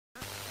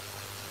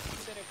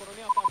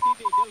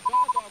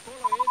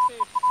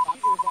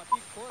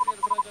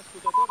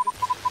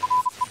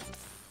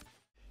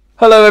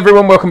Hello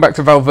everyone, welcome back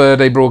to Val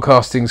Verde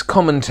Broadcasting's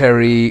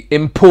commentary,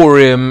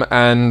 emporium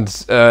and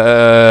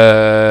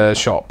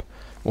shop.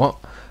 What?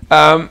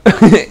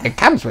 It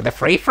comes with a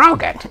free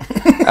frogget.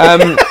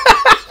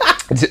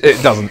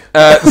 It doesn't.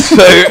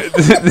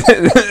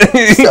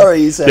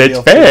 Sorry, you said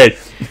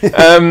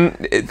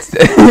it's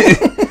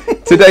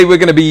today we're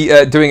going to be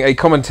doing a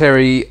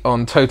commentary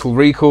on Total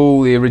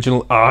Recall, the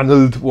original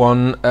Arnold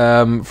one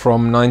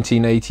from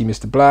 1980,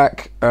 Mr.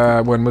 Black.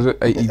 When was it?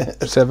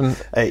 87?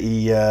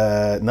 80,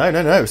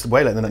 no, it's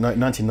way later than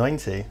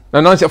 1990.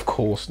 No, 90, of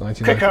course,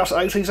 1990. Kick-Ass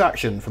 80s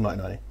Action from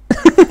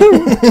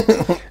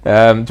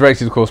 1990.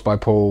 Directed, of course, by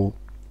Paul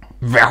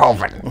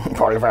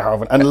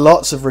Verhoeven. And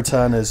lots of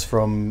returners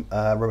from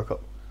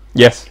Robocop.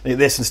 Yes.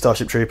 This and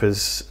Starship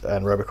Troopers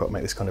and Robocop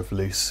make this kind of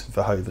loose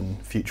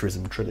Verhoeven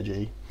futurism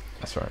trilogy.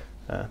 That's right.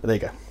 But there you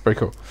go. Very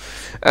cool.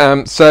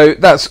 So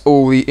that's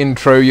all the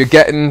intro you're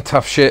getting.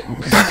 Tough shit,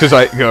 because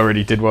I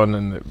already did one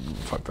and it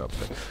fucked up.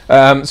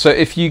 So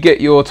if you get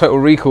your Total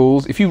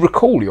Recalls, if you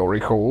recall your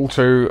recall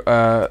to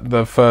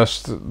the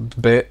first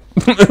bit,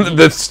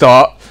 the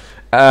start,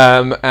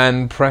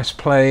 and press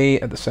play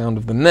at the sound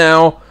of the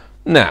now.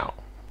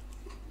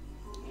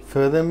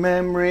 For the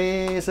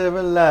memories of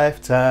a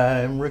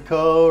lifetime,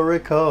 recall.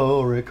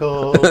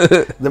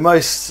 The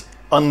most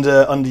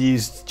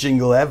underused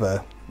jingle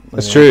ever.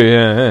 That's true,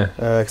 yeah.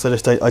 Because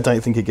I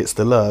don't think it gets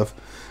the love.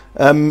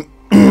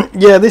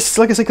 Yeah, this,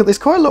 like I said, there's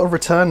quite a lot of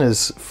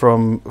returners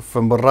from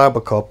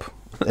Robocop.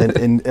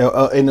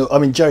 I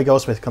mean, Jerry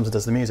Goldsmith comes and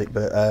does the music,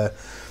 but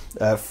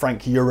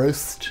Frank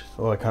Urost,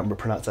 or I can't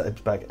pronounce that,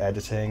 it's back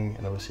editing,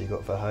 and obviously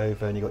you've got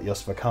Verhoeven, you've got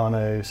Jos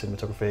Vacano,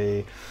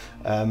 cinematography.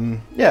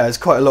 Yeah, there's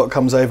quite a lot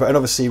comes over, and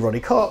obviously Roddy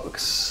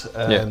Cox,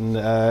 and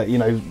you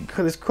know,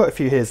 there's quite a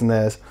few here's and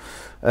there's.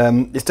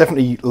 It's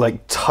definitely,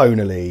 like,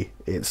 tonally,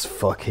 it's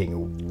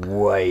fucking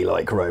way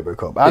like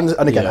Robocop, and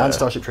again, and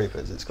Starship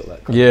Troopers. It's got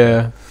that.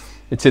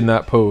 It's in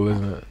that pool,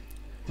 isn't it?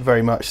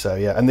 Very much so,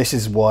 yeah. And this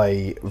is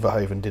why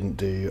Verhoeven didn't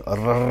do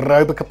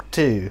Robocop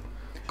 2.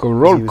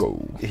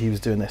 He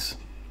was doing this.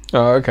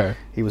 Oh, okay.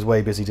 He was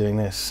way busy doing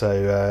this,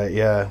 so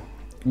yeah.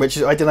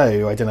 Which I don't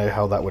know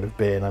how that would have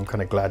been. I'm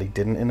kind of glad he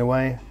didn't, in a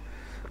way.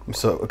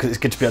 Because it's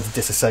good to be able to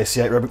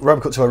disassociate.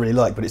 Robocop 2 I really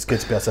like, but it's good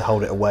to be able to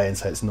hold it away and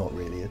say it's not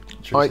really a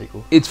true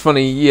sequel. It's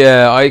funny,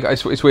 yeah.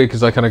 It's weird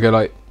because I kind of go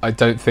like, I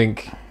don't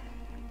think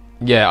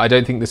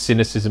the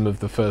cynicism of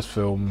the first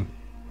film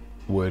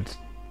would.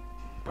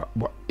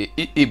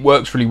 It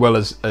works really well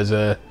as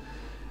with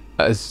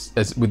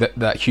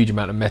that huge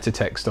amount of meta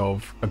text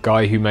of a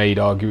guy who made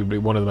arguably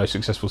one of the most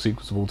successful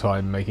sequels of all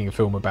time, making a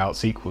film about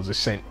sequels. Is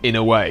sent in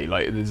a way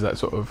like there's that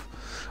sort of.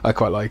 I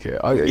quite like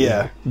it.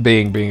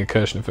 Being a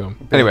Kirshner film.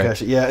 Anyway.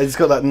 Yeah, it's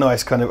got that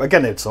nice kind of...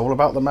 Again, it's all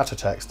about the meta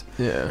text.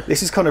 Yeah.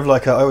 This is kind of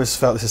like... I always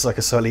felt this is like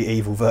a slightly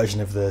evil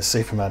version of the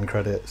Superman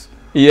credits.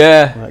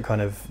 Yeah. That kind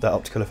of... That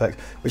optical effect.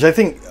 Which I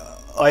think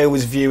I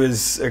always view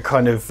as a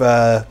kind of...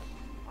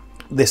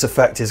 this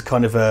effect is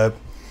kind of a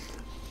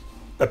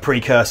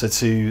precursor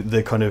to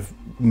the kind of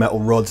metal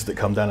rods that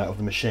come down out of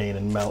the machine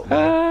and melt...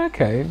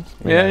 okay.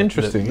 Yeah,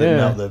 interesting.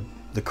 Melt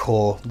the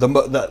core.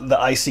 The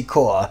icy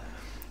core...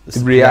 The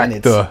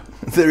reactor.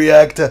 The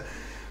reactor.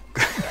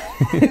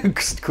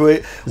 There's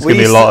going to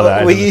be a lot of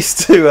that. We used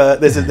to.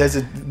 There's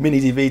a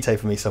mini DV tape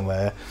of me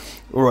somewhere,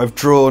 where I've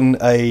drawn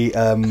a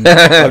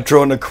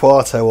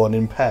quarto on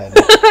in pen,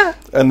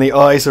 and the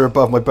eyes are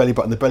above my belly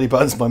button. The belly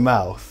button's my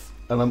mouth,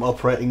 and I'm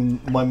operating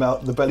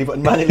the belly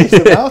button manually to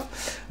the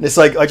mouth. And it's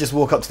like I just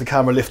walk up to the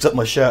camera, lift up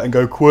my shirt, and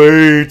go,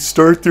 "Quaid,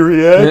 start the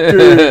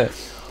reactor."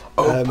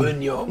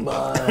 Open your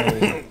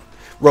mind.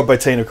 Rob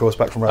Bottin, of course,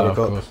 back from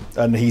Robocop,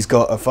 and he's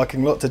got a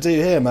fucking lot to do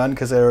here, man,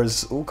 because there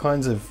is all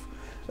kinds of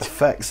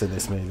effects in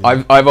this movie.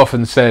 I've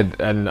often said,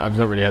 and I've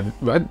not really had,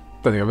 I don't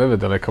think I've ever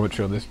done a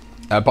commentary on this,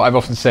 but I've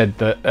often said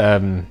that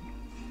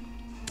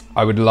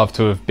I would love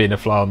to have been a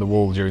fly on the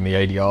wall during the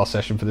ADR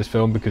session for this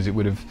film, because it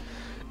would have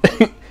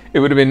it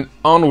would have been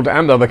Arnold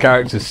and other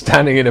characters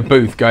standing in a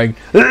booth going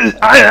because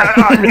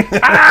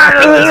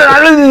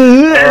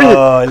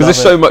there's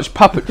so much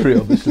puppetry,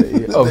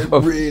 obviously,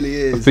 of really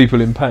is. Of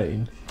people in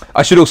pain.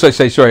 I should also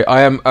say, sorry,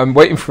 I'm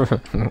waiting for...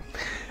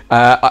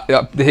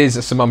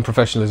 here's some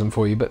unprofessionalism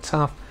for you, but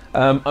tough.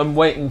 I'm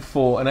waiting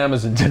for an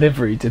Amazon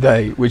delivery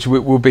today, which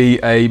will be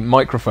a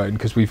microphone,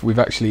 because we've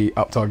actually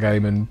upped our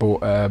game and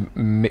bought a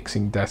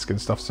mixing desk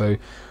and stuff, so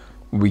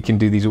we can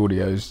do these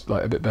audios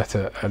like a bit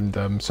better,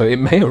 and so it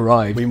may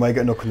arrive. We may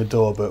get a knock on the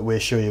door, but we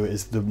assure you it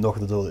is the knock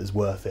on the door that is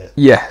worth it.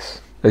 Yes.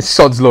 It's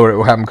sod's law it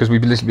will happen, because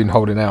we've literally been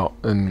holding out,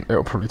 and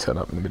it'll probably turn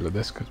up in the middle of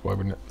this, because why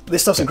wouldn't it?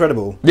 This stuff's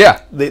incredible.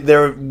 Yeah.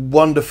 They're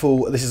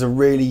wonderful. This is a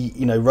really,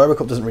 you know,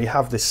 Robocop doesn't really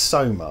have this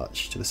so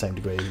much to the same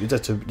degree. It does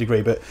to a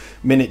degree, but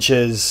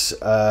miniatures,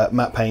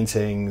 matte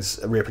paintings,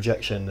 rear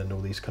projection, and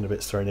all these kind of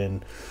bits thrown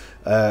in.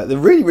 They're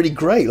really, really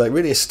great, like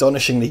really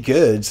astonishingly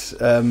good.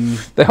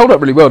 They hold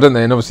up really well, don't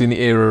they? And obviously in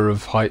the era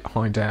of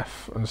high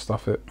def and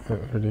stuff, it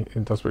really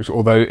it does.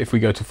 Although if we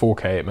go to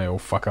 4K, it may all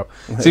fuck up.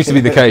 It seems to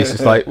be the case.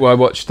 It's like, well, I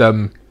watched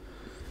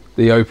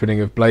the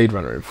opening of Blade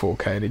Runner in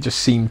 4K, and it just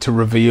seemed to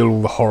reveal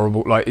all the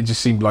horrible. Like it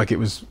just seemed like it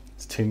was.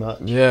 It's too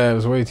much. Yeah, it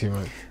was way too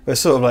much. But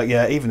it's sort of like,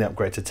 yeah, even the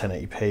upgrade to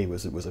 1080p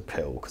was a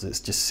pill, because it's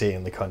just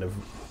seeing the kind of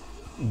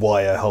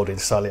wire holding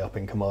Sully up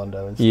in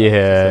Commando and stuff.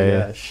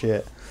 Yeah.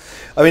 Shit.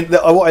 I mean,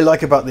 what I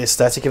like about the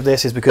aesthetic of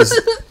this is because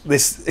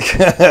this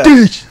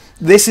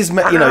this is, you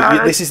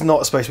know, this is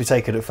not supposed to be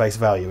taken at face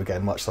value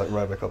again, much like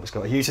RoboCop. It's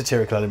got a huge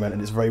satirical element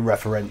and it's very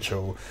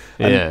referential.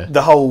 And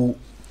the whole,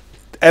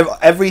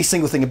 every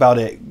single thing about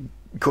it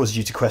causes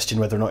you to question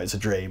whether or not it's a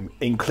dream,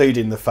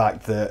 including the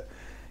fact that,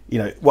 you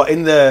know,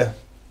 in the,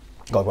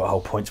 I've got a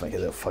whole point to make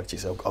it. Fuck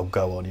jeez, I'll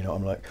go on. You know what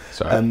I'm like.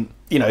 Sorry.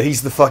 You know,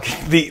 he's the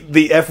fucking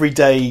the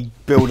everyday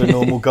builder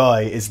normal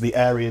guy is the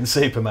Aryan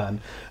Superman,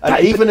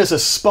 and even as a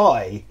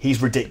spy,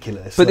 he's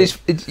ridiculous. But like,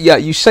 it's yeah,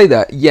 you say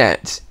that.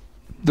 Yet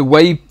the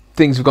way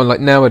things have gone, like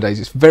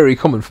nowadays, it's very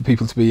common for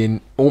people to be in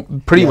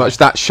pretty much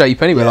that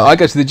shape anyway. Like, I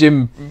go to the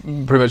gym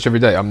pretty much every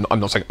day. I'm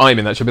not saying I'm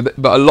in that shape,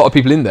 but a lot of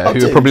people in there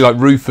who are probably like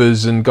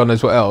roofers and God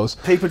knows what else.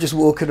 People just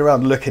walking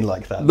around looking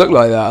like that. Look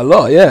like that a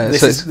lot, yeah.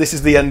 This is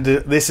at the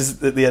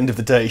end of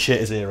the Dirty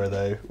Shitters era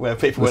though, where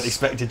people weren't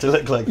expected to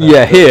look like that.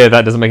 Yeah, here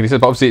that doesn't make any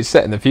sense. But obviously, it's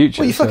set in the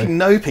future. Well, you fucking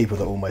know people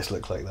that almost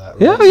look like that.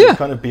 Right? Yeah, so yeah. it's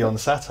kind of beyond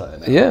satire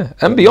now. Yeah,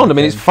 and beyond. I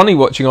mean, it's funny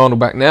watching Arnold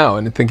back now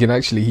and thinking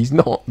actually he's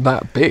not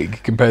that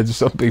big compared to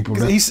some people.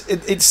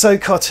 It's so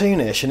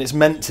cartoonish and it's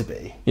meant to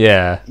be.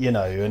 Yeah, you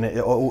know, and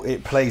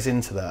it plays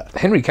into that.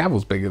 Henry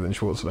Cavill's bigger than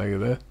Schwarzenegger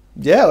there.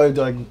 Yeah,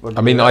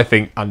 I mean, I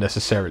think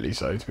unnecessarily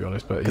so, to be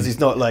honest. But because he's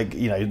not like,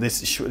 you know,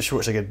 this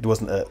Schwarzenegger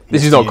wasn't a.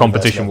 This is not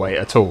competition weight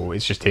at all.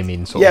 It's just him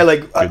in sort of. Yeah,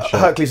 like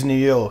Hercules in New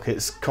York,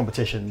 it's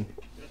competition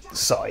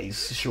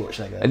size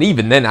Schwarzenegger. And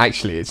even then,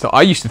 actually, it's not.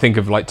 I used to think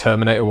of like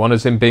Terminator 1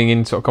 as him being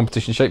in sort of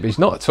competition shape, but he's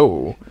not at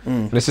all.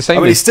 And it's the same.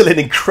 I mean, he's still in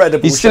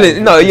incredible. He's still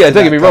in. No, yeah,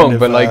 don't get me wrong,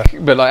 but like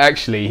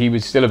actually, he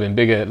would still have been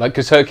bigger. Like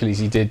because Hercules,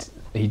 he did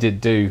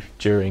do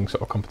during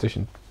sort of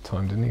competition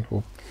time, didn't he?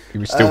 Or he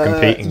was still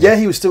competing. Yeah,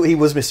 he was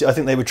Mr. I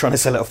think they were trying to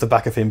sell it off the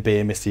back of him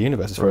being Mr.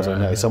 Universe, as far as I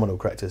know. Someone will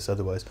correct us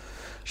otherwise.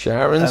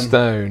 Sharon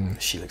Stone.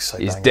 She looks so.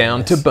 Is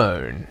down to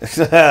bone.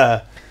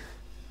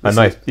 And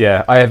I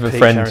have a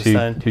friend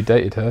who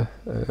dated her.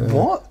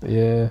 What?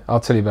 Yeah, I'll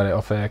tell you about it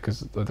off air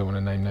because I don't want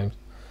to name names.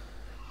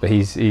 But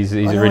he's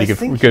a really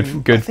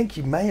good. I think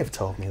you may have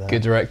told me that.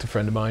 Good director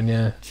friend of mine.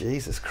 Yeah.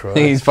 Jesus Christ.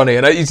 He's funny,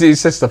 and he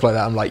says stuff like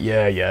that. I'm like,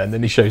 yeah, and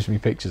then he shows me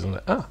pictures. I'm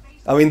like, ah.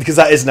 I mean, because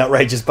that is an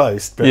outrageous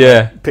boast. But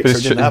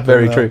it's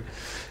very true.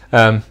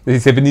 He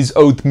said, "And it's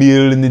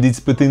oatmeal, and it's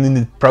put in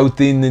the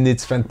protein, and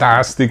it's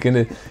fantastic,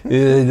 and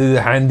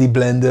the handy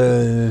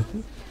blender."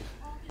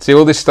 See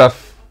all this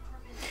stuff.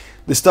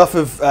 The stuff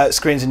of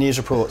screens and news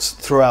reports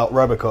throughout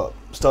RoboCop,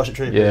 Starship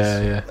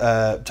Troopers,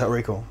 Total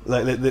Recall,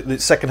 like the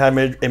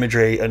second-hand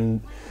imagery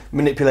and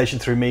manipulation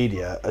through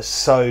media are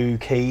so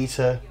key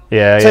to.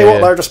 Tell you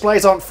what, though,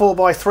 displays aren't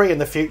 4:3 in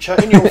the future.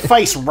 In your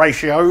face,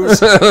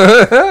 ratios.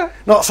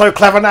 Not so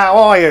clever now,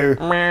 are you?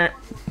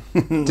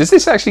 Does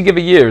this actually give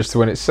a year as to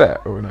when it's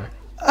set, or no?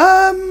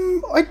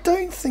 I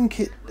don't think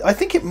it. I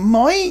think it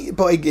might,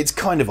 but it's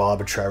kind of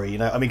arbitrary, you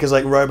know. I mean, because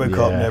like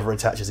RoboCop never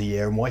attaches a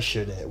year, and why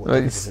should it?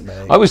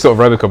 I always thought of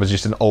RoboCop as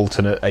just an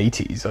alternate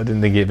 80s. I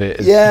didn't think of it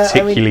as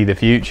particularly the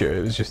future.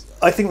 It was just.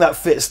 I think that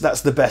fits.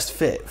 That's the best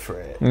fit for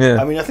it. Yeah.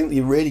 I mean, I think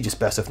you're really just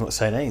best off not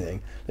saying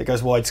anything. It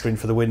goes widescreen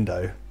for the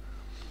window.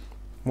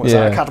 What's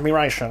that? Academy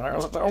Ration.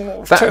 That's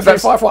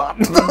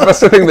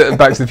the thing that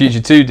Back to the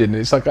Future 2 did. And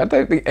it's like, I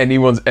don't think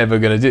anyone's ever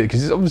going to do it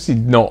because it's obviously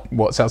not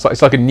what's outside.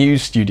 It's like a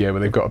news studio where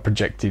they've got a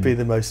projected. Be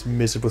the most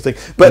miserable thing,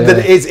 but then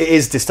it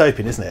is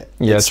dystopian, isn't it?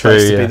 Yeah, it's true.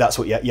 Supposed to be, that's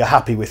what you're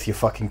happy with your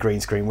fucking green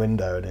screen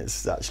window, and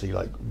it's actually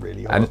like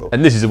really horrible.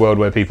 And this is a world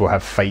where people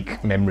have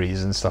fake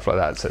memories and stuff like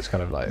that. So it's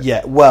kind of like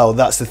well,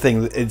 that's the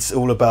thing. It's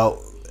all about.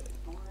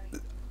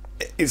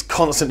 It's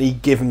constantly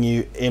giving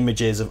you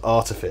images of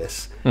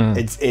artifice.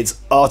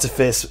 It's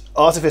artifice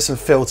and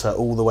filter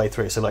all the way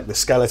through. So like the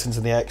skeletons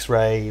in the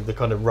X-ray, the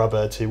kind of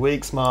rubber 2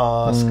 weeks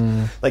mask,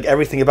 like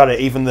everything about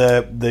it. Even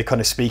the kind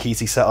of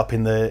speakeasy set up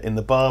in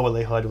the bar where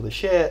they hide all the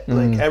shit.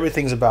 Like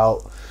everything's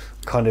about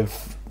kind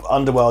of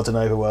underworlds and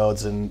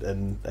overworlds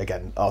and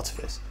again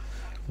artifice.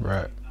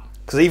 Right.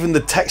 Because even the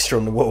texture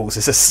on the walls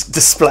is a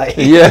display.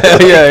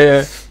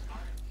 Yeah.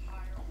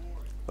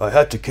 I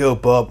had to kill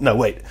Bob. No,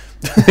 wait.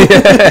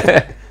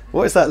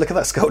 What is that? Look at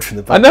that sculpture in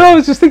the back. I know, I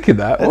was just thinking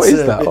that. What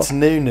is that? It's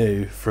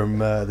Nunu from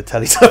the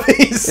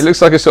Teletubbies. It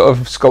looks like a sort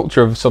of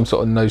sculpture of some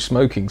sort of no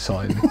smoking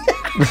sign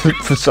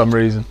for some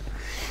reason.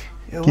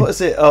 Yeah, what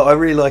is it? Oh, I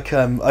really like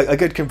a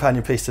good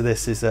companion piece to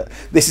this is that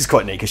this is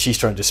quite neat because she's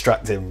trying to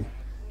distract him.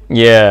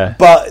 Yeah.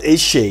 But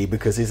is she?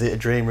 Because is it a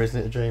dream or isn't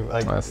it a dream?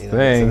 That's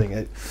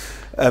the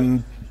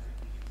thing.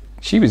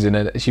 She was in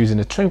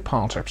a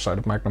two-part episode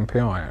of Magnum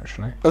PI,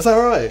 actually. Was that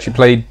right? She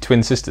played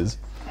twin sisters.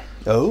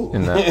 Oh,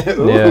 in that.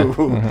 Ooh.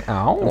 Yeah.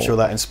 Ow. I'm sure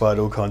that inspired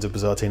all kinds of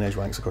bizarre teenage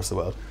wanks across the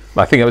world.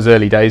 I think it was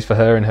early days for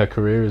her in her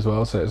career as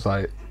well. So it was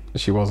like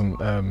she wasn't,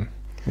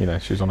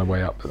 she was on her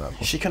way up at that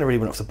point. She kind of really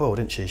went off the ball,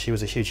 didn't she? She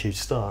was a huge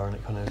star, and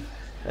it kind of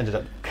ended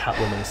up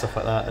Catwoman and stuff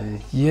like that,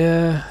 and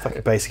Yeah.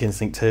 fucking Basic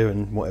Instinct 2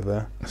 and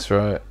whatever. That's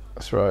right.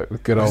 That's right.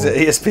 With good old. Was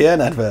it ESPN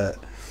advert?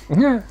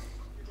 Yeah.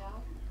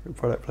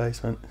 Product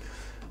placement.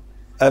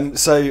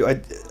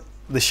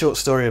 The short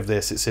story of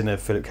this, it's in a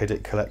Philip K.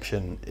 Dick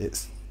collection.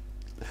 It's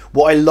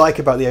what I like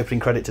about the opening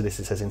credit to this.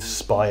 It says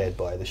inspired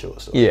by the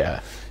short story.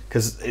 Yeah.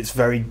 Because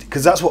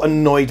that's what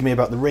annoyed me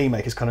about the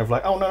remake. It's kind of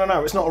like, oh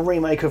no, it's not a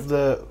remake of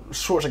the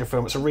Schwarzenegger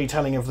film. It's a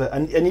retelling of the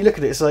and you look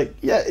at it, it's like,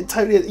 yeah, it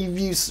totally,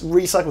 you've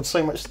recycled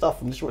so much stuff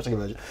from the Schwarzenegger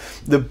version.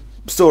 The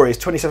story is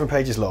 27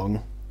 pages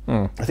long.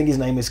 I think his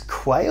name is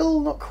Quail,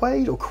 not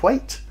Quaid, or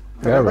Quait.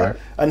 Yeah, right.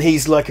 And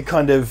he's like a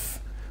kind of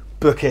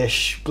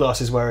bookish,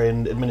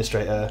 glasses-wearing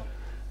administrator,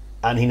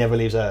 and he never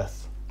leaves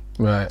Earth.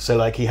 Right. So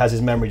like he has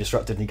his memory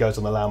disrupted, and he goes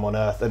on the lam on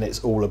Earth, and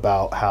it's all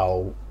about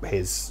how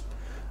his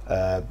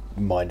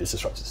mind is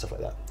disrupted, stuff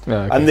like that. Oh,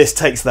 okay. And this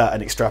takes that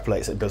and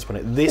extrapolates it and builds upon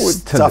it.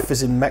 This stuff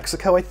is in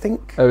Mexico, I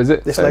think. Oh, is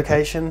it? This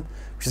location,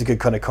 which is a good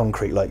kind of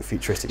concrete, like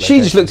futuristic. She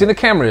location. just looked in the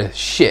camera.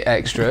 Shit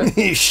extra.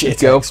 You shit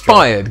Girl extra.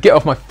 fired. Get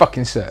off my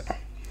fucking set.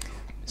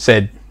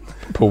 Said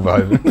Paul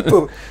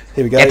Verhoeven.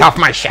 Here we go. Get off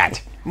my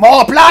set.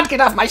 More blood,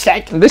 get off my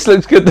set. This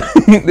looks good.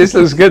 This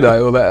looks good.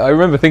 I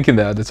remember thinking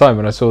that at the time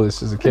when I saw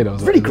this as a kid. I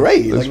was It's really like,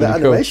 great. Looks Like the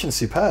really cool. animation's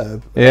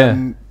superb.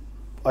 Yeah.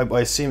 I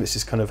assume it's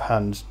just kind of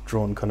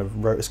hand-drawn kind of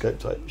rotoscope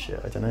type shit,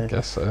 I don't know.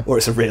 Guess so. Or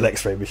it's a real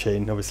X-ray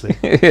machine, obviously.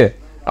 Yeah.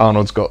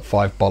 Arnold's got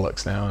 5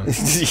 bollocks now.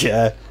 And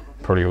Yeah.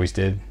 probably always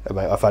did.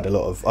 Mate, I've had a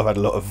lot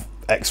of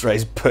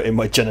X-rays put in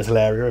my genital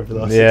area over the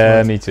last 6 Yeah,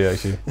 months. me too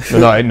actually.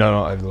 No,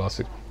 not over the last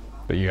 6.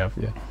 But you have,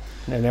 yeah.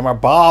 No, they're my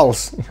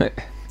balls.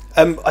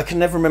 I can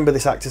never remember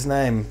this actor's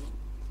name.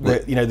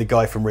 The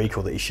guy from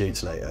Recall that he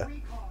shoots later.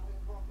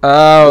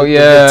 Oh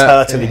yeah,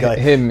 The turtley guy.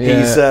 Him,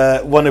 yeah. He's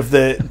one of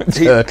the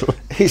Turtle.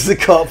 He's the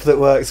cop that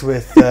works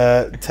with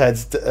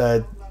Ted's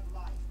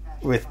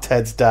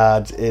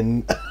dad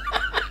in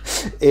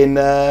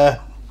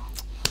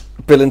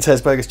Bill and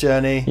Ted's Bogus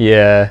Journey.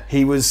 Yeah.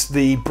 He was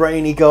the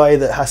brainy guy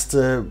that has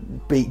to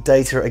beat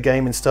Data at a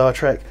game in Star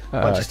Trek.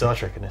 A bunch of Star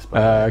Trek in this.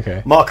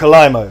 Okay. Mark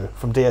Alimo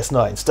from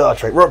DS9, Star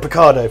Trek. Rob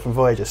Picardo from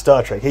Voyager,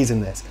 Star Trek. He's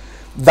in this.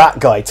 That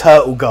guy,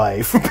 Turtle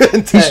guy from Bill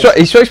and Ted.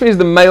 He strikes me as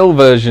the male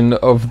version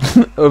of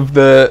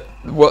the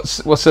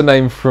what's her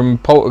name from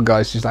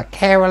Poltergeist. She's like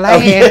Caroline. Oh,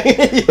 yeah,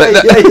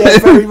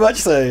 very much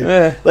so.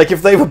 Yeah. Like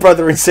if they were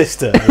brother and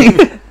sister.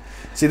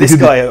 See, this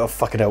guy,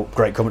 fucking hell,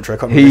 great commentary. I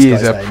can't remember He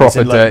this is guy's a name. proper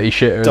He's in, dirty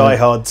shitter. Die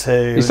Hard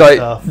 2. He's and like,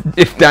 stuff.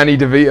 if Danny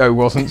DeVito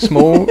wasn't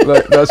small,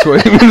 that's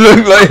what he would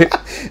look like.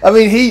 I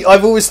mean,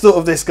 I've always thought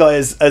of this guy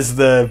as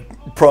the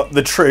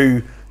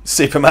true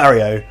Super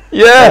Mario.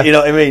 Yeah. You know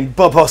what I mean?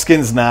 Bob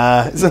Hoskins,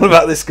 nah. It's all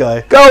about this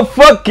guy. Go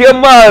fuck your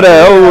mother,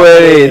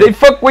 away. They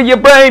fuck with your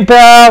brain,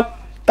 pal.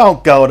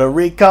 Don't go to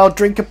Recall,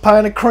 drink a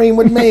pint of cream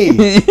with me.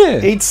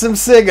 Yeah. Eat some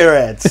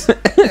cigarettes.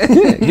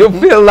 You'll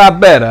feel a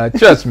lot better.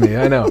 Trust me,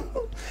 I know.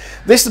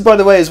 This, by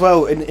the way, as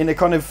well, in a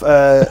kind of...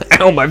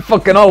 Ow, my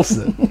fucking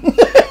ulcer.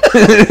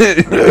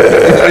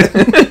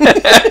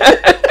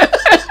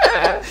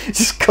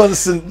 just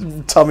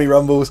constant tummy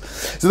rumbles.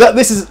 So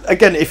this is,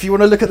 again, if you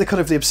want to look at the kind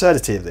of the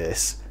absurdity of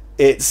this,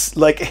 it's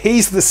like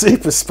he's the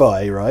super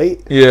spy,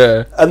 right?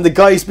 Yeah. And the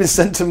guy who's been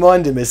sent to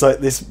mind him is like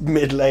this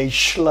middle-aged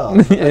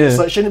schlub. Yeah. And it's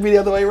like, shouldn't it be the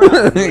other way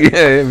around?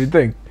 Yeah, you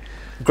think.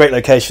 Great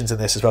locations in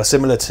this as well,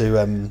 similar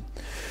to...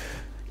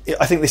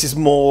 I think this is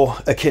more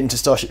akin to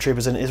Starship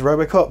Troopers than it is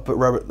RoboCop,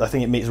 but I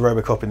think it meets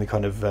RoboCop in the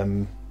kind of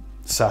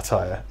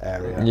satire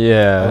area.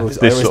 Yeah. I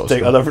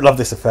love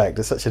this effect.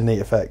 It's such a neat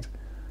effect.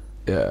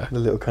 Yeah. The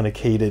little kind of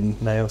keyed-in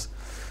nails.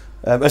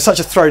 It's such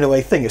a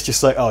thrown-away thing. It's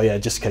just like, oh yeah,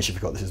 just in case you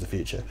forgot, this is the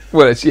future.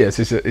 Well,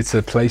 it's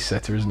a place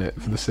setter, isn't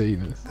it, for the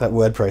scene? That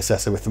word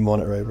processor with the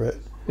monitor over it.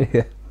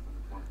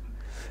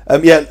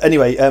 Yeah.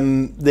 Anyway,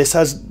 this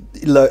has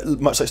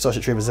much like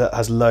Starship Troopers, that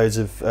has loads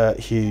of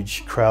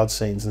huge crowd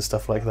scenes and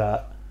stuff like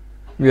that.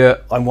 Yeah.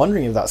 I'm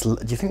wondering if that's... Do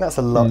you think that's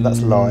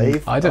that's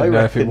live? I don't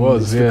know if it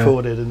was. It's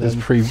recorded and it's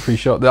then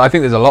pre-shot. I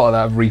think there's a lot of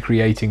that of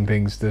recreating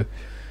things to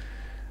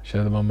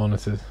show them on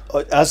monitors.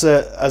 As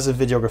a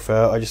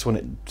videographer, I just want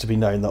it to be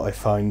known that I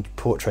find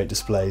portrait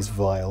displays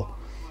vile.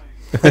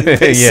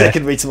 It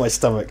sickened me to my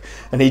stomach.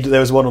 And there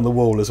was one on the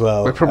wall as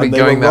well. We're probably and they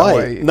going were that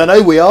right. way.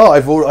 No, we are.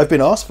 I've been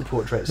asked for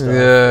portrait stuff.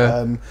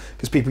 Yeah.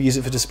 Because people use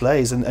it for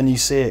displays, and you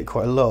see it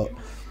quite a lot.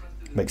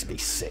 Makes me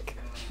sick.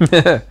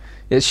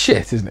 It's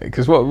shit, isn't it?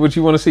 Because what would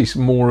you want to see?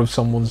 More of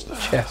someone's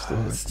chest?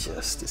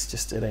 It's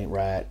just, it ain't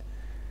right.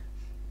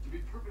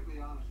 It's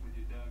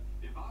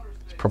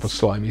proper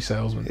slimy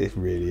salesman. It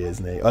really is,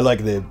 isn't it? I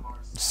like the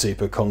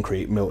super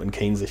concrete Milton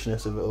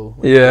Keynes-ishness of it all.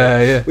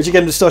 Yeah. Which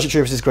again, the Starship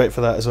Troopers is great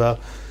for that as well.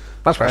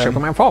 That's where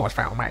Superman 4 was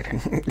found, mate.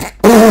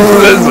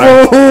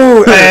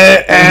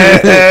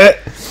 They're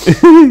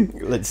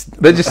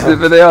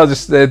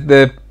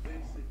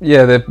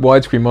they're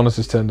widescreen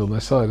monitors turned on their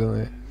side, aren't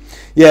they?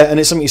 Yeah, and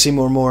it's something you see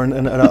more and more,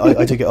 and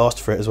I do get asked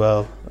for it as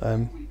well.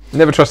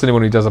 Never trust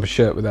anyone who does up a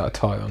shirt without a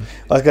tie on.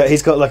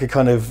 He's got like a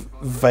kind of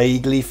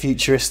vaguely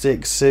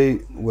futuristic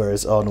suit,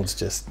 whereas Arnold's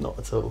just not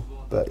at all.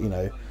 But you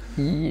know,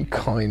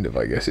 Kind of,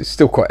 I guess. It's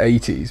still quite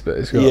 80s, but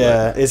it's got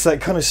it's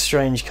that kind of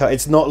strange cut.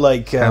 It's not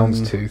like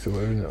houndstooth or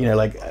whatever, isn't it? You know,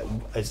 like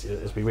as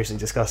we recently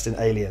discussed in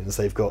Aliens,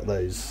 they've got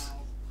those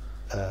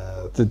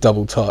the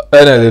double tie.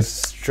 Oh no,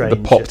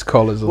 the popped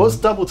collars. What's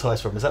double ties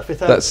from? Is that Fifth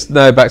That's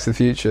Element? Back to the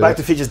Future. Back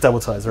to the Future's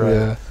double ties, right?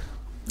 Yeah.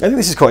 I think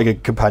this is quite a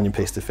good companion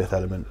piece to Fifth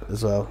Element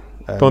as well.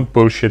 Don't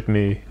bullshit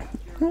me.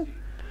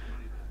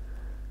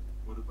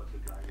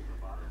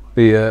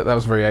 That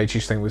was a very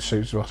 80s thing with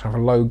suits. To have a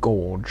low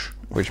gorge,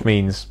 which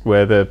means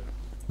where the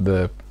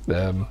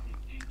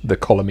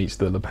collar meets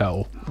the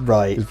lapel,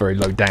 right, is very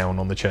low down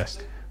on the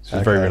chest. So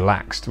it's very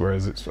relaxed,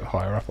 whereas it's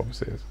higher up,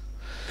 obviously.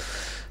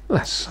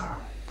 Less so.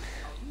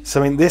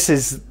 So I mean, this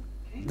is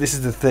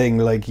the thing.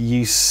 Like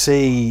you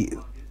see,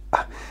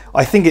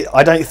 I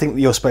don't think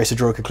you're supposed to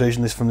draw a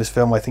conclusion from this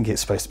film. I think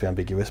it's supposed to be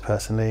ambiguous.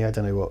 Personally, I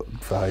don't know what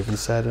Verhoeven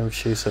said or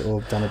Shusett or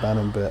Dan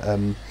O'Bannon, but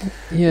like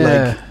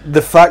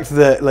the fact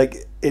that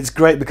like it's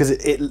great because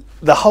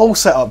the whole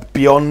setup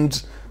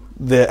beyond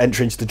the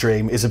entry into the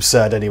dream is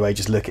absurd anyway.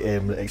 Just look at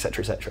him,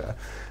 etc., etc.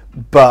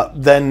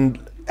 But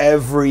then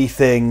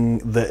everything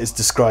that is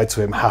described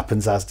to him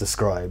happens as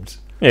described.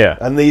 Yeah.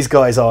 And these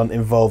guys aren't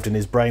involved in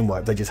his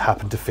brainwipe. They just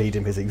happen to feed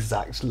him his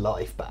exact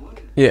life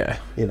back. Yeah.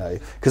 You know,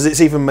 because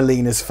it's even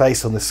Melina's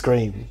face on the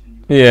screen.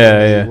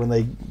 When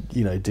they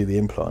do the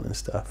implant and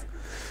stuff.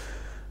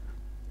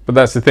 But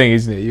that's the thing,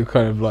 isn't it? You're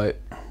kind of like,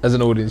 as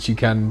an audience, you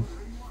can,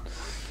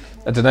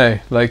 I don't know,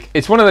 like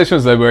it's one of those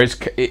films though where there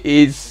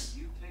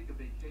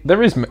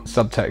is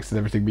subtext and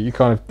everything, but you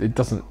kind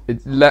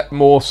of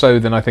more so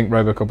than I think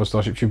RoboCop or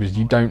Starship Troopers.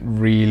 You don't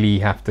really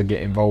have to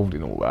get involved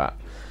in all that.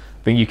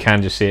 I think you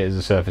can just see it as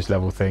a surface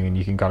level thing, and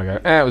you can kind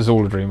of go, it was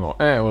all a dream, or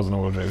it wasn't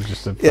all a dream. It was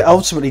just a. It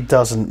ultimately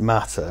doesn't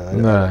matter. I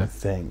don't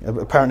think.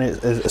 Apparently,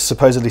 it's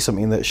supposedly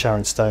something that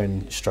Sharon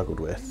Stone struggled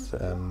with.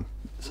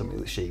 Something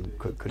that she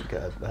couldn't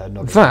get her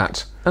noggin.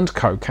 That and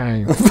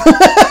cocaine.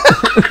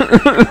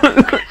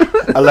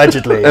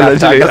 Allegedly.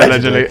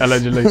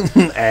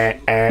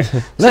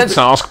 Let's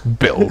ask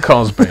Bill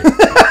Cosby.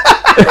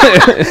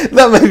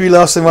 That made me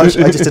laugh so much.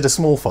 I just did a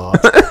small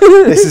fart.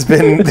 This has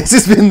been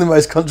the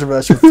most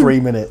controversial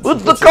 3 minutes.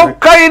 With the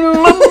cocaine.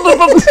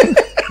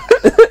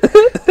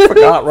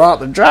 Forgot what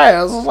the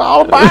jazz is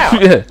all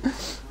about. Yeah.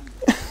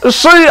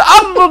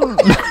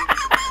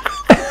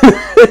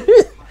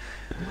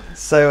 See,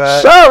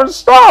 So,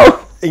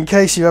 in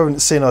case you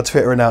haven't seen our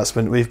Twitter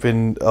announcement, we've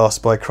been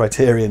asked by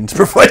Criterion to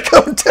provide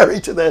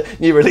commentary to the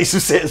new release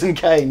of Citizen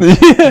Kane.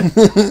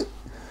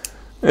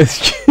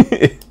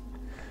 Yeah.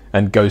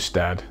 And Ghost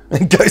Dad.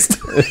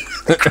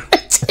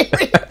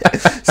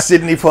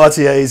 Sidney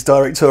Poitier's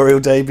directorial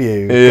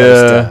debut. Yeah.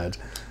 Ghost Dad.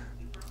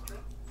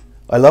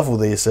 I love all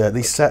these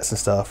sets and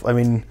stuff. I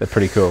mean, they're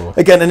pretty cool.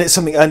 Again, and it's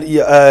something. And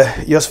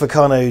Jos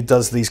Vacano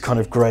does these kind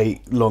of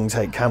great long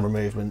take camera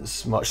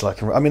movements, much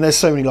like. I mean, there's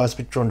so many lines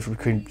drawn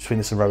between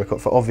this and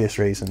RoboCop for obvious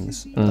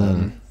reasons.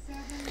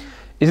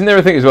 Isn't there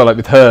a thing as well, like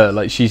with her,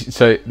 like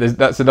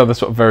that's another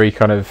sort of very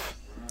kind of.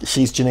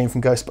 She's Janine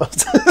from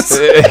Ghostbusters.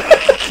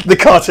 The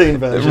cartoon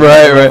version,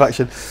 right.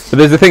 Action. But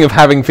there's the thing of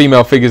having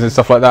female figures and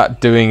stuff like that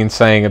doing and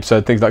saying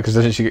absurd things, like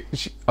because she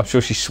I'm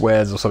sure she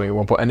swears or something at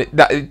one point, and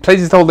it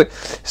plays this whole thing.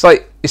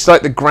 It's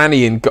like the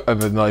granny in. I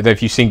don't know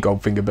if you've seen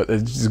Goldfinger, but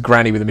there's a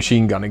granny with a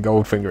machine gun in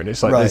Goldfinger, and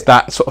it's like there's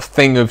that sort of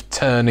thing of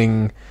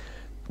turning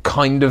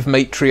kind of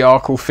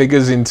matriarchal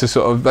figures into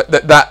sort of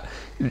that.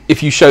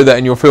 If you show that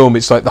in your film,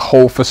 it's like the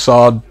whole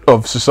facade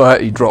of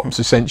society drops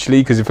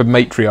essentially, because if a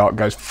matriarch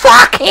goes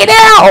 "fucking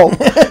hell,"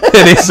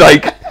 then it's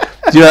like.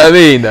 Do you know what I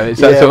mean? It's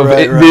that sort of,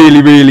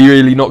 really, really,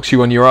 really knocks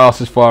you on your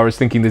ass as far as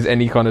thinking there's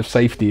any kind of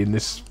safety in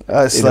this.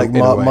 It's like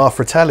Ma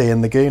Fratelli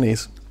in The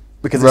Goonies,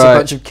 because it's a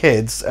bunch of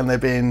kids and they're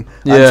being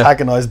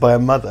antagonised by a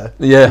mother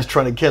who's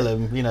trying to kill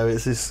him. You know,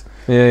 it's this.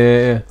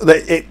 Yeah.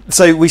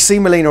 So we see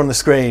Melina on the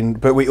screen,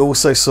 but we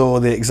also saw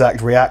the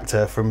exact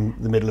reactor from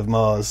the middle of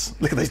Mars.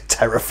 Look at those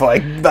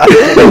terrifying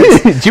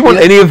mannequins. Do you want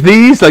any of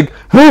these? Like,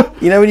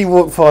 you know when you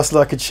walk past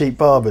like a cheap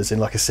barber's in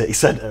like a city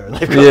centre and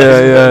they've got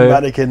a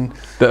mannequin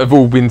that have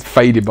all been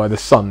faded by the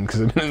sun because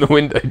they've been in the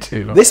window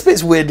too long. This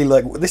bit's weirdly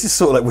this is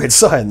sort of like Weird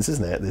Science,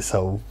 isn't it? This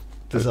whole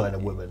design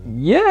of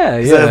women. Yeah.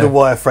 The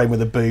wireframe where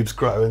the boobs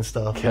grow and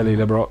stuff. Kelly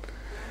LeBrock.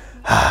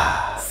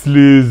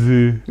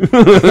 Sleazy.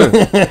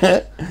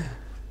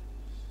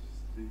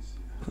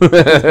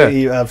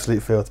 You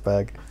absolute filth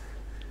bag.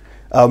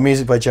 Oh,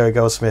 music by Jerry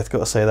Goldsmith. Got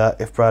to say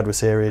that. If Brad was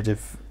here, he'd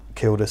have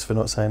killed us for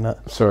not saying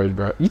that. Sorry,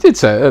 Brad. You did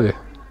say it earlier.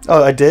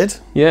 Oh, I did?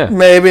 Yeah.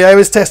 Maybe I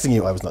was testing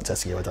you. I was not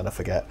testing you. I don't know.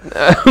 Forget.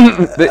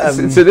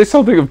 So this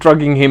whole thing of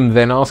drugging him,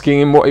 then asking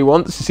him what he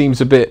wants,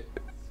 seems a bit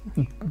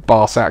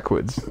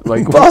backwards.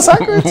 Like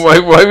backwards?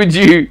 Why would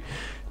you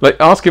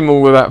ask him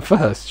all of that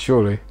first?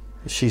 Surely.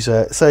 She's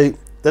so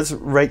that's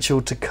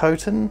Rachel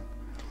Ticotin.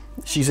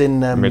 She's in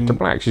Mid to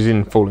Black. She's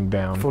in Falling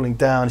Down. Falling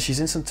Down. She's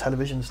in some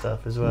television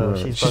stuff as well.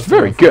 She's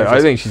very good.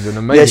 I think she's an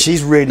amazing. Yeah,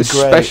 she's really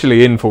great.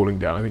 Especially in Falling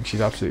Down. I think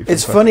she's absolutely.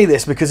 It's funny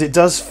this because it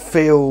does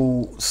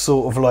feel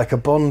sort of like a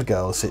Bond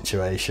girl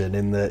situation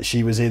in that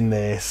she was in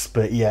this,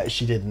 but yet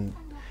she didn't.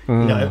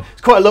 You know,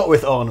 it's quite a lot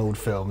with Arnold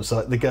films.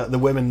 Like the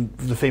women,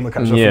 the female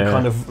characters, are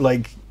kind of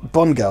like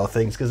Bond girl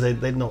things because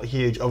they're not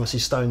huge. Obviously,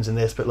 Stone's in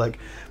this, but like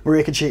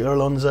Maria Conchita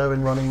Alonso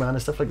in Running Man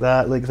and stuff like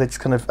that. Like they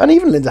just kind of, and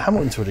even Linda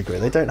Hamilton to a degree,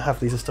 they don't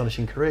have these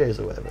astonishing careers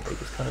or whatever. They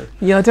just kind of.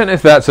 Yeah, I don't know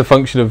if that's a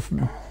function of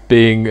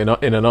being in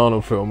an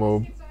Arnold film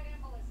or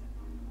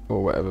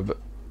whatever, but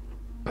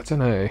I don't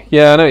know.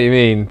 Yeah, I know what you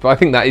mean, but I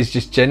think that is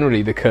just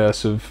generally the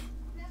curse of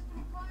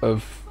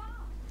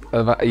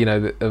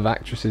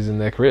actresses in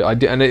their career.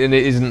 And it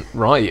isn't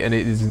right, and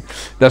it isn't.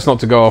 That's not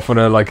to go off on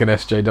an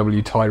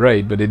SJW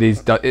tirade, but it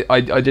is.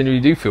 I genuinely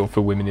do feel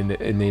for women in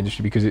the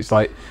industry because it's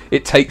like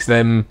it takes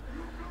them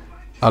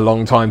a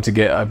long time to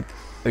get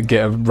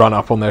a run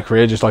up on their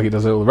career, just like it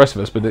does all the rest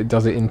of us. But it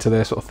does it into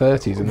their sort of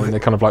 30s, and then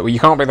they're kind of like, well, you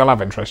can't be the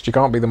love interest, you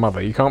can't be the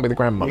mother, you can't be the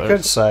grandmother. You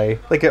could say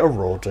they get a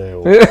raw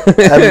deal. No,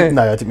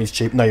 I didn't mean to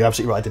cheap. No, you're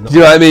absolutely right. I didn't. Do you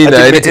know what I mean? I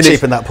didn't mean to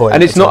cheapen that point.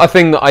 And it's not a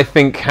thing that I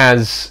think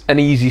has an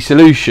easy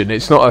solution.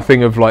 It's not a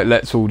thing of like,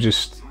 let's all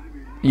just,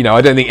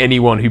 I don't think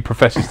anyone who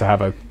professes to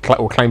have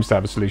or claims to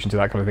have a solution to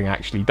that kind of thing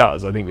actually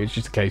does. I think it's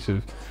just a case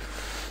of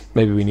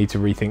maybe we need to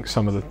rethink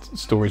some of the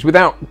stories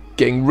without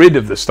getting rid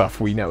of the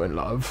stuff we know and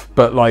love.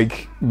 But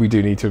like, we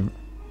do need to,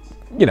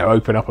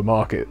 open up a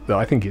market that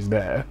I think is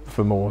there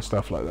for more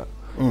stuff like that.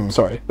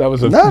 Sorry, that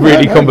was a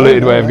really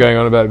convoluted way of going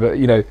on about it, but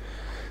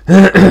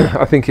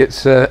I think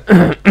it's and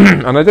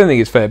I don't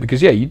think it's fair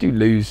because you do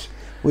lose.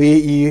 Well,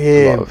 you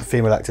hear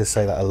female actors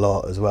say that a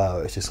lot as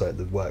well. It's just like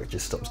the work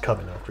just stops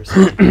coming after a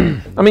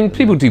season. I mean,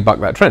 people do buck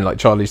that trend, like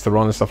Charlize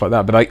Theron and stuff like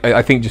that. But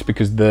I think just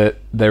because there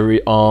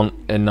aren't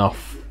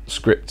enough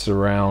scripts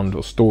around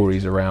or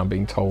stories around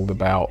being told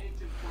about,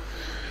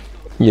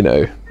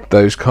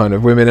 those kind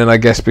of women, and I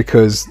guess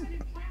because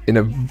in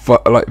a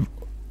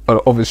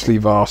obviously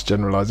vast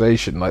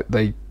generalisation, like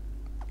they,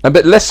 a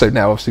bit less so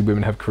now. Obviously,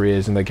 women have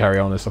careers and they carry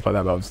on and stuff like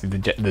that. But obviously,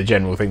 the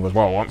general thing was,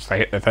 well, once they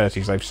hit their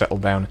 30s, they've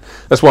settled down.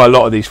 That's why a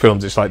lot of these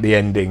films, it's like the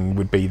ending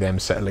would be them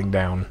settling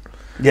down.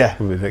 Yeah,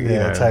 with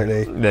it,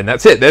 totally. Then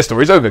that's it. Their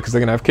story's over because they're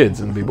gonna have kids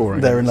and be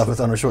boring. They're in love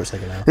with Arnold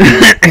Schwarzenegger now.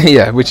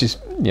 Yeah, which is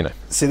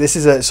See, this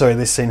is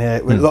this scene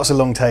here with lots of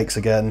long takes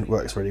again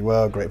works really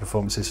well. Great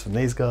performances from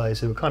these guys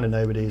who were kind of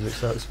nobodies, which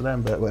sucks for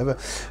them, but whatever.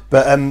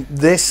 But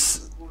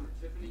this.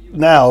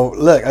 Now,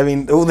 look, I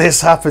mean, all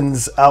this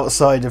happens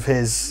outside of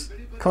his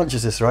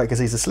consciousness, right? Because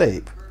he's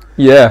asleep.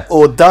 Yeah.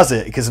 Or does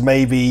it? Because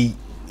maybe,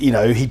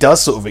 he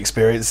does sort of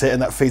experience it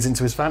and that feeds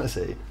into his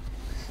fantasy.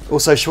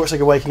 Also,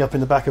 Schwarzenegger waking up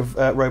in the back of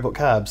robot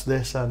cabs,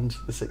 this and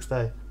The Sixth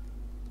Day.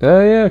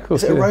 Yeah, of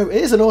course. Is it,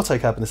 it is an auto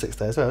cab in The Sixth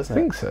Day as well, isn't it?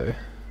 I think so.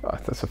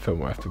 That's a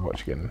film I have to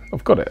watch again.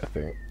 I've got it, I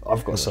think.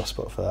 I've got a soft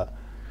spot for that.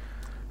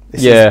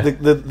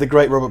 The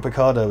great Robert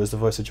Picardo was the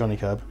voice of Johnny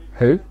Cab.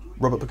 Who?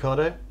 Robert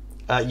Picardo.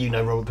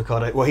 Robert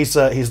Picardo. Well, he's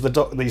the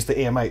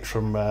EMH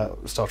from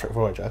Star Trek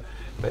Voyager.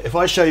 But if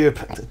I show you,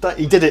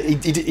 he did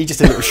it. He just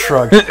did a little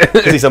shrug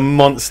because he's a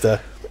monster.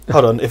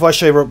 Hold on. If I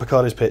show you Robert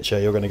Picardo's picture,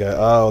 you're going to go,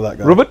 "Oh, that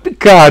guy." Robert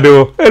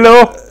Picardo.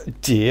 Hello,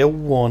 dear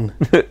one.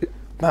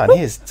 Man,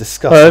 he is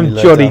disgusting.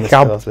 I'm Johnny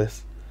Cab.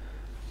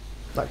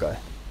 That guy.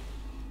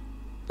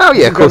 Oh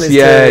yeah, of course.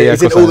 Yeah.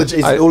 He's in all the.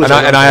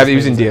 He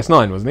was in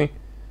DS9, wasn't he?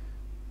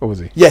 Or was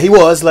he? Yeah, he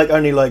was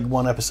only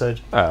one episode.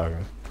 Oh.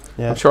 Okay.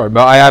 Yeah. I'm sure,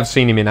 but I have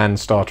seen him in And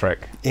Star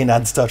Trek. Yeah,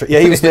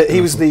 he was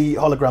the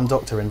hologram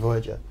doctor in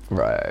Voyager.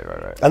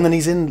 Right. And then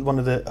he's in one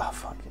of the.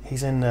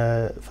 He's in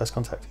First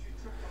Contact.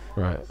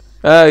 Right.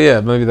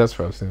 Yeah, maybe that's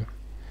what I was thinking.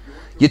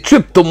 You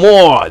tripped to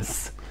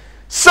Mars.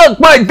 Suck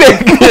my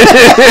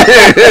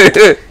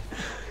dick.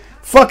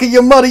 Fucking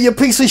your mother, you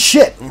piece of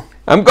shit.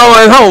 I'm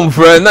going home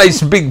for a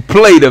nice big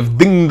plate of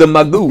ding the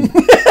magoo.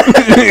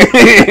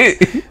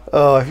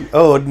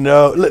 Oh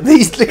no! Look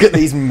at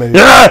these moves.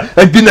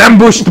 I've been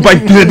ambushed by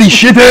bloody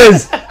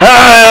shitters.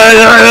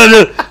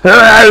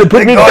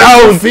 Put me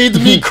down. Feed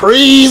me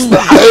cream.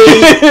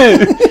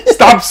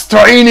 Stop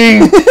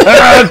straining.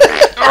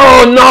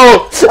 Oh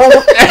no!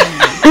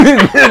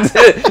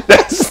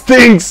 That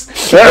stinks.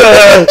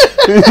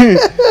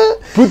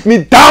 Put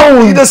me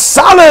down. Eat a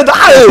salad.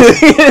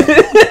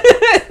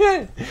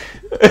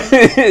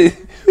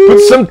 Put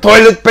some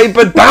toilet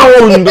paper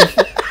down.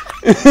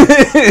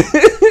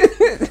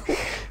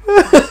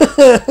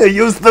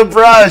 Use the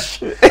brush.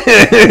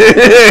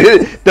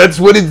 That's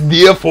what it's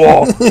there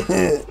for.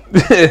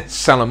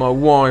 Son of my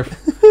wife.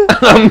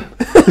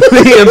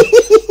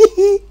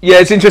 Yeah,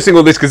 it's interesting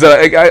all this because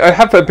I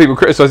have heard people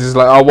criticise this,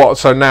 like, oh, what?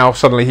 So now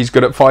suddenly he's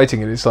good at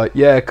fighting, and it's like,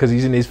 yeah, because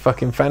he's in his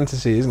fucking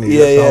fantasy, isn't he?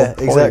 Yeah,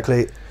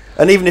 exactly.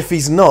 And even if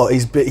he's not,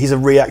 he's a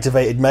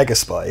reactivated mega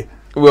spy.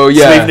 Well,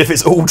 yeah. So even if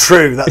it's all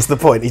true, that's the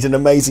point. He's in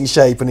amazing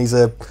shape, and he's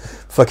a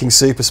fucking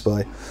super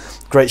spy.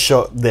 Great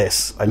shot.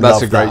 That's a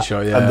great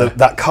shot. Yeah, and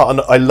that cut on.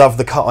 I love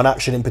the cut on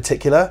action in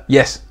particular.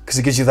 Yes, because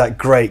it gives you that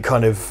great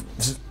kind of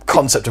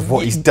concept of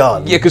what he's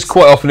done. Yeah, because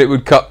quite often it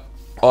would cut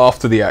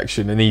after the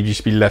action, and he'd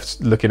just be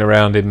left looking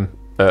around him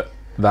at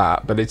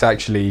that. But it's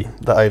actually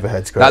The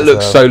overhead's great. that as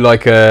looks well. so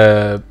like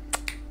a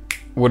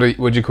what do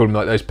you call them,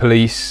 like those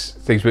police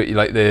things, where you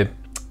like the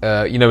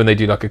you know when they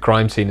do like a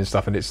crime scene and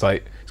stuff, and it's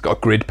like it's got a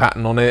grid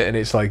pattern on it, and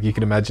it's like you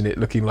can imagine it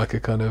looking like a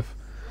kind of.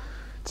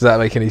 Does that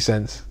make any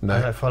sense? No.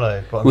 I don't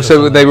follow. But I'm Well, just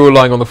so on they were all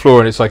lying on the floor,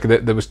 and it's like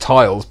there was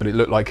tiles, but it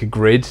looked like a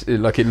grid. It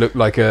looked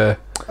like a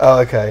Oh,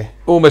 okay.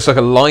 almost like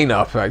a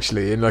lineup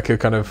actually, in like a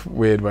kind of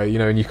weird way, you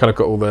know. And you kind of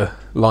got all the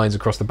lines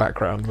across the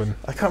background. When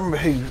I can't remember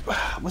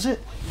who was it.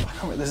 I can't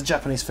remember. There's a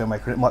Japanese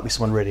filmmaker. It might be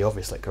someone really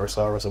obvious, like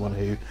Kurosawa, or someone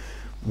who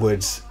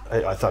would.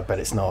 I thought, bet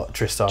it's not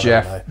Tristan.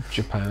 Jeff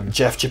Japan,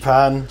 Jeff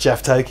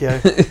Tokyo.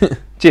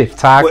 Jeff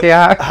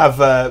Takia.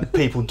 Have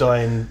people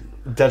dying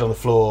dead on the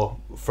floor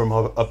from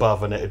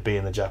above, and it'd be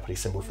in the Japanese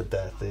symbol for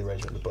death, the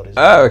arrangement of the bodies.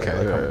 Oh, okay. I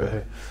can't remember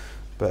who.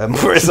 But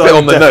It's a bit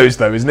on the nose,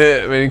 though, isn't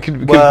it? I mean, it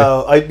could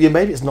well,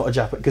 maybe it's not a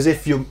Japan, because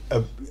if you're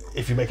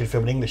making a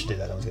film in English, you do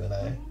that. I was going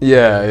to know.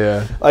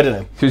 Yeah. I don't know.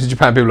 If it was in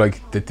Japan, people were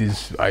like, that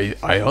is, I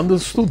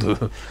understood.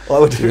 I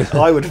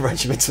would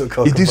arrange him into a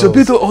cock. It is a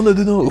bit on the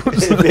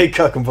nose. It'd be a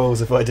cock and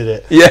balls if I did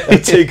it. Yeah.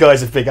 And two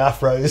guys with big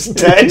afros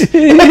dead.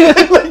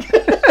 Like,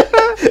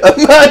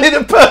 a man in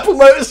a purple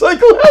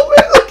motorcycle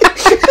helmet.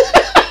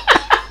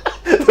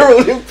 They're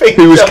all in pink.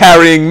 Who was jump-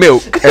 carrying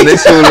milk, and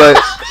it's all like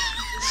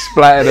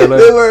splattered all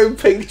They're over. wearing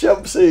pink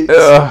jumpsuits.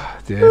 Oh,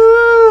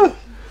 dear.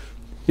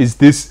 Is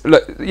this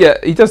like, yeah,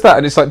 he does that,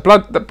 and it's like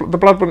blood. The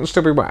blood wouldn't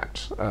still be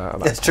wet.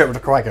 It's triple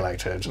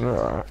coagulated.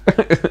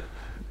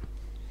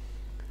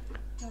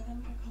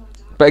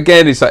 But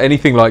again, it's like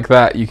anything like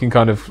that you can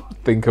kind of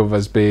think of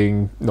as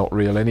being not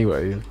real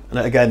anyway. And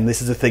again,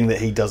 this is a thing that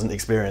he doesn't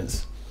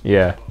experience.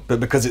 Yeah. But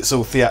because it's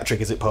all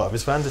theatric, is it part of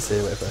his fantasy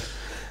or whatever?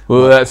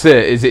 Well, that's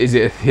it. Is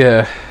it?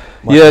 Yeah.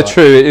 Michael Yeah, Ir-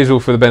 true. It is all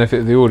for the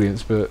benefit of the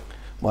audience, but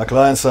Michael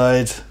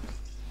Ironside,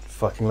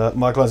 fucking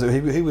Michael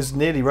Ironside. He was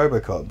nearly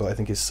RoboCop, but I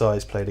think his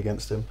size played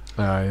against him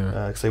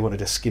yeah. because they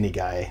wanted a skinny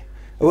guy.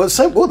 Well,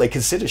 they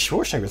considered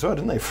Schwarzenegger as well,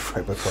 didn't they,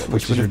 for RoboCop,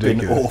 which would is have been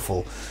ridiculous.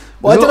 awful.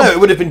 Well, I don't know. It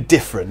would have been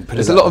different.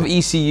 There's a lot of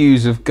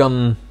ECUs of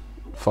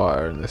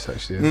gunfire in this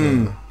actually. As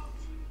well.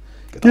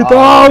 Get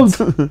out!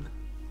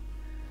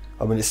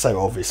 I mean, it's so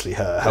obviously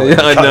her.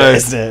 Yeah, I know.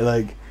 Isn't it?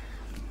 Like,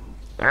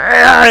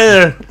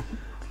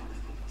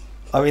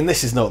 I mean,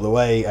 this is not the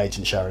way,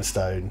 Agent Sharon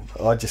Stone.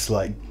 I just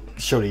like,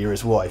 surely you're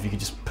his wife. You could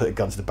just put a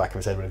gun to the back of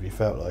his head whenever you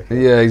felt like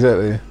it. Yeah,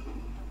 exactly.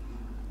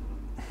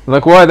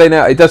 Like, why are they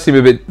now? It does seem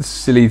a bit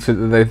silly for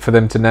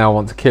them to now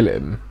want to kill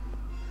him.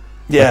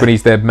 Yeah. Like when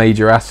he's their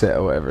major asset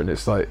or whatever, and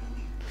it's like,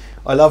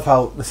 I love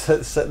how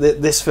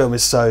this film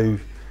is so.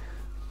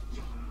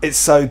 It's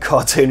so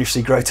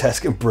cartoonishly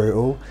grotesque and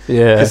brutal.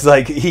 yeah, Because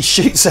like he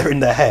shoots her in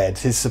the head,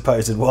 his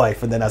supposed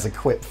wife, and then has a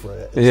quip for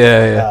it. and Yeah,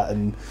 stuff like yeah. that,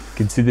 and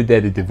consider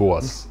dead a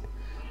divorce.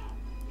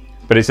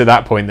 But it's at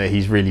that point that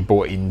he's really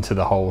bought into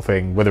the whole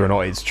thing, whether or not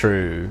it's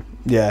true,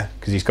 yeah.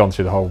 because he's gone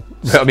through the whole.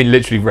 I mean,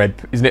 literally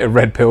isn't it a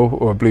red pill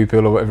or a blue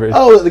pill or whatever it is?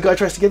 Oh, the guy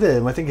tries to give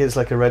him. I think it's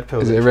like a red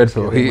pill. Is that it a he red tries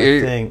to pill? give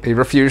him, I think. He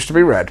refused to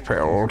be red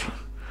pilled.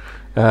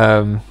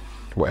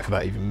 Whatever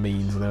that even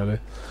means nowadays.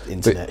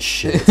 Internet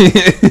shit.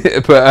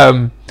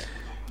 But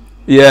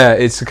yeah,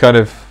 it's a kind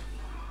of.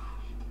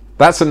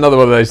 That's another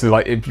one of those that,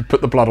 like, if you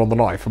put the blood on the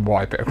knife and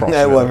wipe it across.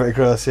 Yeah, it. whatever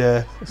across.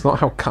 Yeah. It's not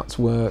how cuts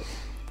work.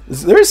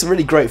 There is some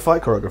really great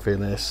fight choreography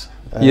in this.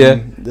 Yeah.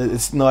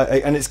 It's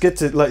nice, and it's good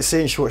to like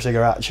seeing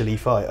Schwarzenegger actually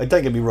fight.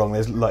 Don't get me wrong.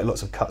 There's like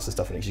lots of cuts and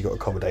stuff in it 'cause you've got to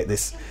accommodate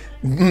this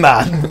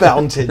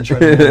mountain trying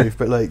to move.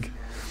 But like,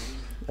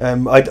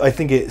 I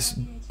think it's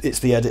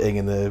the editing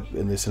and the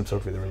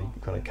cinematography that really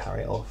kind of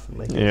carry it off and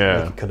make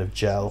it kind of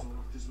gel.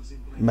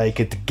 Make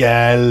it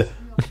gel.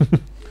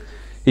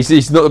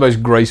 He's not the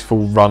most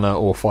graceful runner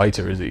or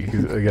fighter, is he?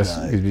 'Cause I guess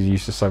No. because he's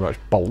used to so much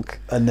bulk.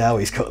 And now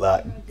he's got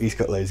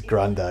those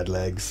granddad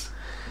legs,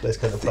 those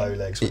kind of bow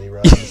legs when he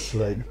runs.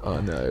 Like,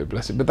 I know,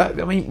 bless him. But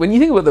that, I mean, when you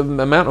think about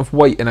the amount of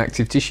weight and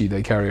active tissue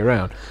they carry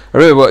around, I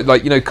remember,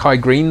 like, you know, Kai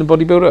Green, the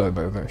bodybuilder. I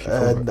don't know if you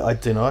follow it. I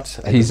do not.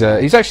 He's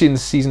actually in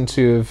season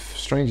 2 of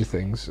Stranger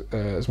Things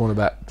as one of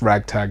that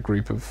ragtag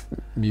group of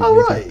mutant Oh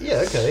people. right,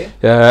 yeah,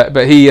 okay.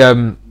 But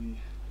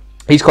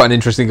he's quite an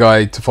interesting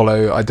guy to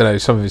follow. I don't know,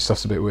 some of his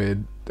stuff's a bit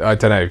weird. I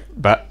don't know,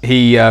 but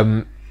they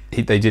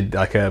did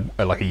like a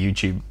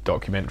YouTube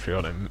documentary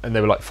on him, and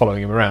they were like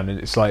following him around, and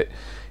it's like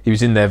he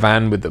was in their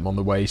van with them on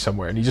the way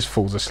somewhere, and he just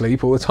falls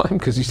asleep all the time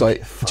because he's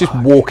like just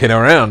walking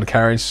around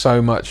carrying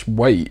so much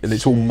weight, and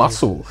it's all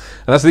muscle.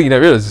 And that's the thing you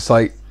don't realise. It's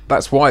like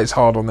that's why it's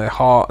hard on their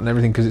heart and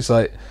everything, because it's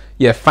like,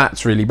 yeah,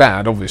 fat's really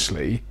bad,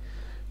 obviously,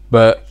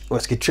 but Well,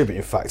 it's a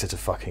contributing factor to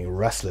fucking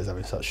wrestlers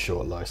having such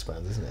short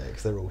lifespans, isn't it?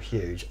 Because they're all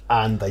huge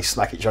and they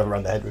smack each other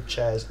around the head with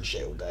chairs and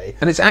shit all day.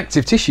 and it's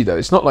active tissue though.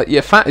 It's not like,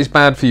 yeah, fat is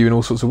bad for you in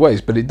all sorts of ways,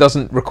 but it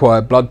doesn't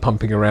require blood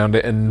pumping around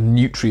it and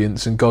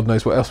nutrients and God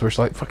knows what else. Where it's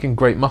like fucking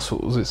great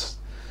muscles.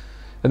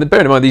 And then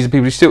bearing in mind these are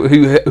people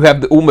who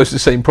have almost the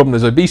same problem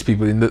as obese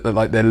people in that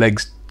like their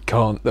legs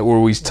can't. That we're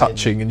always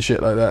touching and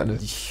shit like that. And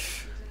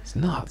it's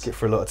nuts. Get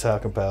for a lot of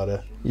talcum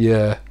powder.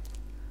 Yeah.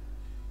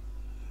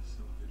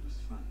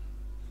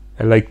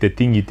 I like the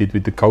thing you did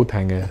with the coat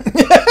hanger.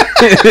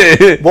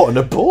 What an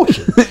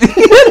abortion!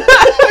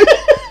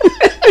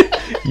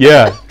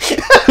 Yeah.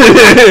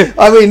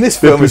 I mean, this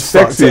film is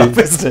sexy. fucked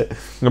up, isn't it?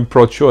 I'm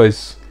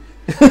pro-choice.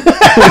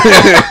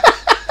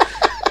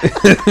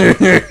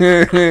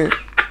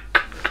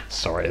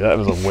 Sorry, that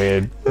was a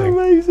weird thing.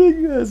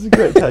 Amazing. That's a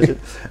great tangent.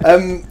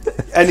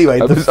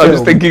 Anyway, I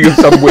was thinking of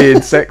some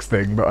weird sex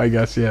thing, but I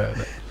guess,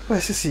 yeah. Well,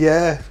 it's just,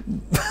 yeah.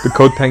 The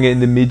coat hanger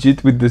and the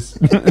midget with this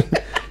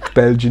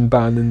Belgian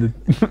band and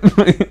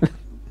the...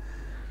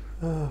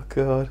 Oh,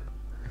 God.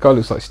 The guy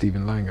looks like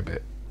Stephen Lang a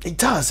bit. He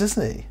does,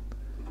 doesn't he?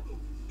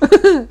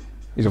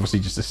 He's obviously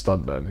just a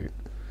stuntman.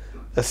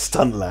 A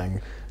stunt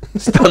lang.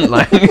 Stunt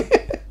Lang.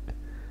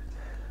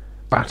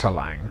 Batter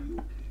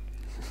Lang.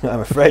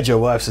 I'm afraid your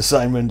wife's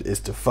assignment is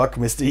to fuck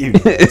Mr.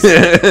 Universe.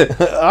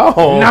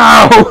 Oh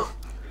No!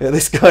 Yeah,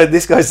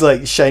 this guy's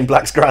like Shane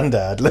Black's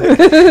granddad. Look,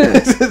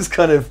 it's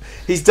kind of.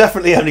 He's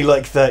definitely only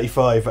like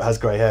 35, but has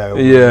grey hair.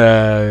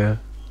 Yeah.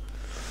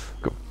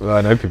 Well,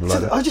 I know people like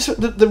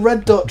that. The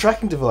red dot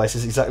tracking device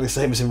is exactly the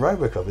same as in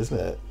Robocop, isn't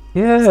it?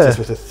 Yeah. It's just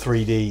with a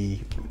 3D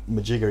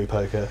majiggery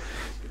poker.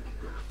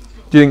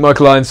 Do you think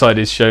Michael Ironside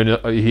is shown?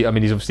 He's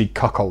obviously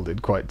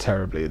cuckolded quite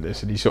terribly in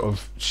this, and he's sort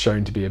of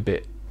shown to be a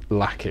bit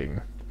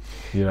lacking.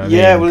 You know what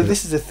I mean? Well,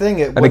 this is the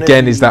thing. And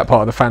again, is that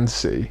part of the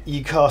fantasy?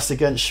 You cast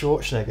against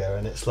Schwarzenegger,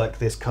 and it's like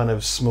this kind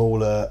of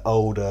smaller,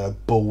 older,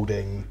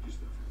 balding,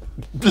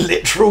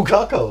 literal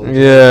cuckold.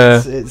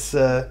 Yeah. It's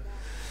I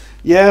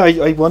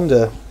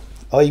wonder.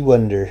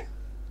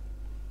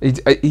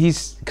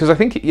 He's because I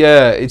think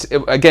it's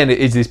again it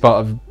is this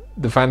part of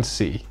the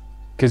fantasy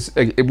because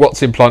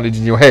what's implanted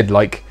in your head,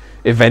 like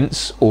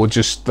events or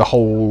just the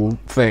whole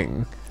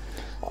thing.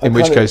 In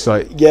which case,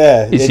 like,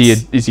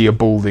 is he a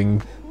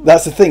balding?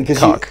 That's the thing,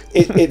 because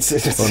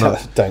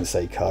it's don't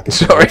say cuck.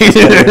 Sorry, it's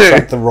going to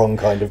attract the wrong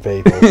kind of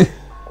people.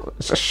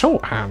 It's a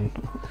shorthand.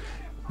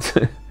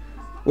 Well,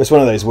 it's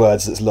one of those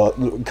words that's lost.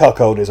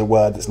 Cuckold is a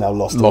word that's now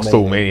lost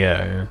all meaning.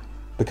 Yeah.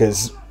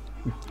 Because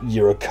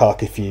you're a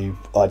cuck if you,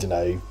 I don't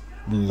know,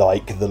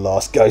 like the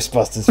last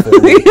Ghostbusters film,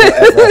 or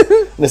whatever.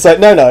 And it's like,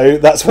 no,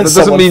 that's when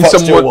someone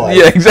fucked your wife.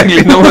 Yeah,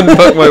 exactly. No one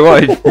fucked my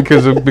wife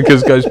because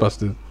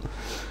Ghostbusters.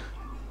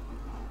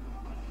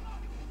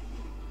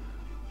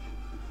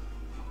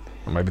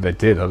 Or maybe they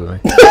did, I don't know.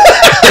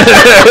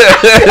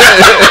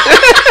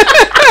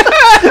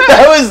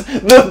 That was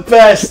the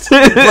best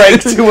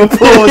break to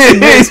applause in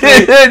this movie.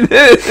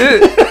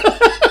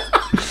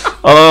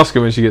 I'll ask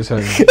her when she gets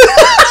home.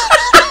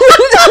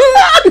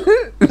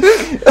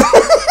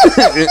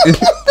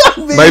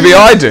 Maybe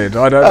I did.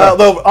 I don't know.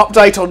 They'll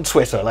update on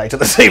Twitter later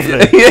this evening.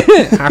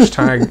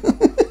 Hashtag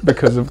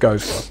because of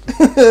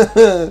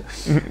Ghostbusters.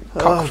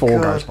 Cock for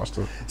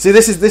Ghostbusters. See,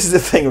 this is the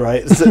thing,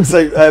 right? So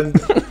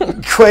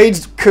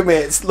Quaid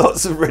commits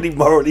lots of really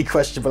morally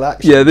questionable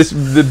actions. Yeah,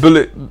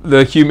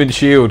 the human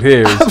shield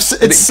here is...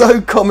 It's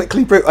so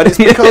comically brutal, and it's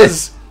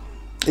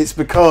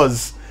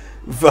because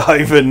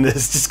Verhoeven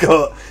has just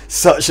got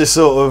such a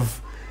sort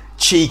of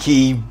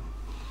cheeky,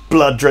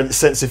 blood-drenched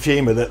sense of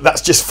humour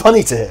that's just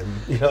funny to him.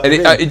 You know what I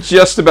mean? It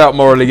just about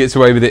morally gets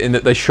away with it in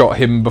that they shot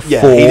him before,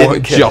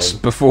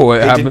 before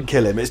it happened. He didn't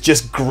kill him. It's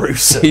just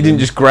gruesome. He didn't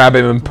just grab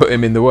him and put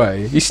him in the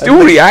way. He's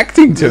still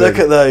reacting to it. Look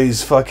at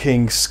those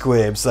fucking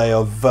squibs. They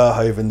are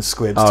Verhoeven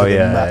squibs. Oh, to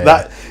yeah.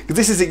 That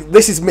this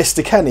is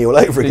Mr. Kenny all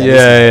over again.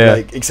 Yeah.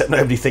 Like, except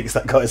nobody thinks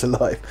that guy's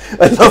alive.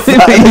 I love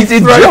that. He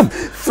did jump.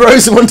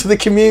 Throws him onto the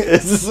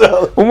commuters as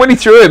well. Well, when he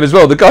threw him as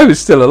well, the guy was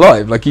still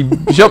alive. Like he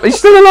jumped. He's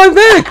still alive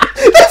there.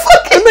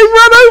 And they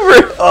ran over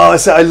him. Oh,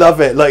 so I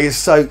love it. Like, it's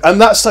so, and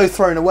that's so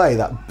thrown away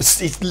that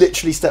he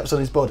literally steps on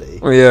his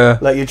body. Yeah.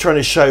 Like, you're trying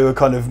to show a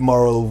kind of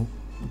moral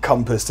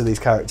compass to these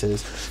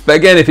characters. But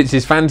again, if it's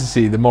his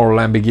fantasy, the moral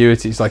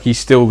ambiguity, it's like he's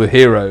still the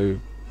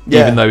hero,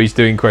 even though he's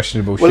doing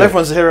questionable shit. Well,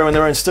 everyone's a hero in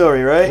their own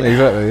story, right?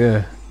 Exactly.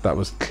 Yeah. That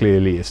was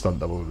clearly a stunt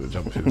double that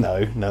jumped ship.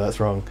 No, that's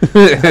wrong. I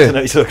don't know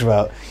what you're talking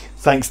about.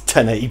 Thanks,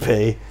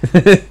 1080p.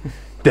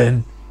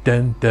 Dun.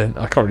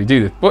 I can't really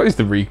do this. What is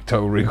the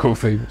Total Recall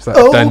theme? Is that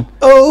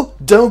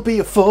don't be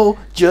a fool.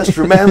 Just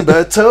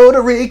remember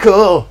Total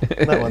Recall.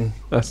 That one.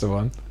 That's the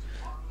one.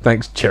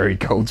 Thanks, Jerry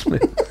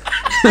Goldsmith.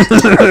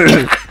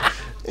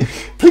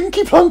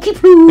 Plinky plonky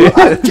ploo.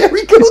 I'm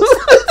Jerry Goldsmith.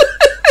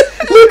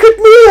 Look at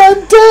me,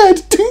 I'm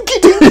dead. Tinky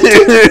tinky.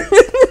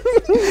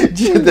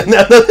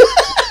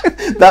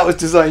 That was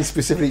designed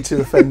specifically to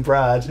offend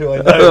Brad, who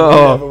I know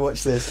will never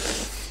watch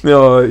this.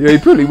 No, yeah, he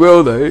probably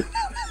will though.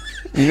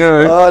 You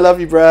know. Oh, I love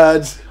you,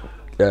 Brad.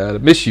 Yeah,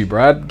 miss you,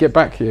 Brad. Get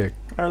back here.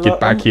 Get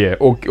back here,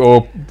 or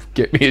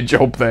get me a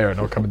job there, and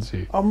I'll come and see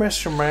you. I'll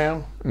miss you,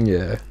 man.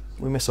 Yeah,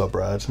 we miss our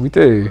Brad. We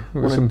do. I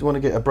want to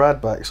get a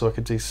Brad back so I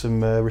could do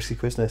some risky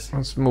quizness.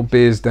 Some more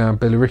beers down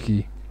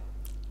Billericay.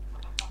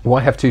 Why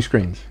have two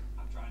screens?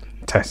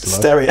 Tesla.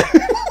 Stereo.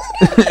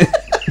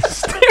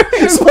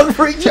 It's one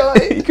for each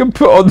eye. You can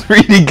put on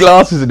 3D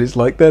glasses and it's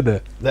like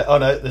there. Oh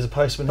no, there's a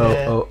postman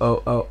here.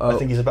 Oh. I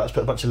think he's about to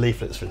put a bunch of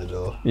leaflets through the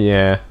door.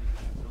 Yeah.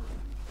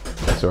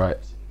 That's alright.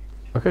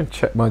 I'm going to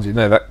check, mind you.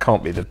 No, that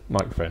can't be the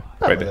microphone.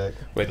 Wait look. there.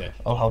 Wait there.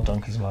 I'll hold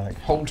Duncan's mic.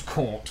 Hold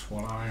court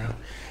while I...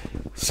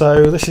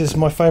 So this is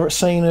my favourite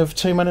scene of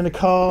two men in a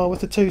car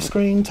with a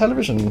 2-screen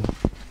television.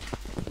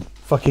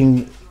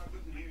 Fucking...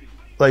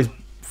 Those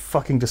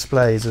fucking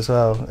displays as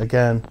well,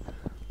 again.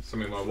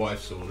 Something my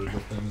wife's ordered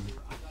with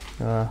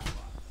them.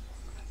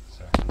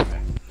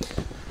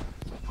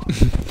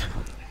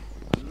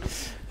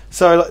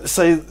 So,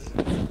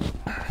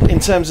 in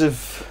terms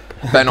of...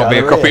 Better not be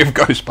a copy of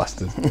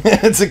Ghostbusters.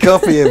 It's a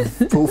copy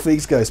of Paul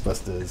Feig's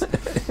Ghostbusters.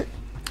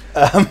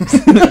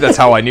 That's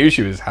how I knew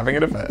she was having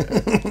an affair.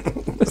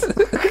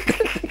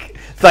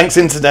 Thanks,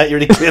 Internet, you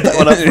really cleared that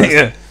one up for us.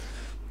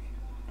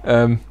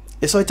 Yeah.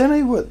 So I don't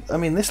know what... I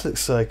mean, this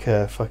looks like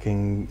a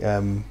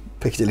fucking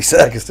Piccadilly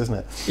Circus, doesn't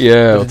it?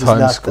 Yeah, or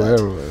Times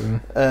Square or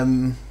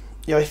whatever.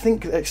 Yeah, I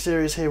think the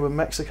exteriors here were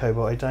Mexico,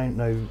 but I don't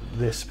know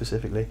this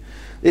specifically.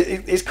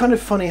 It's kind of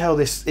funny how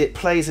it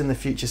plays in the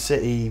future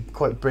city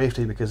quite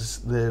briefly, because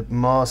the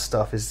Mars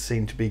stuff is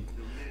seen to be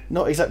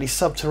not exactly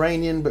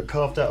subterranean, but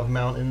carved out of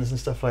mountains and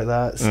stuff like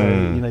that. So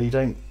you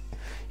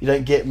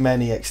don't get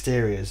many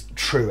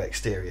true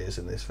exteriors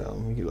in this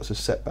film. You get lots of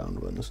set-bound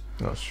ones.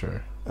 That's true.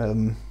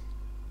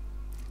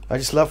 I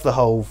just love the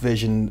whole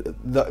vision.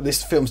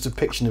 This film's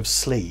depiction of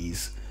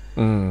sleaze,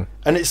 and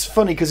it's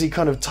funny because he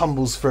kind of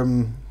tumbles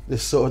from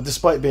this sort of,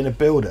 despite being a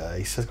builder,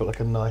 he's got like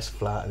a nice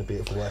flat and a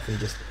beautiful wife, and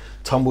he just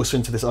tumbles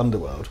into this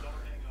underworld.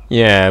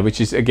 Yeah, which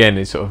is is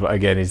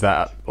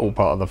that all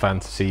part of the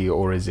fantasy,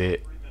 or is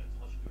it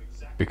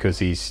because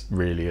he's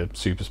really a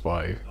super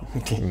spy?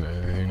 Who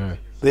knows?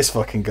 This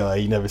fucking guy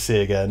you never see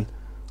again.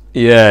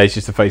 Yeah, he's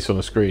just a face on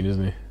the screen,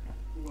 isn't he?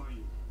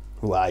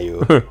 Who are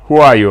you? Who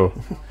are you?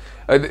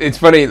 It's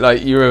funny,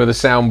 like, you remember the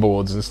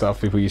soundboards and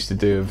stuff people used to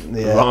do of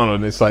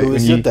Arnold. It's like, who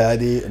is your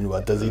daddy and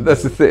what does he do?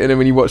 That's the thing. And then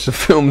when you watch the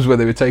films where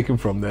they were taken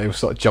from, they were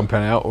sort of jumping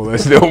out all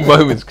those little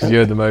moments because you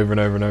heard them over and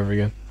over and over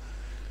again.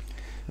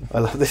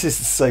 This is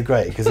so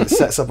great because it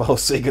sets up a whole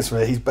sequence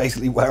where he's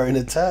basically wearing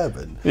a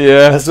turban.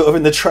 Yeah. And sort of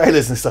in the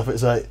trailers and stuff,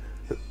 it's like,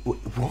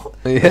 what?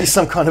 Yeah. He's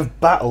some kind of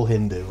battle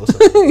Hindu or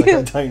something. Like,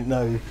 I don't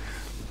know.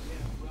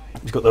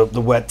 He's got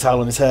the wet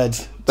towel on his head.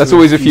 That's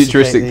always a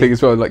futuristic thing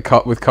as well, like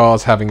with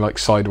cars having like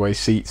sideways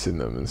seats in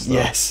them and stuff.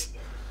 Yes,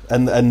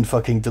 and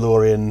fucking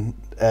DeLorean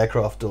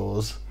aircraft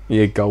doors.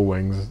 Yeah, gull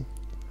wing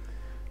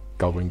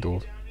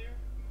doors.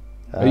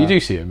 You do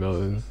see it,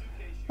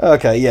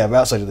 okay, yeah, but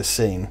outside of the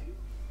scene.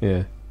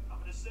 Yeah.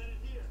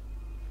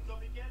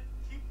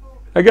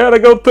 I gotta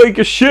go take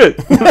a shit.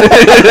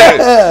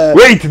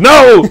 Wait,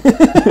 no!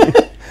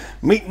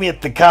 Meet me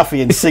at the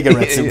coffee and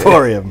cigarettes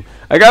emporium.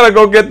 I gotta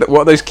go get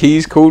what are those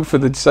keys called for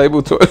the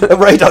disabled toilet? A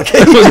radar key.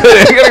 I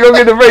gotta go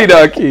get the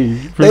radar key.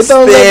 They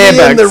don't let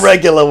me in the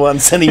regular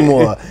ones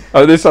anymore.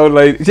 Oh, this old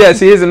lady. Yeah,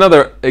 see, here's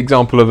another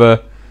example of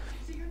a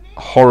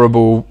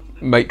horrible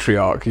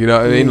matriarch. You know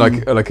what I mean?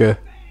 Like a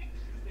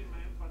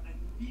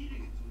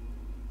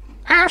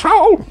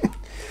asshole.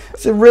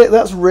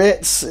 That's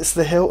Ritz. It's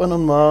the Hilton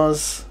on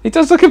Mars. He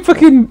does like a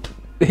fucking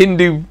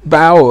Hindu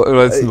bow.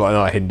 Well, it's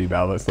not a Hindu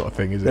bow. That's not a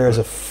thing, is it? There is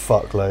a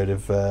fuckload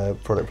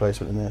of product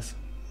placement in this.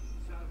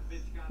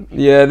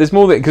 Yeah, there's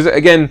more because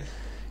again,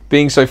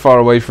 being so far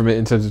away from it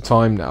in terms of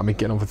time now. I mean,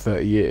 getting on for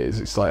 30 years.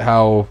 It's like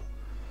how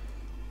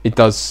it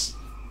does.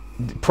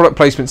 Product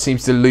placement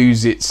seems to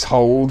lose its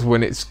hold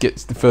when it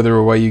gets the further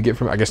away you get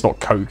from it. I guess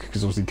not Coke,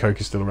 because obviously Coke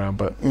is still around.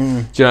 But do you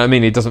know what I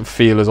mean? It doesn't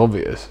feel as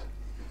obvious.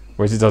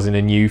 Whereas it does in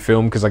a new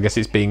film, because I guess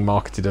it's being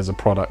marketed as a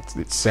product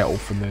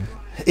itself, and then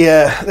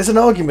yeah, there's an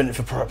argument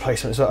for product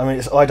placement as well. I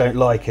mean, I don't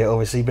like it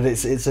obviously, but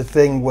it's a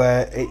thing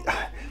where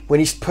when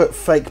you put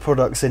fake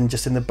products in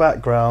just in the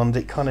background,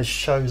 it kind of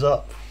shows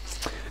up.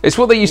 It's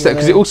what they used to,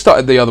 because it all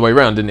started the other way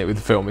around, didn't it? With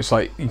the film, it's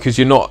like because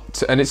you're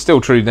not, and it's still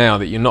true now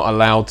that you're not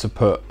allowed to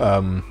put.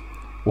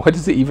 Why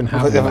does it even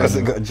have? Why has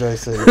it got a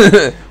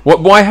JC?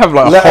 Why have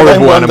like a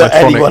horrible one animatronic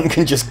that anyone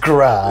can just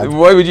grab?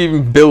 Why would you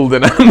even build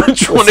an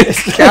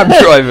animatronic cab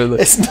driver?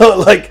 It's not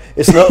like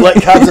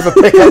cabs ever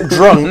pick up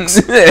drunks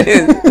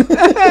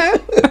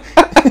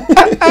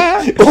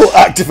or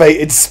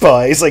activated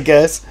spies, I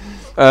guess.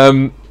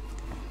 The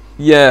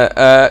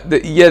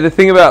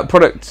thing about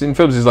products in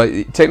films is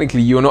like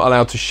technically you're not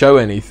allowed to show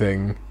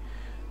anything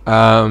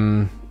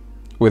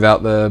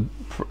without the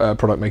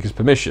product maker's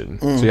permission,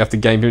 so you have to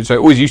gain. So it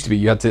always used to be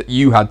you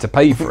had to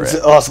pay for it.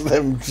 To ask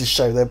them to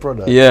show their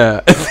product.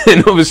 Yeah,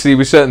 and obviously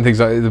with certain things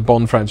like the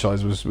Bond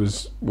franchise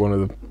was one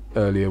of the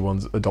earlier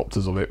ones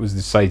adopters of it. Was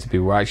to say to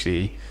people, well,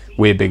 actually,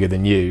 we're bigger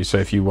than you, so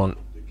if you want.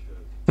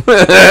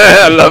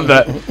 I love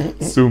that.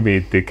 Sue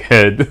me,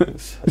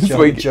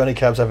 dickhead. Johnny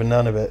Cab's having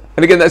none of it.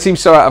 And again, that seems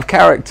so out of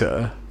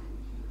character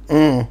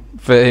for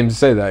him to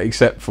say that,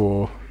 except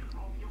for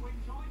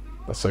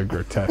that's so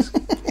grotesque.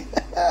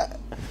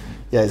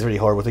 Yeah, it's really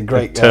horrible. The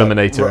great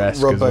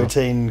Terminator-esque Rob as well.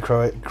 Bottin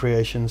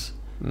creations.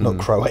 Not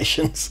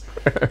Croatians.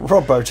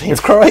 Rob Bottin's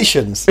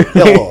Croatians.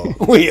 Hello,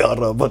 we are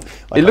Robot.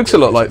 It looks a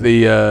lot like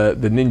the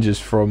ninjas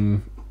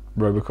from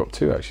RoboCop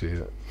 2,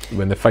 actually.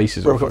 when the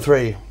faces are Robocop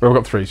 3.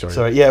 Robocop 3, sorry.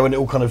 Sorry, yeah, when it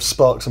all kind of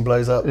sparks and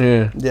blows up.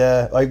 Yeah.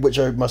 Yeah, which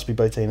must be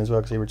Botine as well,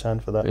 because he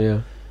returned for that.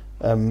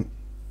 Yeah.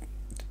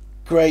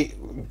 Great,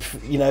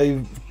 you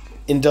know,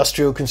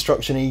 industrial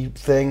construction-y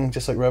thing,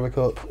 just like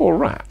Robocop. Poor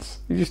rats.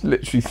 You just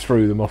literally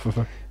threw them off of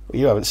a...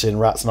 You haven't seen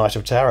Rats Night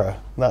of Terror.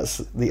 That's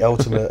the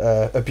ultimate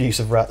abuse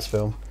of rats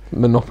film.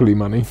 Monopoly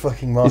money.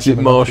 Fucking Martian. Is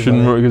it Monopoly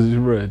Martian money. because it's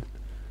red?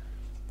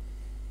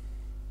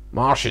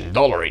 Martian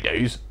dollary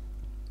dues.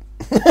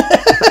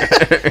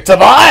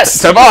 Tobias!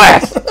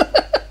 Tobias!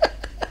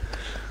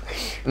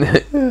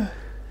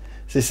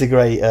 This is a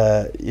great,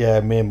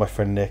 me and my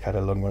friend Nick had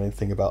a long running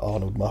thing about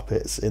Arnold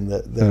Muppets, in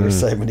that there are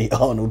so many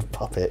Arnold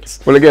puppets.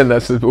 Well, again,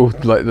 that's all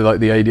like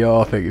the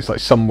ADR thing. It's like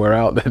somewhere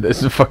out there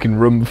there's a fucking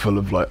room full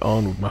of like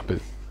Arnold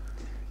Muppets.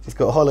 He's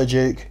got Hollow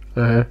Duke.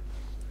 Uh-huh.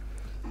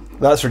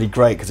 That's really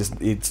great because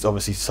it's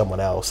obviously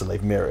someone else and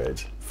they've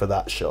mirrored for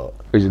that shot.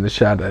 Who's in the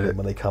shadow. And then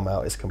when they come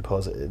out, it's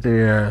composited.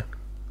 Yeah.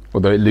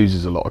 Although it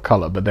loses a lot of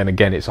colour, but then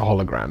again, it's a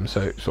hologram,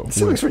 so it sort of... It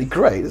still looks really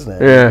great, doesn't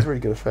it? Yeah. It's a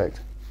really good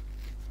effect.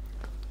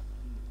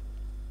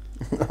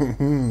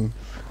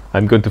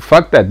 I'm going to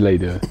fuck that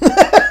lady. I'm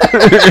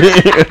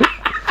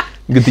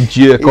going to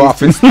jerk off.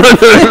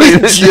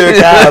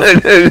 Jerk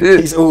off.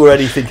 He's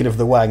already thinking of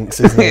the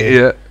wanks, isn't he?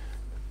 Yeah.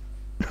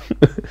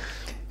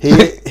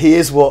 He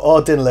is what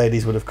our dinner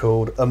ladies would have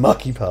called a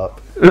mucky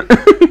pup.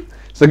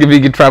 It's like if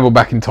he could travel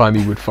back in time,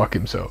 he would fuck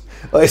himself.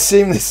 I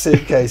assume this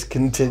suitcase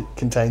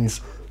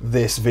contains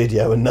this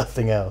video and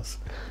nothing else.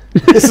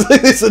 It's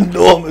like this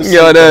enormous...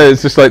 Yeah, I know.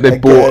 It's just like they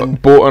bought an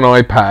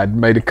iPad,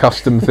 made a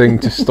custom thing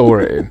to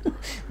store it in.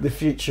 The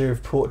future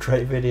of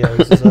portrait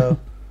videos as well.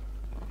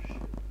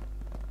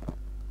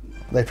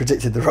 They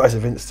predicted the rise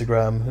of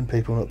Instagram and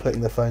people not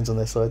putting their phones on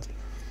their sides.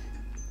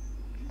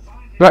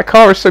 That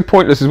car is so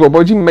pointless as well. Why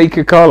would you make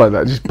a car like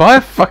that? Just buy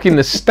a fucking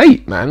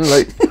estate, man.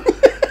 Like,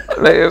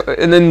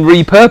 and then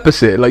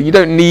repurpose it. Like, you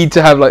don't need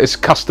to have like this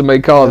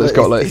custom-made car that's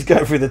got like... He's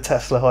going through the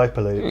Tesla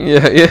Hyperloop.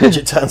 Yeah, yeah. Which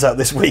it turns out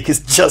this week is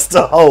just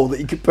a hole that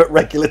you could put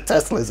regular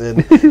Teslas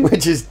in.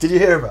 Which is... Did you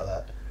hear about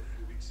that?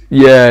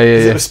 Yeah, yeah,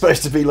 It yeah. was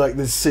supposed to be like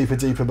the super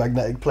duper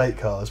magnetic plate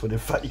cars, when in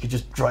fact you could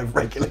just drive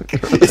regular.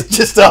 It's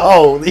just a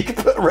hole that you could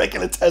put a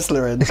regular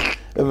Tesla in.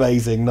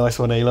 Amazing, nice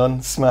one,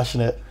 Elon, smashing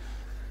it.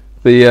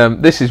 The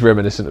this is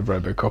reminiscent of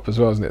RoboCop as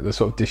well, isn't it? The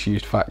sort of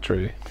disused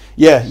factory.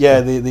 Yeah,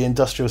 yeah, the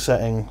industrial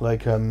setting,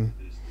 like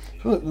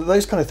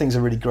those kind of things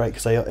are really great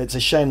because it's a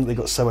shame that they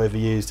got so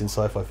overused in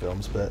sci-fi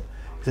films, but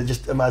it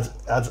just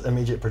adds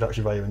immediate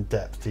production value and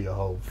depth to your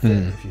whole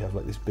thing if you have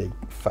like this big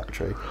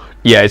factory.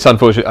 Yeah, it's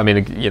unfortunate. I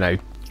mean, you know,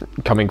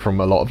 coming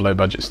from a lot of low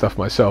budget stuff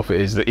myself, it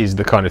is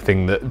the kind of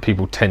thing that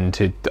people tend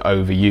to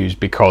overuse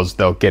because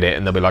they'll get it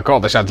and they'll be like, oh,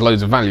 this adds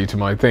loads of value to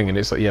my thing, and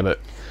it's like, yeah,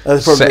 but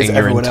setting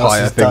your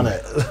entire thing. Done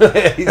it.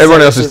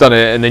 Everyone else has done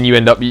it, and then you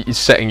end up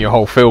setting your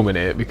whole film in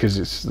it because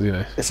it's, you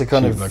know, it's a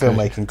kind of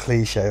filmmaking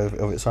cliche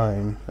of its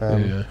own.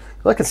 Yeah.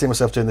 I can see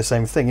myself doing the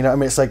same thing. You know what I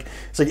mean? It's like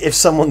if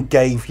someone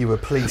gave you a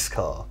police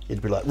car,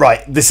 you'd be like,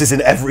 right, this is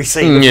in every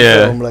scene of the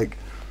film. Like,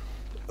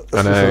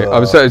 I know.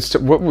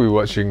 What were we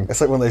watching?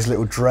 It's like one of those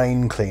little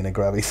drain cleaner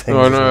grabby things.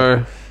 Oh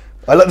no!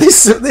 I like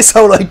this. This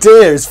whole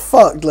idea is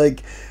fucked.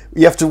 Like,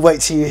 you have to wait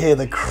till you hear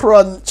the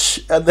crunch,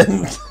 and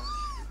then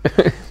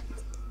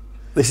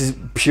this is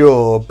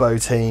pure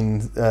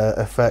Botine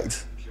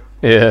effect.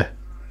 Yeah,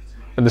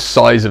 and the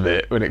size of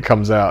it when it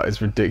comes out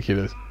is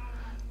ridiculous.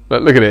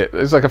 Like, look at it.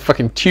 It's like a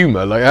fucking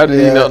tumor. Like, how did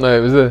you not know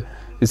it was a?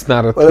 It's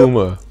not a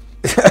tumor.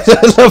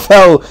 I love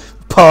how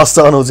past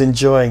Arnold's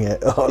enjoying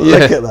it. Oh,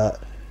 look at that.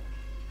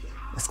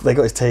 They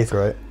got his teeth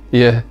right.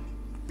 Yeah.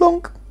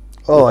 Blonk.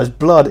 Oh, there's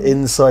blood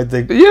inside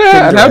the.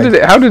 Yeah, and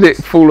how did it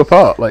fall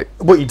apart? Like,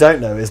 what you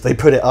don't know is they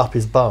put it up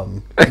his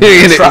bum. And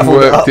it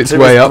worked its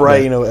way up.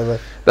 Brain or whatever.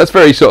 That's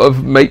very sort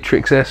of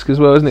Matrix-esque as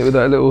well, isn't it? With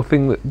that little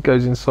thing that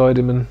goes inside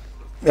him and.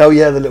 Oh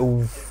yeah, the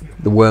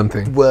worm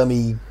thing.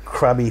 Wormy,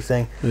 crabby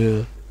thing.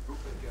 Yeah.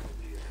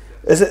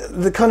 Is it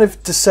the kind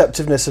of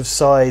deceptiveness of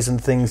size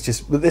and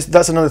things?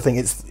 That's another thing.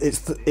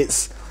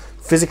 It's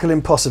physical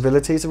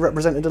impossibilities are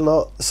represented a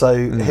lot. So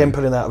him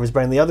pulling that out of his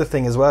brain. The other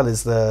thing as well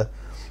is the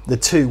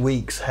 2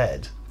 weeks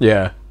head.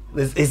 Yeah.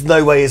 There's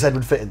no way his head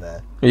would fit in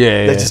there.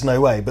 Yeah. There's just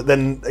no way. But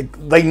then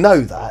they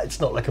know that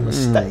it's not like a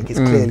mistake. It's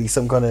clearly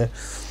some kind of,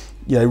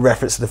 you know,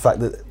 reference to the fact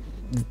that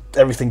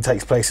everything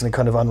takes place in a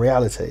kind of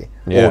unreality.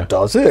 Yeah. Or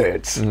does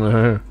it?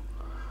 Mm-hmm.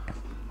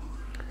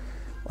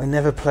 I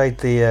never played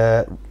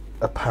the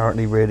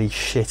apparently really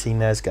shitty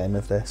NES game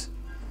of this,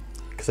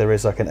 because there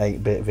is like an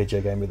 8-bit video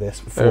game with this.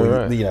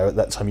 Before you know, at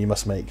that time you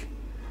must make.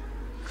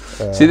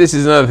 See, this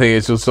is another thing.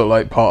 It's just sort of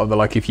like part of the,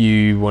 like, if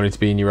you wanted to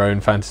be in your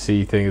own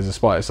fantasy thing as a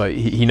spy, it's like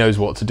he knows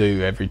what to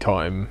do every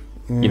time.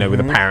 You know,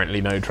 with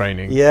apparently no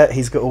training. Yeah,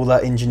 he's got all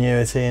that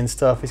ingenuity and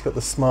stuff. He's got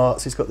the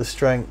smarts. He's got the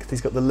strength. He's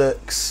got the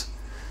looks.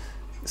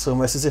 It's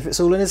almost as if it's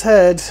all in his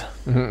head.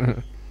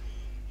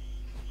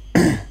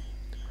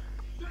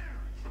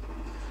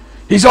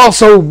 He's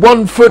also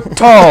 1 foot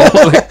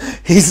tall.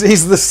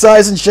 He's the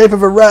size and shape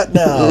of a rat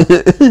now.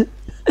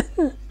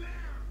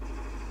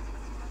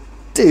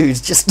 Dude,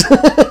 just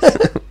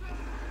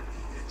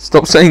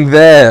Stop saying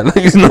there. Like,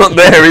 he's not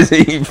there, is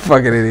he? You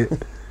fucking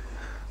idiot.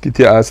 Get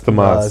your ass to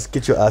Mars.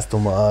 Get your ass to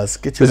Mars.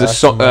 Get your There's a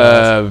ass to song.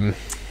 Mars.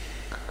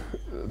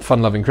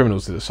 Fun Loving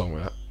Criminals did a song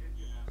with that.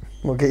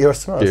 Well, get your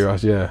ass to Mars. Get your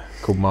ass, yeah.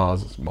 Called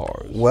Mars.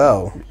 Mars.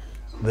 Well,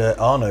 the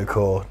Arno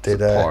Corps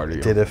did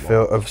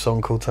a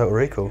song called Total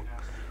Recall,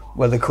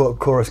 where the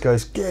chorus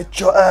goes, get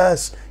your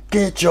ass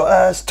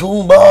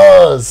to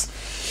Mars.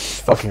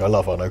 Fucking, I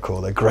love Arno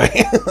Corps, they're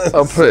great.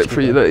 I'll put it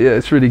for you. Yeah,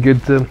 it's really good.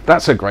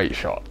 That's a great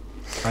shot.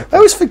 I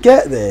always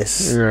forget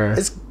this. Yeah.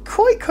 It's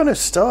quite kind of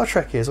Star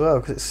Trek-y as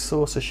well, because it's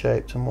saucer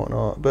shaped and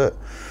whatnot, but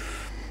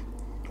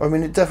I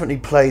mean, it definitely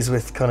plays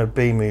with kind of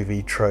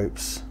B-movie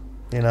tropes.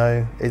 You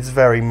know, it's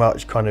very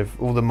much kind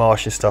of, all the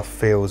Martian stuff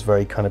feels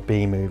very kind of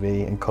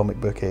B-movie and comic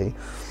booky.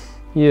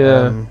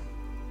 Yeah.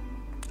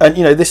 And,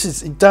 you know, this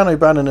is Dan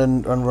O'Bannon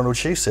and Ronald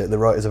Shusett, the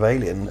writers of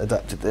Alien,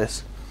 adapted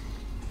this.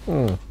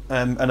 And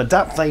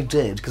adapt they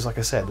did, because like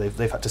I said,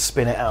 they've had to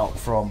spin it out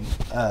from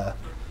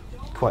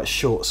quite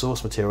short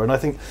source material. And I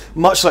think,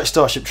 much like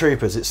Starship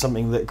Troopers, it's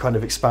something that kind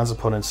of expands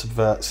upon and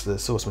subverts the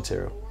source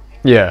material.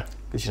 Yeah.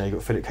 Because, you know, you've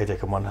got Philip K.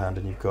 Dick on one hand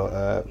and you've got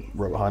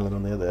Robert Heinlein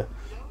on the other.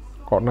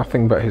 Got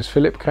nothing but his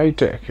Philip K.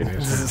 Dick in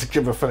his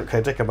Give a Philip K.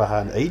 Dick on my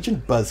hand.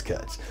 Agent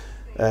Buzzcut.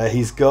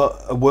 He's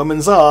got a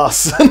woman's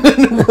arse and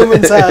a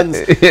woman's hands.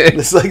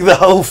 It's like the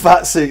whole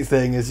fat suit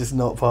thing is just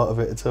not part of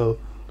it at all.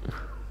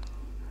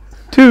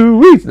 2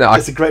 weeks. No,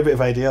 it's a great bit of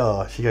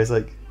ADR. She goes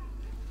like,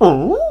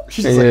 oh,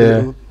 she's just like a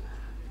little.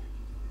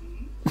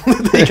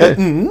 There you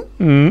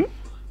go.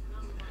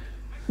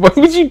 Why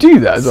would you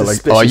do that? Is that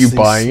like, are you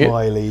buying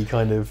smiley,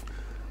 kind of.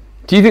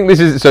 Do you think this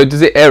is so?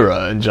 Does it error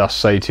and just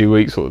say 2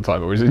 weeks all the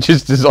time, or is it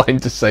just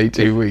designed to say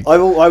 2 weeks? I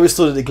always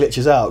thought that it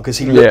glitches out because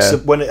he looks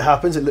when it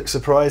happens, it looks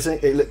surprising.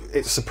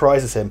 It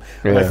surprises him,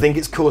 and I think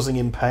it's causing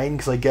him pain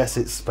because I guess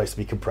it's supposed to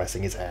be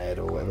compressing his head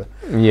or whatever.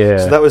 Yeah.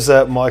 So that was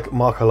Mark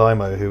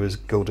Alimo, who was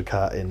Gulda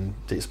Kat in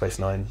Deep Space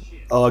Nine,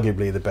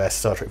 arguably the best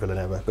Star Trek villain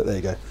ever. But there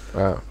you go.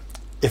 Wow.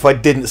 If I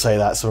didn't say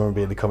that, someone would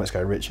be in the comments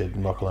going, Richard,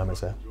 Mark Alimo's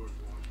there.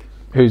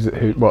 Who?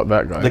 What,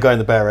 that guy? The guy in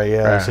the beret,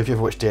 yeah. So if you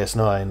ever watched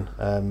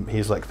DS9,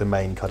 he's like the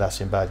main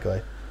Cardassian bad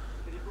guy.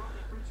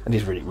 And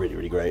he's really, really,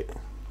 really great.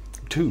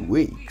 2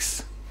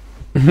 weeks.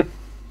 You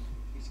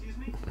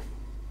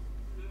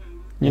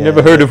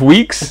never heard of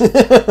Weeks?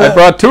 I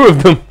brought 2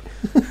 of them.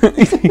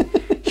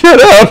 Shut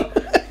up!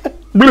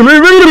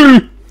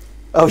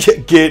 Oh, yeah,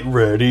 get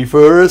ready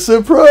for a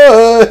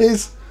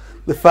surprise!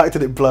 The fact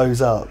that it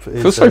blows up.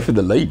 I feel sorry for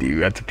the lady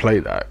who had to play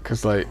that,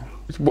 because, like,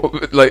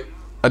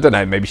 I don't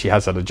know, maybe she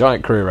has had a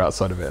giant career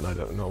outside of it and I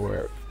don't know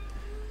where.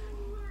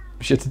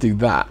 She had to do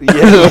that.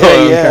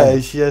 Yeah.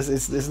 She has.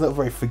 It's not a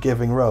very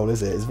forgiving role,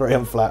 is it? It's very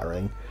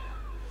unflattering.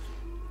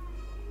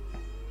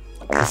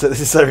 So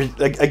this is so,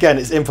 again,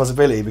 it's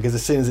impossibility because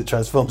as soon as it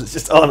transforms, it's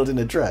just Arnold in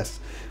a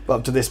dress. But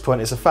up to this point,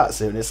 it's a fat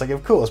suit, and it's like,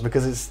 of course,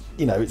 because it's,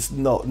 you know, it's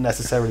not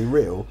necessarily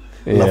real.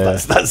 I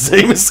love that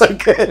zoom is so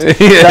good.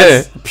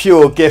 That's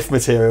pure GIF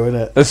material, isn't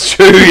it? That's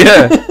true,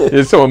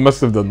 yeah. Someone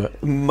must have done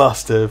that.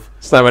 Must have.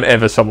 So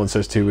whenever someone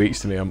says 2 weeks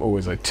to me, I'm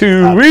always like,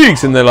 2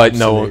 weeks? And they're like,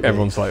 no,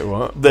 everyone's like,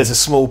 what? There's a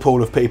small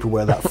pool of people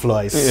where that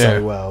flies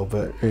so well,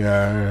 but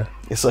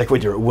it's like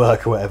when you're at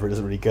work or whatever, it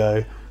doesn't really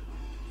go.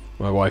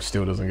 My wife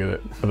still doesn't get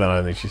it, but then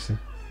I think she's... When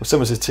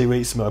someone says 2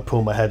 weeks to me, I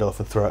pull my head off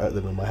and throw it at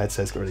them, and my head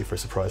says, get ready for a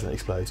surprise, and it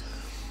explodes.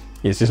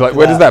 It's just like,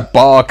 where does that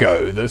bar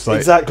go? That's like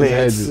exactly,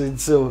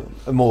 it's a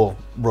more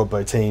Rob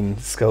Bottin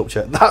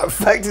sculpture. That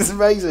effect is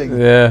amazing.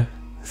 Yeah.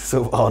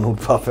 Sort of Arnold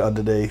puppet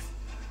underneath.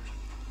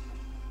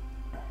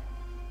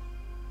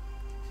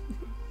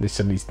 They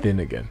suddenly thin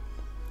again.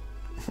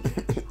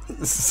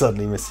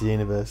 Suddenly Mr.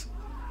 Universe.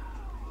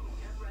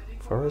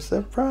 For a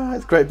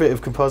surprise. Great bit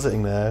of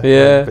compositing there.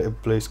 Yeah. A bit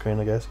of blue screen,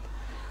 I guess.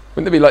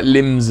 Wouldn't there be like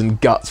limbs and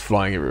guts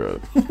flying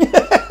everywhere?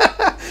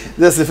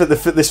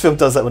 This film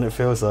does that when it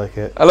feels like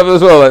it. I love it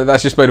as well. Like,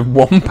 that's just made of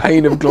one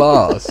pane of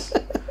glass.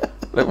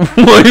 Like,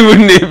 why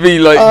wouldn't it be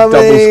like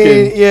double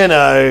skin? You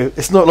know,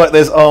 it's not like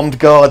there's armed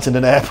guards in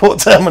an airport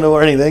terminal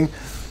or anything.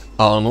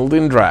 Arnold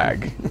in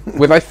drag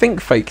with, I think,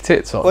 fake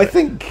tits on. Well, I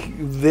think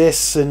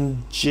this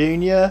and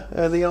Junior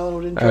are the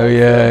Arnold in drag. Oh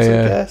yeah, films,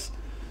 yeah. I guess.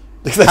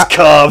 There's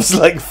calves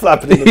like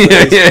flapping in the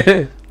breeze.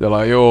 Yeah. They're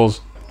like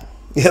yours.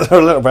 Yeah, they're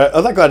a little bit.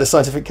 Oh, that guy had a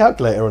scientific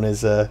calculator on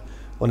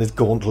his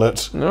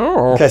gauntlet.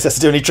 No. In case he has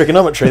to do any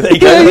trigonometry. There you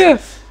go.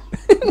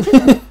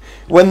 Yeah.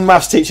 When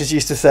maths teachers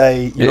used to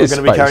say you're not going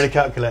to be space. carrying a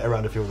calculator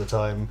around with you all the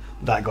time,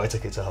 that guy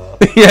took it to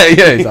heart.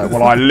 Yeah. He's like,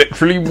 well, I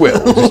literally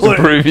will, just to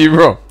prove you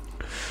wrong.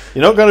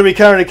 You're not going to be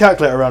carrying a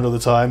calculator around all the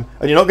time,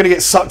 and you're not going to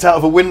get sucked out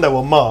of a window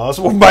on Mars.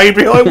 Well,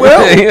 maybe I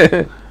will.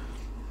 Yeah.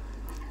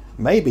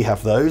 Maybe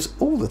have those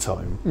all the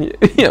time.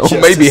 Yeah, or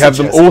maybe have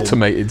them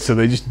automated so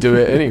they just do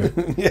it anyway.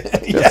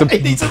 You have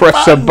to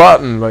press a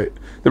button like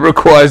that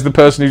requires the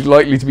person who's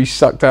likely to be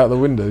sucked out the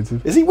window to...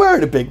 Is he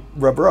wearing a big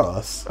rubber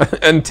ass?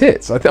 And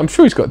tits. I'm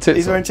sure he's got tits.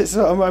 He's wearing tits as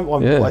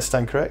well. I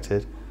stand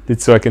corrected.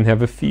 It's so I can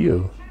have a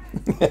feel.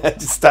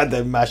 Just stand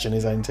there mashing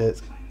his own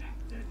tits.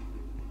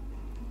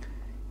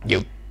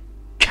 You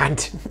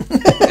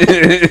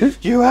cunt.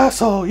 You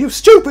asshole, you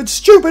stupid.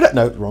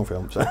 No, wrong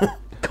film. So.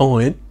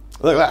 Can't.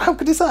 How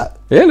good is that?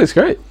 Yeah, it looks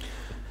great.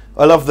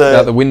 I love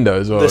Out the window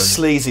as well. The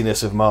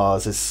sleaziness of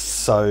Mars is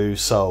so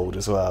sold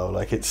as well.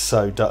 Like it's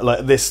so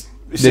like this.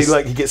 You see,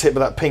 like he gets hit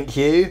with that pink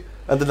hue,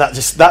 and then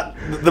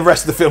the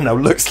rest of the film now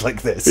looks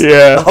like this.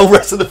 Yeah. The whole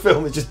rest of the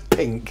film is just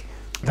pink.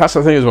 That's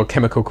the thing as well.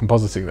 Chemical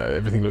compositing though,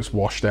 everything looks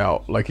washed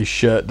out. Like his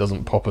shirt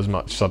doesn't pop as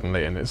much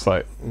suddenly, and it's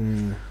like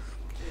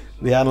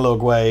the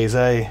analog ways,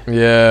 eh?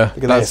 Yeah,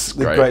 Look at this.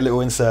 The great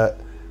little insert.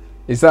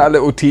 Is that a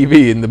little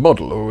TV in the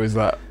model, or is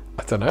that?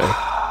 I don't know.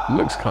 It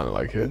looks kind of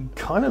like it. It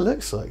kind of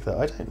looks like that.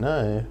 I don't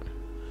know.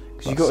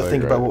 Because you've got to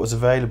think about what was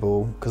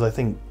available. Because I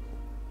think,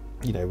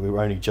 we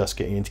were only just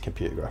getting into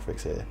computer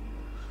graphics here.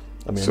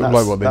 I mean, sort of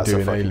like what they do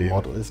in Alien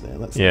model, isn't it?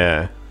 That's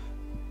yeah.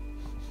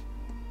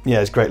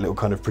 Yeah, it's a great little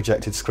kind of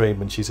projected screen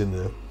when she's in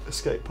the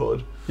escape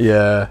pod.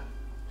 Yeah.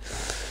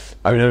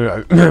 I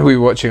mean, we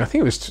were watching. I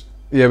think it was.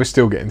 We're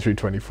still getting through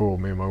 24.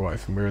 Me and my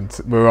wife, and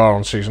we are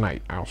on season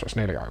 8 now, so it's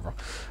nearly over.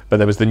 But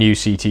there was the new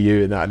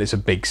CTU in that, and it's a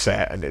big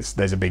set, and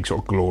there's a big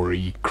sort of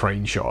glory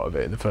crane shot of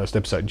it in the first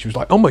episode. And she was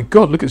like, "Oh my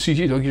god, look at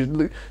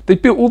CTU! They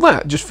built all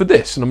that just for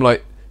this." And I'm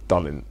like,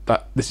 "Darling,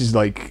 this is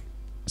like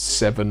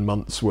 7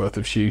 months worth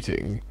of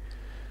shooting."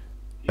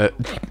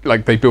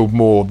 Like they build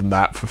more than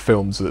that for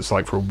films that's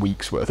like for a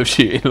week's worth of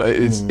shooting. Like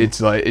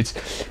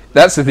it's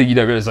that's the thing you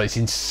don't realise. Like, it's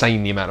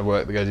insane the amount of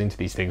work that goes into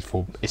these things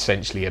for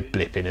essentially a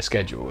blip in a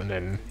schedule, and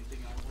then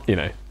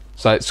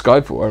so it's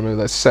Skyfall. I remember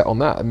that's set on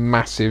that a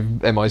massive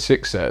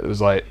MI6 set. It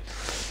was like,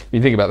 when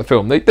you think about the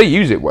film, they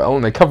use it well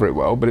and they cover it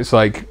well, but it's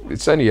like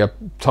it's only a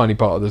tiny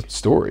part of the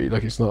story.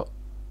 Like it's not.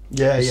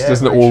 It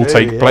doesn't all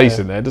take place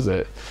in there, does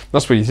it?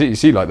 That's what you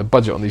see. Like the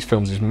budget on these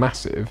films is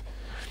massive.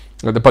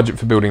 Like the budget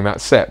for building that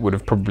set would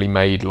have probably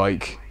made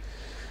like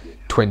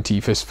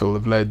 20 fistful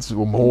of leads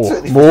or more.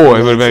 It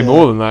would have made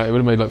more than that. It would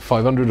have made like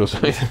 500 or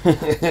something.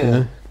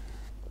 Yeah.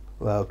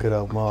 Well, good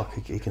old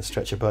Mark. He can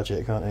stretch a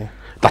budget, can't he?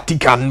 That he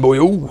can, boy.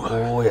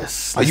 Oh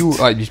yes.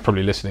 He's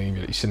probably listening.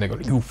 He's sitting there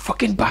going, "You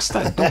fucking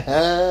bastard!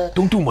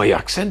 Don't do my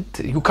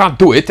accent. You can't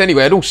do it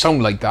anyway. I don't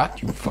sound like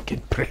that. You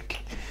fucking prick."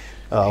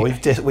 Oh,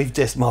 we've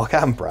dissed Mark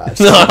and Brad.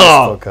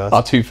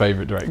 Our two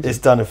favourite directors. It's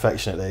done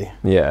affectionately.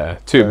 Yeah,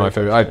 two of my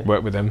favourite. I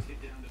worked with them,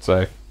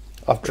 so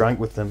I've drank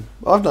with them.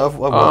 I've worked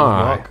with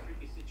Mark.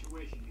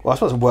 Well, I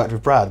suppose I've worked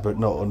with Brad, but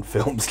not on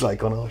films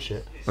like on our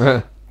shit.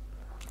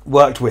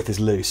 Worked with is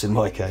loose in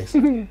my case.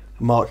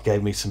 Mark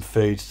gave me some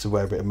food to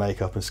wear a bit of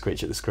makeup and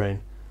screech at the screen.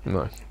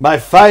 Nice. My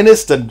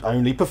finest and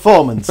only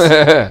performance.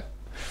 I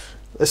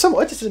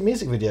just did a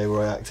music video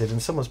where I acted,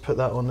 and someone's put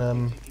that on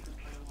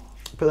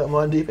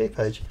my IMDb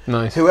page.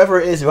 Nice. Whoever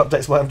it is who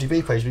updates my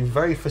IMDb page has been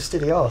very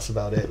fastidious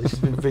about it.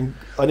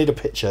 I need a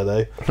picture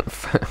though.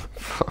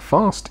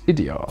 Fast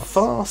idiot.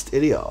 Fast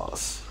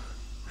idios.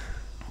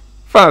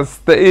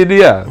 Fast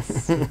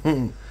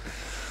idios.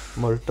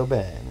 Molto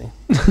bene.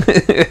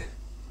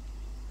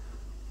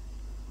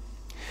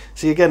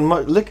 See again,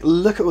 look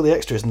at all the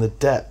extras and the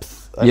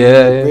depth.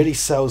 It really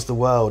sells the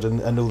world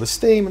and all the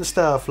steam and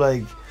stuff.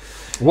 Like,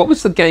 what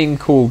was the game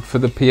called for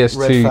the PS2?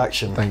 Red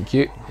Faction. Thank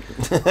you.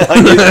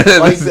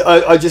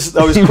 I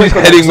was quick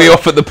heading me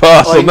off at the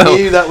pass. I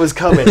knew that was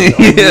coming.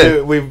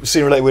 I knew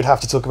sooner or later we'd have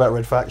to talk about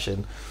Red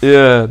Faction.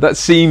 Yeah, that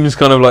seems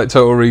kind of like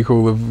Total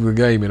Recall of the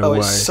game in a way.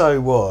 It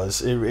so was.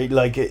 They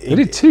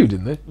did two,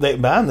 didn't they?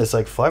 There's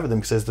like 5 of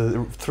them because there's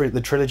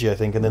the trilogy, I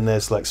think, and then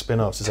there's like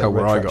spin-offs. There's Tell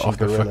like where Red I got Faction, off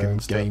the Guerrilla fucking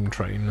and stuff. game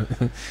train.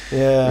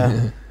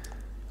 Yeah.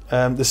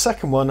 The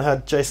second one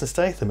had Jason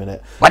Statham in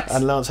it. What?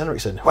 And Lance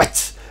Henriksen.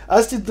 What?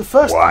 As did the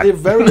first, the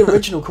very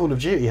original Call of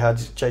Duty had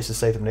Jason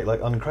Statham in it, like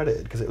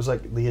uncredited, because it was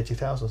like the year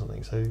 2000 or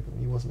something, so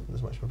he wasn't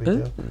as much of a big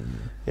deal.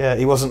 Yeah,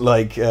 he wasn't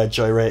like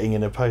gyrating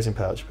in a posing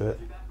pouch, but.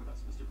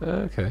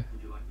 Okay.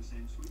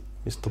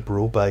 Mr.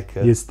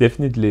 Brubaker. Yes,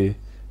 definitely.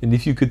 And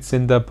if you could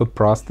send up a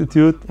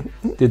prostitute,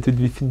 that would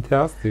be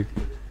fantastic.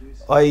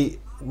 I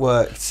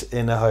worked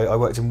in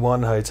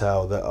one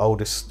hotel. The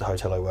oldest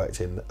hotel I worked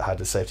in had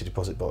a safety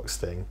deposit box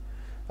thing,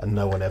 and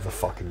no one ever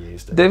fucking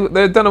used it.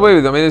 They've done away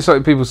with it. I mean, it's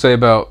like people say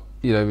about,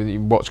 when you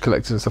watch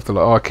collectors and stuff, they're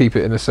like, "Oh, I keep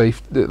it in a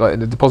safe, like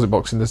in a deposit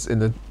box in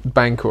the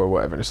bank or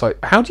whatever." And it's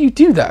like, how do you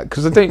do that?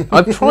 Because I've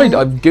tried,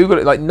 I've googled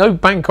it, like no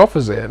bank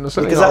offers it. And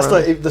because that's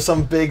like if there's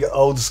some big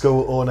old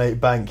school ornate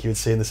bank you would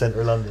see in the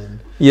centre of London.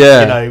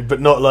 Yeah, but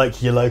not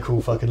like your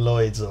local fucking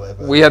Lloyd's or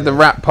whatever. We had the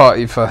wrap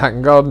party for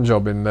Hatton Garden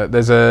job in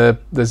there's a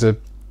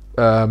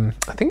I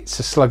think it's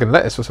a Slug and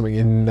Lettuce or something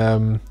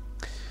in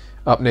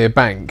up near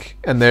Bank,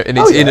 and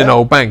it's in an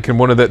old bank, and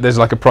there's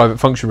like a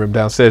private function room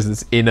downstairs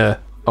that's in a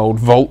old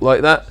vault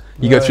like that.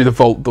 You go through the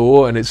vault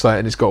door, and it's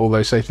got all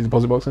those safety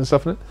deposit boxes and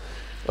stuff in it.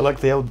 I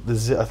like I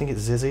think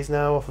it's Zizzy's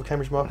now off of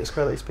Cambridge Market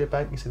Square. That used to be a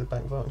bank. You see the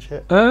bank vault and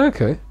shit.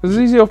 Okay, is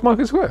Zizzy off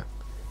Market Square?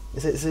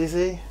 Is it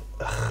Zizzy?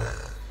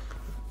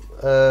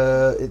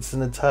 It's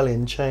an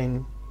Italian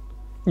chain.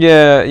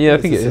 Yeah, I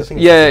think it is.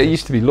 Yeah, it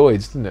used to be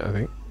Lloyd's, didn't it? I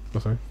think.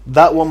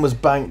 That one was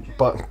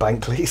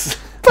Bankley's.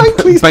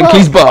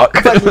 Bankley's Bark.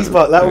 Bankley's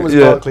Bark. That one was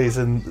Yeah. Barclays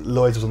and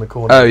Lloyd's was on the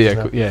corner. Oh yeah,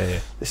 cool. Yeah.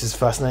 This is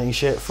fascinating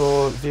shit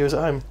for viewers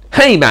at home.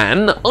 Hey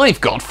man,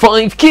 I've got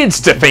 5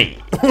 kids to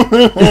feed.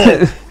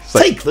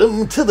 Take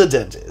them to the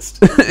dentist.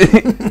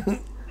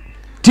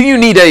 Do you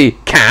need a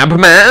cab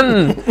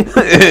man?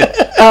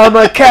 I'm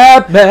a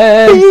cab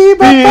man.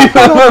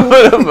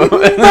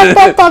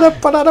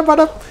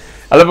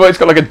 I love how it's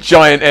got like a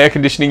giant air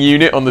conditioning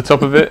unit on the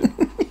top of it.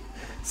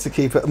 To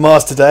keep it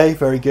Mars Today,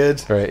 very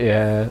good. Right,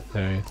 yeah.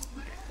 Very.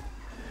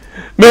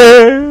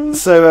 Man.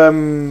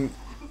 So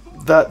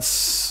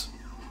that's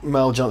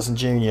Mel Johnson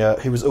Jr.,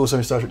 who was also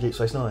in Star Trek Deep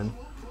Space Nine.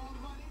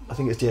 I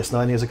think it's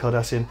DS9. He was a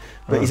Cardassian,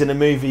 but he's in a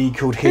movie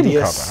called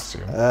Hideous.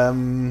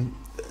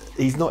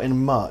 He's not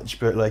in much,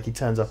 but like he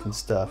turns up and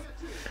stuff.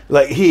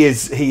 Like he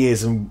is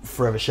and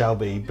forever shall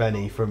be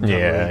Benny from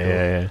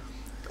Yeah.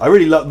 I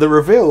really love the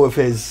reveal of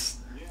his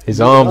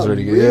arms.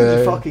 Really good.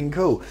 Really fucking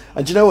cool.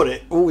 And do you know what?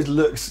 It always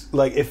looks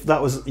like if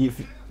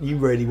you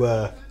really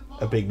were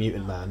a big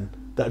mutant man,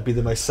 that'd be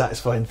the most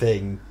satisfying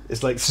thing.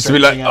 It's like just to be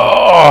like,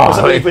 out. It's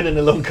like you've been in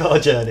a long car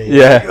journey.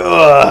 Yeah.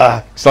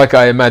 Like, it's like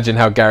I imagine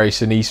how Gary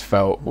Sinise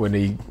felt when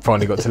he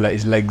finally got to let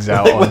his legs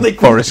out on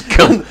Forrest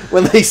Gump.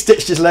 When they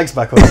stitched his legs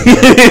back on.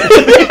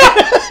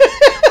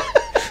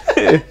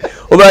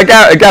 Although I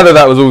gather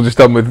that was all just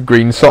done with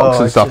green socks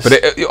and stuff, but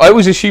I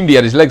always assumed he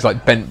had his legs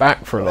like bent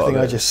back for a lot. I think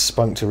I just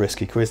spunked a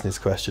risky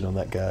Quizness question on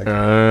that gag.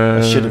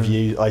 I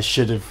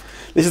should have.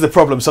 This is the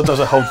problem. Sometimes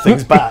I hold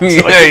things back, so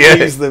I can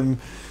use them.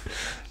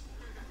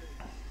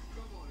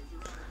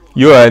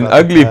 You are an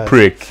ugly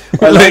prick.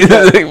 I like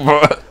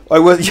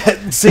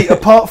see,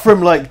 apart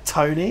from like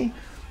Tony,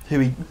 who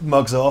he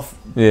mugs off,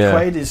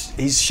 Quaid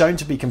he's shown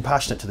to be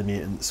compassionate to the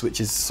mutants, which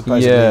is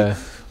supposedly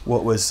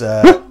what was.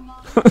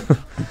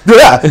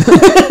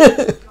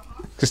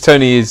 Because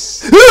Tony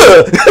is.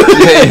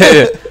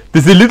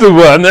 There's a little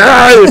one.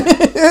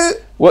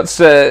 What's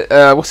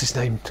his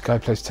name? The guy who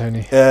plays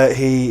Tony.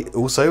 He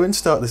also in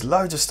There's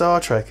loads of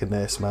Star Trek in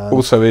this, man.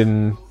 Also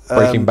in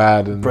Breaking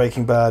Bad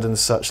and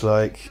such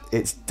like.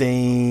 It's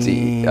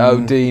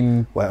Dean.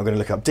 Dean. Wait, I'm going to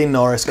look up Dean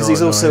Norris because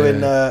he's also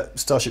in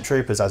Starship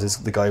Troopers as is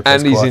the guy who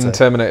plays and he's Quarto. in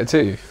Terminator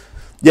 2.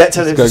 Yeah,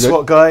 Terminator's the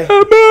SWAT guy.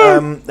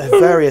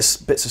 Various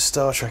bits of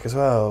Star Trek as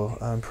well.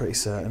 I'm pretty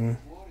certain.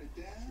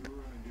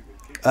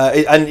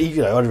 And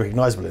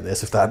unrecognisable in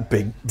this with that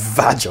big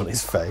vag on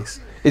his face.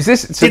 Is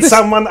this? Did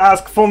someone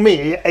ask for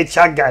me,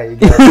 HR guy?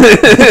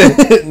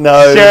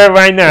 No. Sure,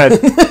 why not?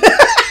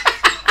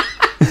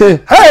 Hey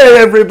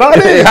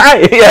everybody! Hi,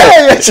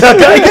 Hey HR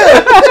guy!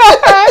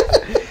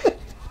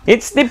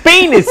 It's the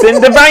penis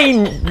and the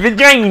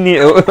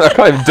vagina. I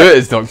can't even do it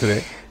as Doctor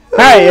Nick.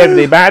 Hi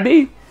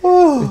everybody.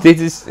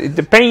 This is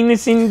the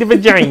penis in the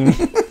vagina.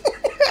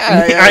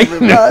 Hey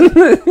everybody!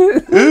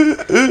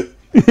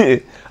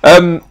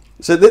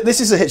 So this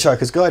is a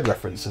Hitchhiker's Guide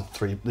reference of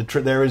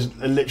there is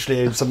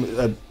literally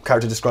some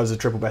character described as a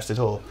triple-breasted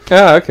whore.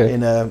 Oh, okay. In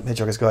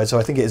Hitchhiker's Guide, so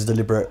I think it is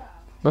deliberate.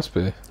 Must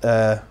be.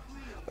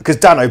 Because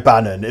Dan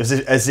O'Bannon, it was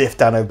as if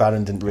Dan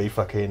O'Bannon didn't read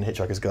fucking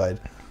Hitchhiker's Guide.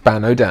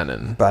 Ban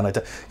O'Dannon.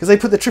 Because they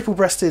put the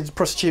triple-breasted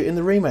prostitute in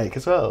the remake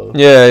as well.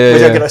 Yeah.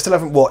 Which again, I still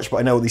haven't watched, but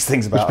I know all these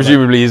things about. Which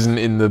presumably isn't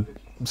in the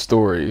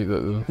story.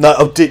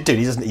 No, dude,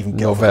 he doesn't even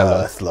get off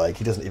Earth. Like,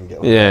 he doesn't even get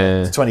off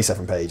Earth. It's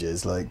 27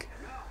 pages, like.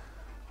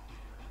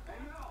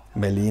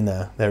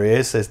 Melina, there he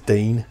is. Says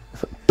Dean.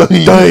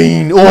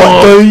 Dean, all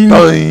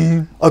right,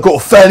 Dean. I got a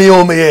fanny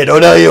on my head. I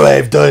know you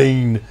have,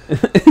 Dean.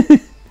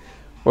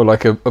 Or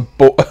like a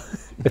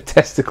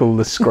testicle,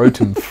 the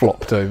scrotum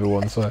flopped over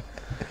one side.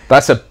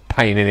 That's a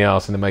pain in the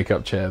arse in the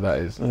makeup chair. That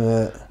is.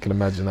 I can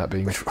imagine that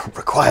being. Which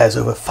requires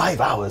over 5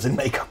 hours in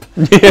makeup.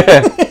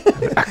 Yeah.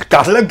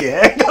 Gotta look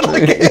it.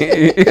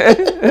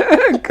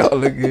 Gotta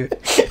look it.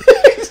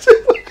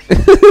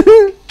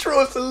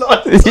 Draws a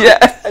line.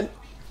 Yeah.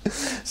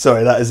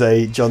 Sorry, that is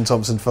a John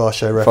Thompson Far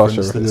Show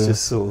reference that's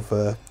just sort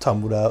of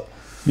tumbled out.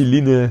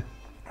 Melina.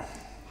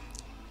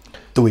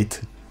 Do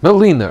it.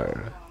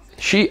 Melina.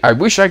 I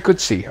wish I could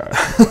see her.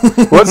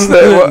 What's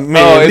the...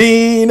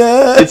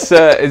 Melina!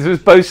 It was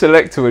Bo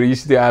Selector when he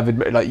used to do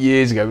Avid like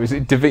years ago.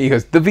 He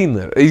goes,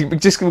 Davina. He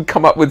just would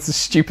come up with the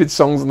stupid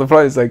songs on the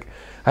fly. It's like,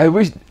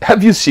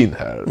 have you seen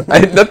her?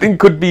 Nothing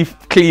could be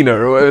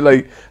cleaner. Or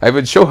like, I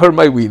would show her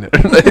my wiener.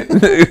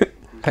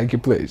 Thank you,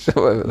 please.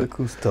 Look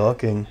who's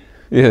talking.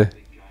 Yeah.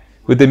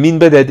 What I mean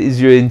by that is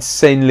you're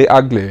insanely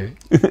ugly.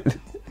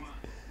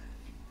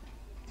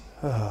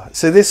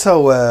 So this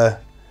whole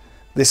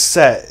this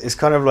set is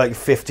kind of like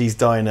 50s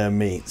diner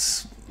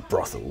meets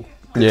brothel.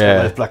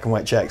 Yeah. Those black and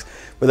white checks.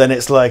 But then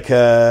it's like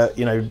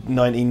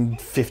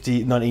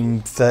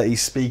 1930s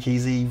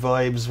speakeasy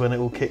vibes when it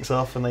all kicks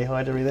off and they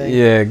hide everything.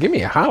 Yeah, give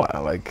me a holler,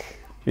 like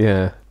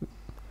the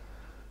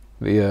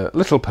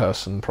little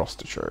person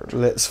prostitute.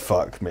 Let's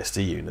fuck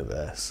Mr.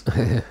 Universe.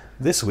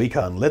 This week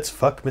on Let's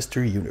Fuck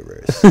Mr.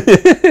 Universe.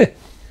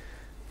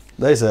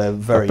 Those are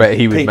very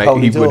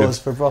doors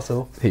for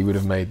brothel. He would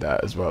have made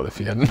that as well if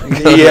he hadn't.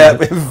 Yeah,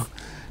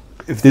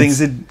 if things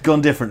had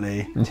gone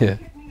differently. Yeah,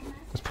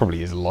 that's probably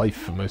his life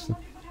for most of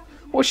them.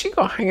 What's she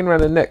got hanging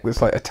around her neck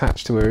that's like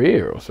attached to her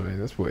ear or something?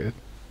 That's weird.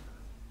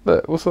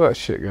 Look, what's all that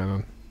shit going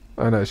on?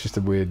 I know it's just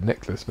a weird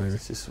necklace, maybe.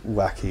 It's just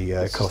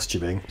wacky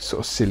costuming. Sort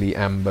of silly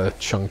amber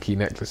chunky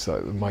necklace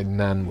like my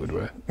nan would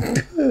wear.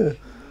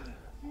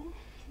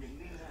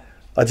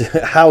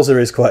 Hauser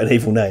is quite an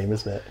evil name,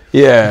 isn't it?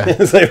 Yeah.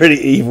 It's a really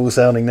evil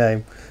sounding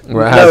name.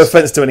 Well, no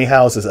offence to any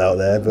Hausers out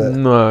there, but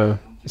no.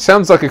 It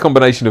sounds like a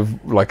combination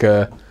of like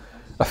a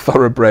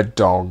thoroughbred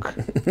dog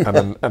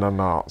and a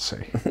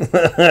Nazi.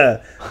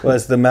 Well,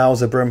 it's the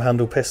Mauser broom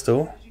handle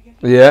pistol.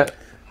 Yeah.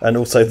 And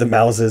also the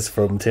Mausers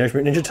from Teenage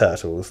Mutant Ninja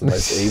Turtles, the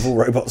most evil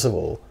robots of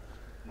all.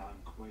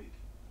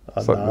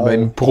 It's like the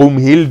name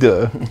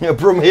Brumhilde. Yeah,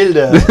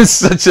 Brumhilde. It's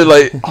such a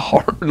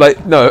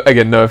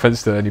no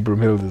offense to any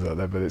Brumhildes out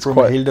there, but it's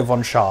Brumhilde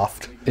von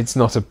Schaft. It's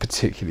not a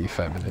particularly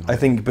feminine. I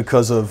think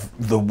because of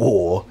the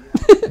war,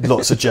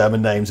 lots of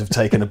German names have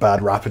taken a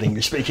bad rap in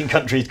English-speaking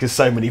countries because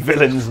so many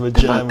villains were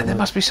German. There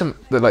must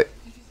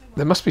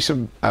be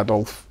some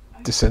Adolf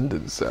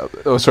descendants out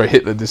there. Oh, sorry,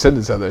 Hitler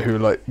descendants out there who are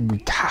like,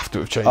 we have to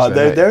have changed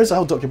their name. There is a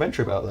whole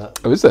documentary about that.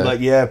 Oh, is there? Like,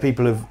 yeah,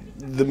 people have...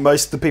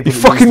 Most of the people... You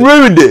fucking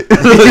ruined it!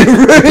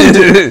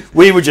 ruined it!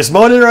 We were just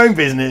minding our own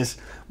business.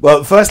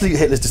 Well, firstly,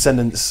 Hitler's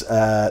descendants,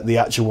 the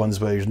actual ones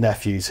were his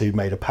nephews who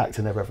made a pact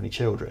to never have any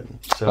children.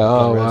 So,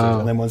 wow.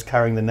 And then one's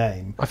carrying the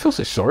name. I feel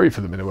so sorry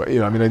for them in a way. You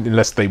know, I mean,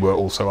 unless they were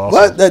also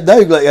arseholes. Well,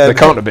 they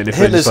can't have been. If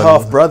Hitler's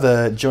half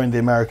brother joined the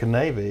American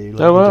Navy.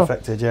 Like,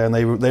 defected, yeah, and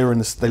they live in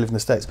the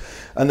States.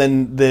 And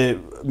then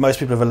most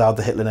people have allowed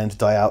the Hitler name to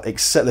die out.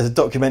 Except there's a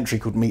documentary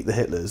called Meet the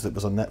Hitlers that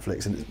was on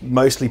Netflix, and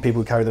mostly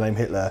people who carry the name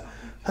Hitler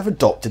have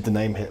adopted the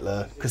name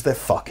Hitler because they're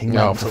fucking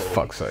mental. Oh, for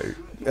fuck's sake.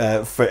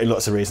 For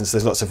lots of reasons.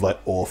 There's lots of like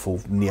awful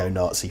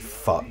neo-Nazi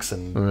fucks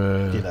and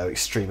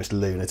extremist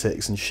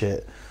lunatics and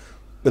shit.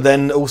 But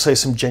then also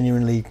some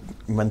genuinely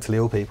mentally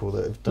ill people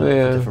that have done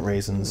it for different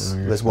reasons.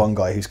 There's one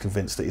guy who's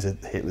convinced that he's a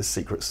Hitler's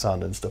secret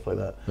son and stuff like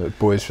that.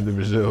 Boys from the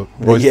Brazil.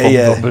 Boys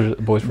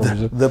from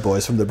Brazil. The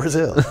boys from the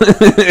Brazil.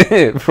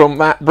 From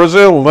that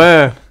Brazil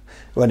there.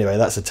 Well, anyway,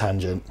 that's a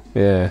tangent.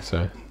 Yeah,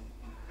 so.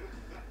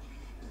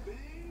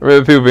 I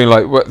remember people being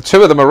like, well,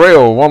 2 of them are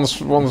real, one's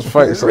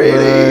fake.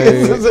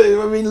 Really?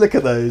 I mean, look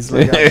at those.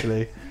 Like,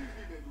 actually.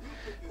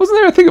 Wasn't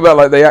there a thing about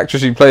like the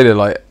actress who played it,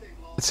 like,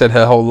 said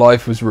her whole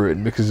life was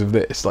ruined because of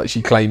this? Like,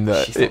 she claimed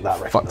that it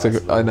fucked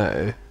her. I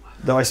know.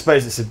 Though I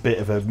suppose it's a bit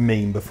of a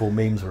meme before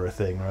memes were a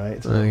thing,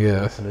 right?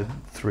 Yeah. Kind of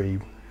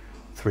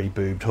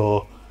three-boobed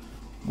whore.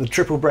 The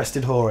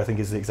triple-breasted whore, I think,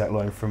 is the exact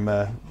line from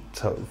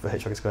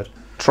Hitchhiker's Guide.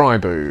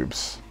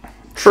 Tri-boobs.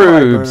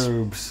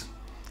 Tri-boobs.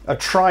 A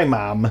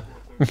tri-mam.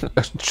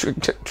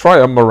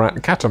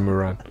 Triamaran.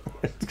 Catamaran.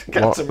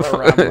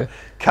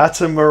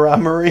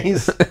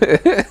 Catamarameries.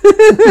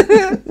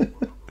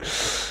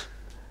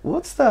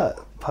 What's that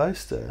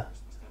poster?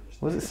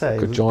 What does it say?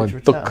 A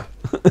giant duck.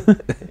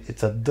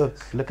 It's a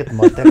duck. Look at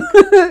my duck.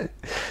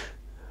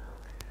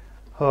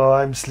 Oh,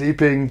 I'm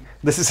sleeping.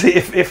 This is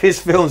if his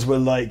films were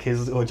like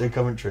his audio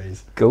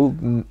commentaries.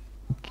 Golden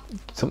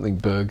something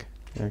Berg.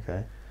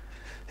 Okay.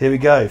 Here we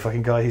go.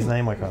 Fucking guy whose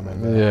name I can't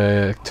remember.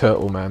 Yeah,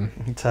 Turtle Man.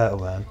 Turtle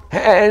Man.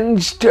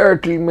 Hands,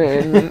 Turtle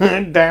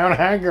Man. Down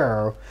I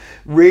go.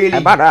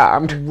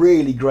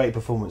 Really great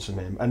performance from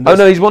him. And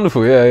no, he's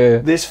wonderful. Yeah.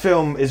 This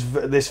film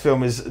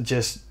is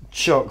just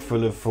chock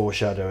full of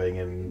foreshadowing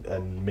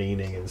and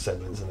meaning and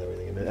semblance and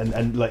everything.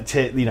 And like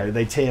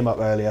they tee him up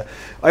earlier.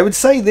 I would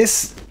say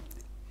this.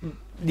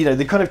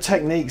 The kind of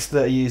techniques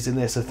that are used in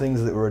this are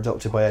things that were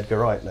adopted by Edgar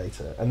Wright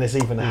later, and this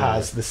even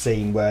has the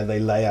scene where they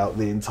lay out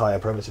the entire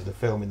premise of the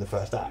film in the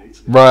first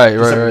act. Right.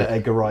 That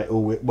Edgar Wright, at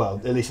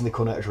least in the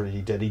Cornetto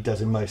trilogy, he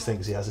does in most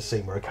things. He has a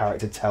scene where a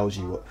character tells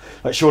you what,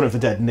 like Shaun of the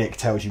Dead, Nick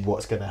tells you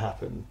what's going to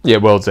happen. Yeah,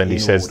 World's End, he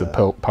says the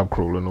pub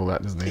crawl and all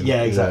that, doesn't he?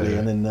 Yeah, exactly.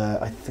 Yeah. And then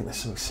I think there's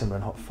something similar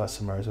in Hot Fuzz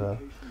somewhere as well.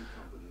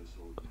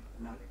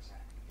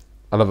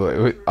 I love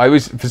it. I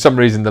always, for some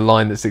reason, the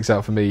line that sticks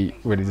out for me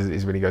when he does it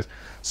is when he goes,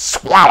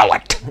 "Swallow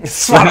it."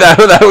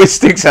 that always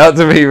sticks out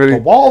to me. Really.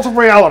 The walls of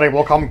reality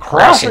will come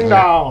crashing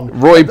down.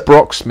 Roy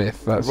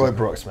Brocksmith. Roy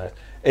Brocksmith.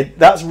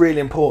 That's really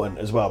important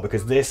as well,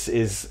 because this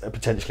is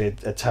potentially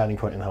a turning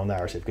point in the whole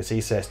narrative, because he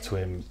says to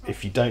him,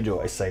 if you don't do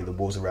what I say, the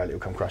walls of reality will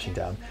come crashing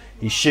down.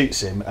 He shoots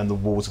him and the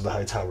walls of the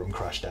hotel room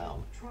crash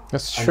down.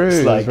 That's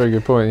true. That's a very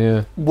good point,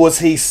 yeah. Was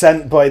he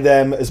sent by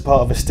them as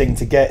part of a sting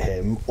to get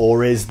him,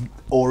 or is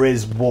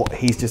what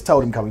he's just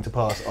told him coming to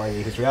pass,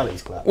 i.e. his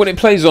reality's collapsed? Well, it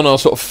plays on our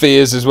sort of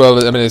fears as well.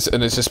 I mean, it's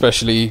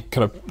especially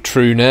kind of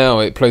true now.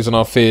 It plays on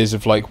our fears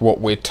of like what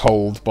we're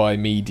told by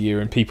media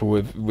and people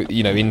with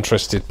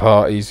interested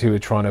parties who are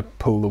trying to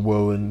pull the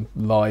wool and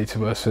lie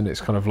to us, and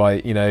it's kind of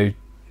like,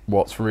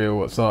 what's real,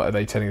 what's not? Are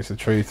they telling us the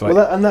truth? Like,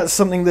 and that's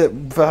something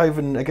that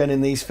Verhoeven, again, in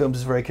these films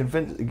is very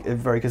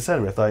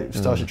concerned with. Like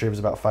Starship Troopers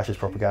about fascist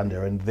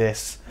propaganda, and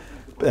this,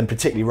 and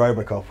particularly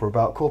RoboCop, were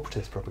about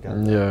corporatist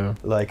propaganda. Yeah.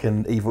 Like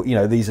an evil,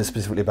 these are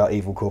specifically about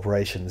evil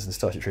corporations, and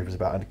Starship Troopers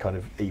about a kind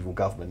of evil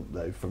government,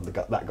 though, from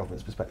that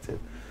government's perspective.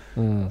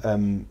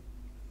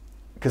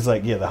 Because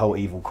the whole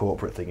evil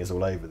corporate thing is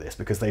all over this,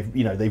 because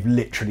they've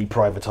literally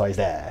privatised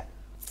air.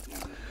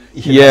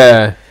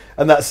 Yeah.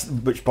 And that's,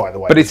 which by the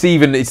way, but it's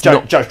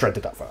not. Judge Dredd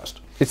did that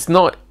first. It's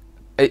not.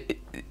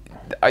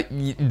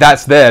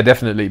 That's there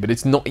definitely, but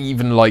it's not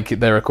even like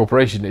they're a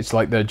corporation. It's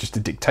like they're just a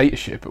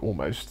dictatorship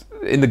almost,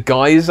 in the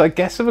guise, I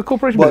guess, of a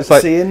corporation. Well, but it's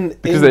like, see, in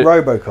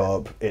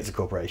RoboCop, it's a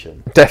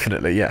corporation.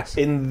 Definitely, yes.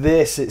 In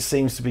this, it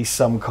seems to be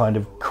some kind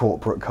of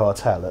corporate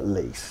cartel, at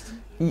least.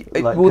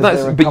 Like,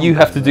 well, but you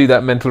have to do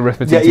that mental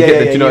arithmetic to get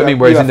there. Do you know what I mean?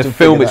 Whereas in the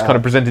film, it's kind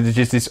of presented as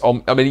just this.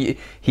 I mean,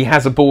 he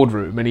has a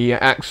boardroom and he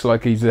acts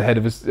like he's the head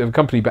of a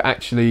company, but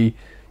actually,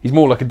 he's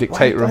more like a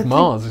dictator of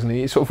Mars, isn't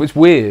he? It's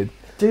weird.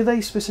 Do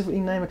they specifically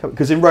name a company?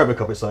 Because in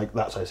RoboCop, it's like,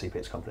 that's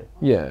OCP's company.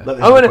 Yeah.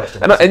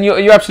 And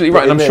you're absolutely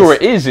right, and I'm sure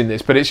it is in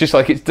this, but it's just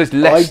like it's just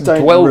less dwelled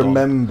on. I don't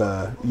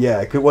remember.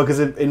 Yeah, because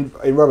in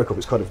RoboCop,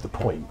 it's kind of the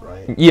point,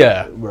 right?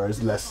 Yeah.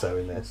 Whereas less so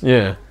in this.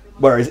 Yeah.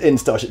 Whereas in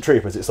Starship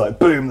Troopers, it's like,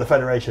 boom, the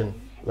Federation.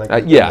 Like,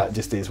 that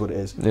just is what it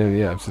is.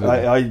 Yeah,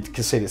 absolutely. I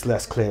can see it's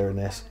less clear in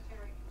this.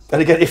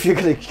 And again, if you're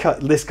going to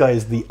cut, this guy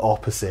is the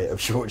opposite of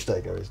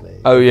Schwarzenegger, isn't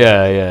he? Oh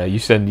yeah. You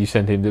send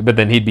him, but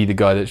then he'd be the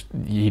guy that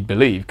he'd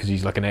believe because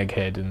he's like an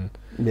egghead and.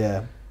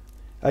 Yeah,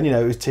 and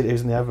it was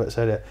in the adverts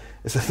earlier.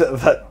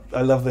 That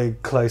I love the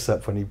close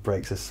up when he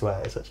breaks a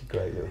sweat. It's such a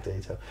great little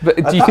detail. But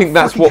do you think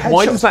that's what?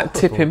 Why does that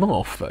tip him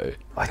off though?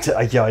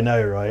 Yeah, I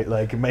know, right?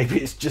 Like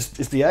maybe is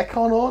the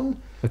aircon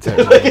on?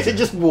 Like, is it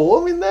just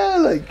warm in there?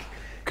 Like.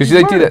 Because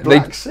they do that.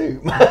 Black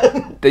suit,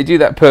 man. They do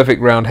that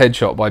perfect round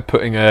headshot by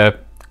putting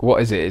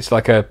what is it? It's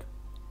like a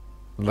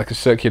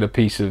circular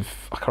piece of,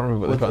 I can't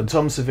remember what the button.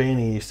 Tom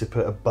Savini used to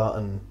put a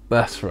button.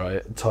 That's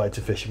right. Tied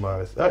to fishing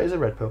wire. Oh, it is a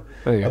red pill.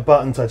 There you go. A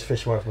button tied to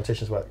fishing wire from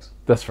mortician's wax.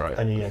 That's right.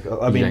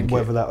 And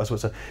whether that was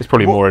what's. It's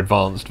probably a more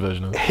advanced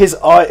version of it. His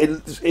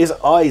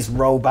eyes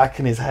roll back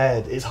in his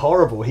head. It's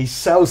horrible. He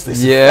sells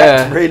this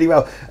effect really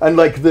well, and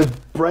like the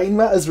brain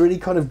matter's really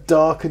kind of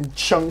dark and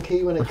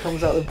chunky when it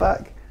comes out the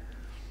back.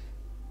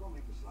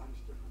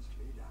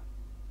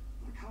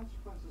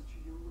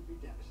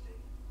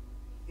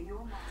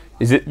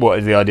 Is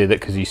the idea that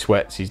because he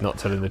sweats, he's not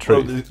telling the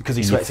truth? Well, because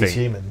he sweats, he's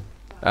human.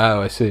 Oh,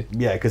 I see.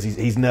 Yeah, because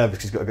he's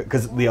nervous.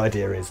 Because the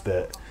idea is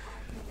that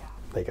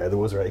there you go. The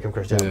walls are ready to come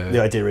crashing down. Yeah.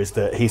 The idea is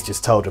that he's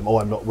just told him, "Oh,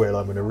 I'm not real.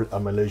 I'm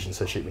an illusion.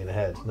 So shoot me in the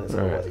head." And that's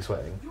not why he's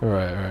sweating.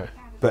 Right.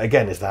 But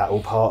again, is that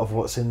all part of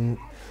what's in?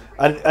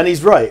 And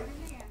he's right.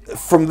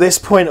 From this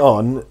point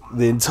on,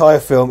 the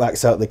entire film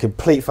acts out the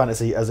complete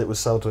fantasy as it was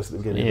sold to us at the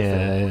beginning of the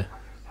film. Yeah.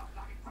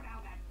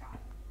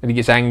 And he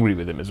gets angry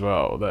with him as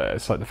well.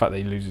 It's like the fact that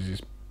he loses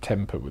his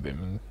temper with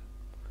him.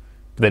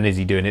 But then is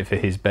he doing it for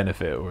his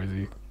benefit, or is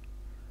he?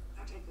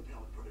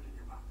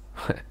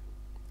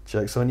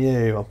 Joke's on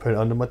you. I'll put it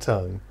under my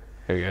tongue.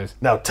 Here he goes.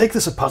 Now take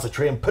the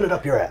suppository and put it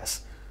up your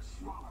ass.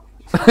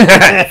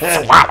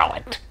 Swallow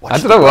it. I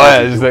don't know why.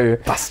 I just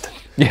like, bastard.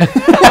 Yeah.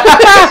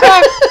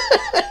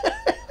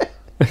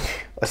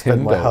 I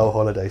spent my whole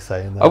holiday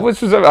saying that. I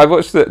watched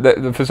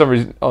the for some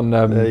reason on.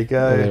 There you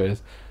go. There it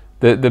is.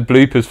 The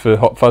bloopers for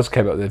Hot Fuzz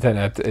came up there,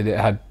 and it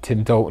had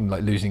Tim Dalton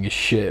like losing his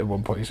shit at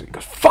one point. He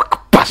goes,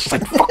 "Fuck,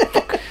 bastard,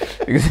 fuck."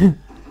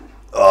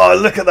 Oh,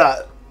 look at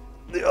that!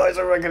 The eyes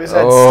are wrecking his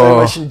head.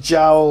 Slow motion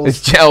jowls.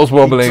 His jowls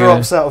wobbling. He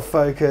drops out of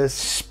focus.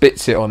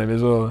 Spits it on him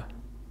as well.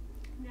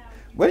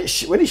 When he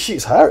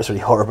shoots her, it's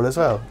really horrible as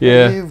well.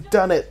 Yeah, you've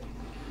done it.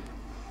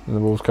 And the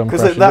walls come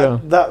crashing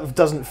down. That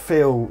doesn't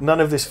feel.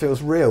 None of this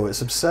feels real.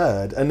 It's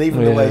absurd, and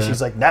even the way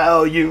she's like,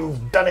 "Now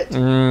you've done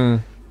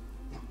it."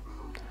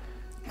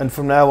 And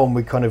from now on,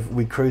 we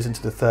cruise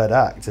into the third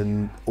act,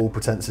 and all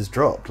pretense is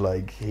dropped.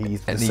 Like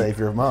he's the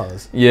savior of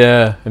Mars.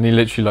 Yeah, and he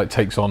literally like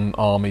takes on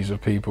armies of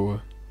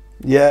people.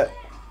 Yeah.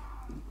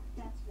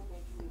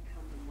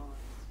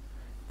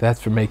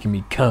 That's for making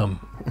me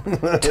come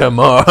to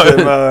Mars.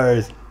 To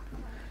Mars.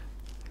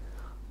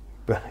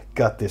 But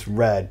got this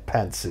rad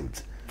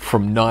pantsuit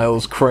from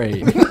Niles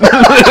Crane.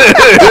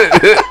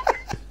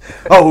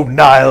 Oh,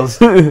 Niles!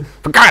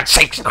 For God's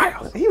sakes,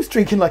 Niles! He was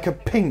drinking like a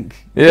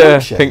pink.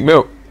 Milkshake. Pink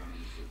milk.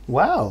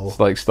 Wow. It's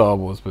like Star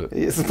Wars, but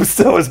it's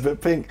Star Wars, but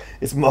pink.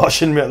 It's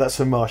Martian milk. That's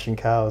for Martian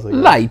cows.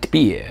 Light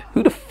beer.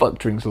 Who the fuck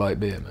drinks light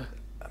beer, man?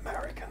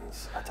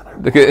 Americans. I don't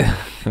know. Look at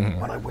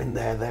when I went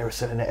there, they were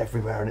selling it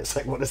everywhere, and it's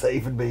like, what does that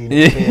even mean?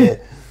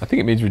 Beer. I think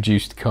it means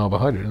reduced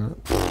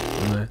carbohydrate,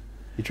 doesn't it?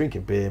 You're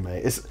drinking beer,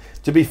 mate. It's,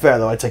 to be fair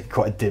though, I take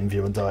quite a dim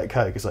view on Diet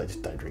Coke. It's like,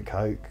 just don't drink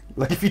Coke.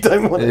 Like if you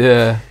don't want it.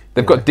 Yeah,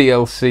 they've got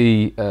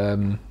DLC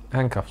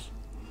handcuffs.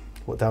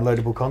 What,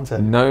 downloadable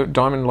content? No,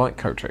 diamond light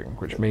coating,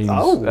 which means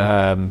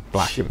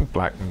black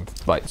and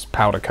like it's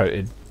powder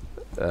coated.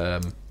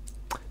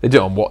 They do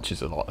it on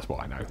watches a lot. That's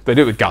what I know. They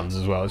do it with guns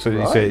as well. So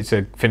it's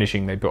a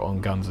finishing they put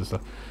on guns and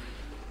stuff.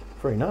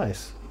 Very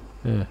nice.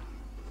 Yeah.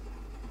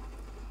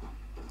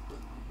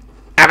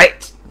 Have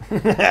it.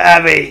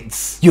 Have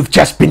it. You've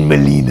just been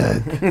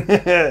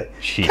Melina.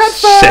 She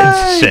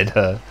said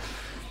her.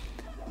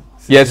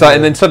 Yeah, so,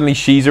 and then suddenly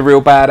she's a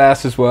real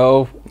badass as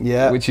well.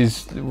 Yeah, which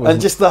is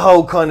and just the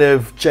whole kind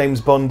of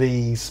James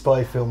Bondy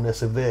spy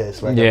filmness of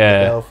this, like the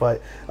girl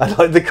fight, and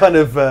like the kind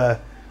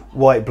of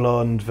white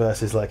blonde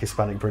versus like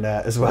Hispanic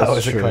brunette as well.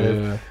 That's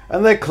true,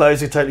 and their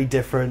clothes are totally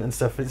different and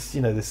stuff. It's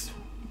this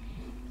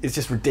it's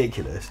just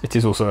ridiculous. It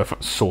is also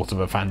sort of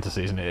a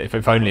fantasy, isn't it?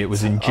 If only it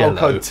was in Jello.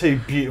 Oh God, two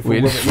beautiful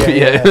women.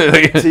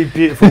 Yeah. Two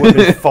beautiful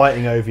women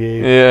fighting over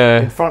you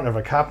in front of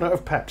a cabinet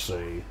of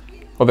Pepsi.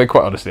 Although,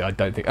 quite honestly, I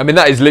don't think. I mean,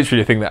 that is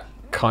literally a thing that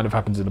kind of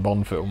happens in a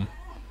Bond film.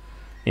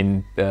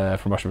 In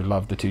From Russia with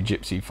Love, the two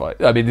gypsy fight.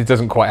 I mean, it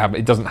doesn't quite happen.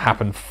 It doesn't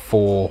happen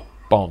for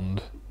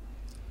Bond,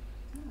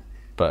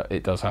 but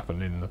it does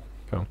happen in the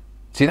film.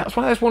 See, that's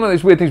one of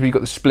those weird things where you've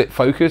got the split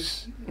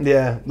focus.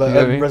 Yeah, like, you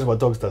know what I mean? Reservoir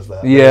Dogs does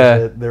that.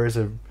 Yeah, there is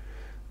a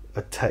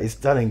it's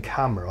done in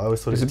camera. I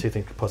always thought it was two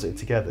things composited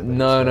together.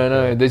 No.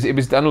 It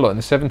was done a lot in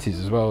the 70s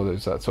as well.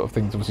 There's that sort of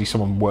thing. Obviously,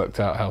 someone worked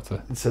out how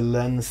to. It's a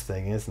lens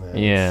thing, isn't it?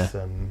 Yeah.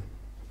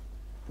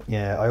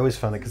 Yeah, I always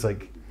found it because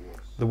like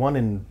the one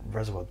in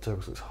Reservoir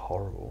Dogs looks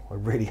horrible. I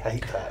really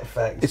hate that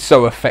effect. It's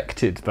so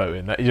affected though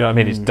in that. You know what I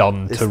mean? It's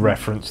done to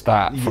reference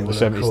that from the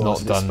 70s.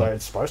 It's not done.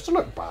 It's supposed to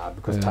look bad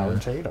because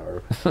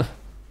Tarantino.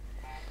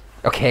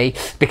 Okay,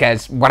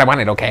 because what I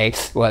wanted,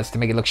 was to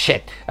make it look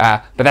shit.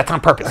 But that's on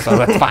purpose, so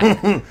that's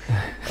fine.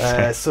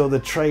 Saw the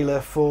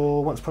trailer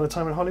for Once Upon a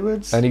Time in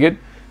Hollywood. Any good?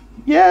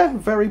 Yeah,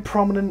 very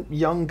prominent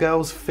young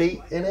girl's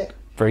feet in it.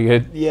 Very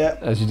good. Yeah,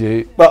 as you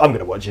do. But I'm going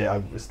to watch it.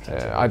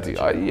 I do.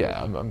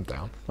 I'm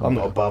down. I'm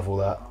not above all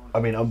that. I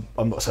mean,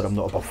 I'm not saying I'm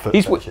not above foot.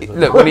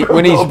 Look,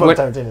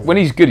 when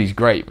he's good, he's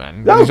great,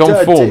 man. When he's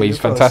on form, he's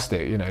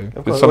fantastic. You know,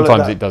 but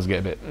sometimes it does get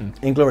a bit.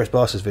 Inglourious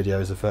Basterds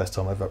video is the first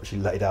time I've actually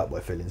laid out my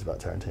feelings about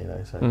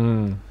Tarantino. So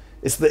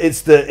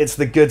it's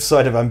the good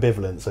side of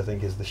ambivalence. I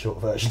think is the short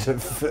version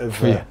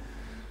of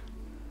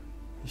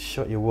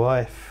shot your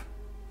wife.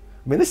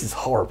 I mean, this is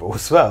horrible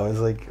as well. It's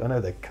like I know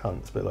they're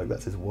cunts, but like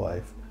that's his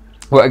wife.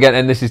 Well, again,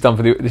 and this is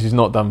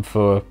not done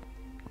for.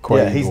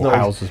 He's not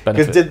House's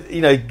benefit.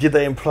 Because did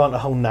they implant a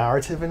whole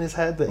narrative in his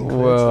head that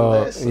includes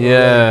all this?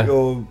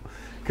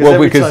 Because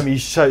every time you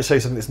show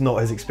something that's not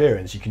his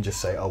experience, you can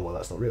just say, "Oh, well,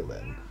 that's not real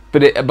then."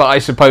 But I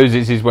suppose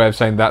it's his way of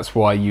saying that's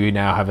why you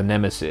now have a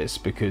nemesis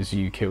because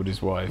you killed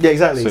his wife. Yeah,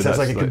 exactly. So it's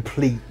like a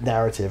complete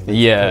narrative that's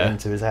put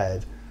into his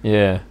head.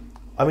 Yeah.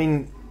 I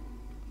mean,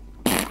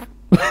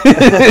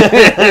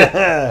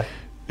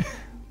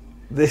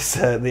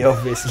 the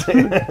obvious.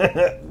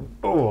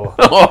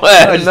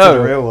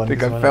 No, real one, I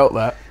think I felt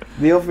that.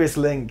 The obvious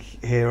link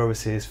here,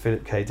 obviously, is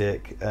Philip K.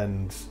 Dick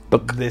and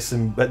this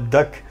and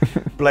Duck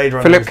Blade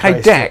Runner. Philip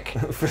K. Dick.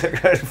 Philip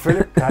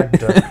K.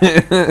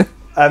 Duck.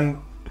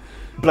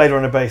 Blade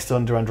Runner based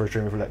on Durandra's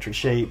Dream of Electric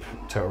Sheep.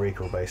 Total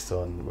Recall based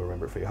on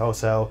Remember It for Your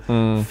Wholesale.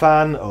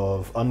 Fan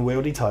of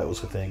unwieldy titles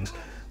for things,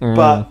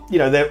 but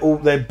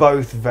they're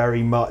both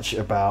very much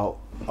about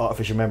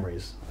artificial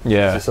memories.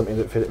 Yeah, so something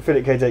that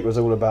Philip K. Dick was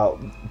all about.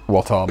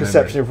 What are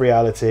perception memories? Of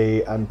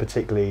reality, and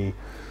particularly,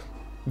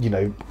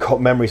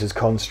 memories as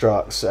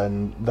constructs,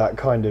 and that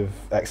kind of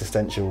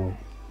existential.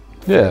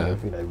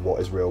 What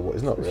is real, what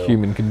is not real.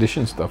 Human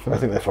condition stuff. I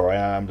think therefore I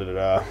am.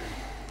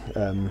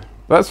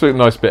 That's a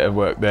nice bit of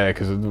work there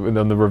because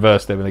on the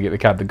reverse there when they get the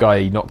cab, the guy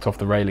he knocked off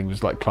the railing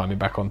was like climbing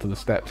back onto the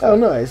steps. Oh,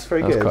 nice,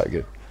 very good. That's quite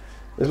good.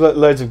 There's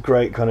loads of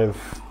great kind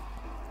of,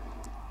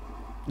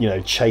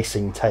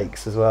 chasing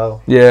takes as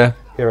well. Yeah.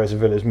 Heroes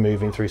and villains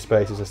moving through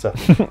spaces and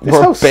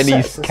stuff.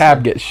 Benny's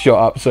cab gets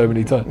shot up so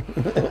many times.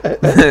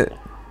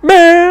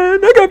 Man,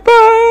 I got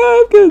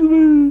 5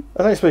 kids.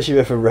 I don't suppose you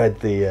ever read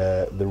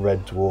the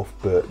Red Dwarf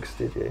books,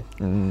 did you?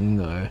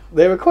 No.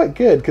 They were quite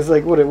good because,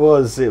 what it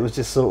was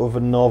just sort of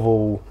a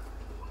novel.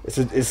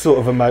 It's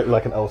sort of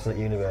like an alternate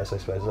universe, I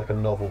suppose. It's like a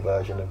novel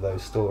version of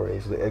those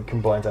stories. It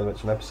combines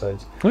elements from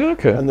episodes.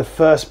 Okay. And the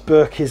first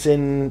book is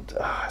in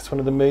it's one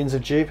of the moons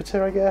of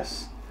Jupiter, I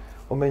guess.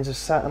 Or means of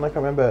Saturn, I can't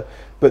remember.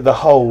 But the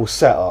whole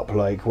setup,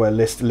 where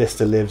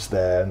Lister lives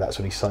there, and that's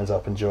when he signs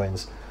up and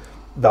joins.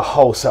 The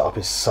whole setup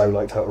is so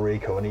like Total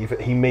Recall, and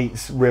he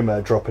meets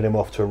Rimmer dropping him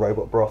off to a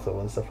robot brothel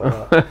and stuff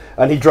like that.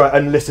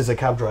 And Lister's a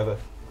cab driver.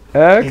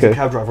 Okay. He's a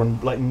cab driver on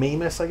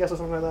Mimas, I guess, or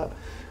something like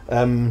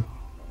that.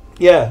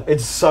 Yeah,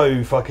 it's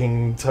so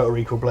fucking Total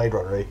Recall Blade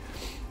Runner-y.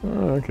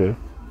 Oh, okay.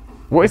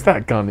 What is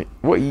that gun?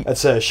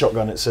 It's a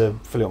shotgun. It's a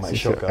fully automatic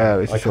shotgun.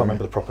 I can't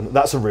remember the proper.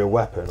 That's a real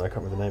weapon. I can't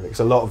remember the name of it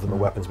because a lot of them are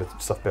weapons with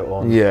stuff built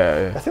on.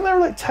 Yeah. I think there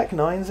are Tech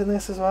 9s in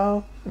this as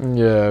well.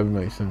 Yeah, it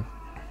makes sense.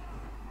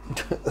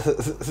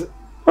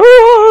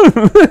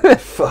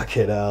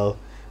 Fucking hell,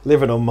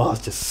 living on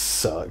Mars just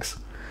sucks.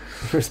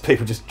 There's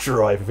people just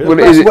driving. Well,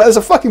 there's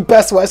a fucking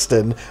Best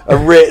Western, a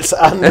Ritz,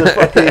 and a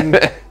fucking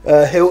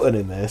Hilton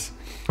in this.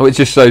 Well, it's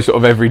just so sort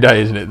of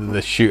everyday, isn't it? The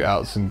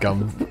shootouts and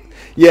guns.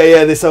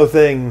 Yeah. This whole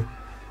thing.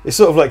 It's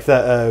sort of like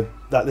that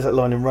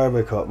line in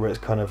RoboCop where it's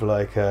kind of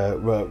like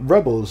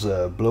rebels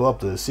blew up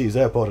the C's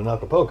airport in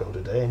Acapulco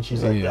today, and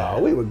she's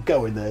like, we were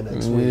going there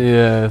next week.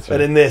 Yeah, that's right.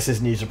 But in this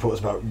news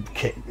reports about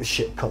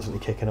shit constantly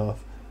kicking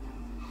off.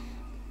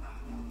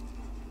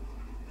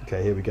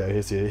 Okay, here we go.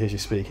 Here's your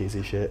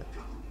speakeasy shit.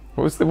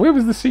 Where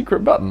was the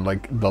secret button?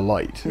 Like the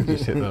light. You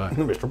just hit the light.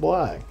 Mr.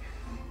 Black.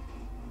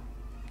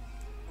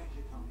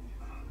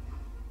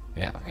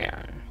 Yeah.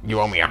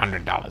 You owe me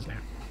 $100 now.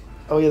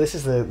 Oh yeah, this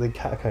is the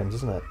catacombs,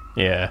 isn't it?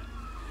 Yeah.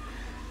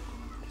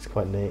 It's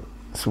quite neat.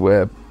 It's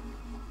where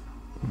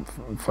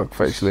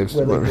Fuckface lives.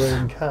 Where they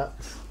groom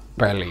cats.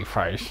 Belly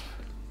face.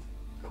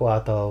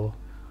 Quato.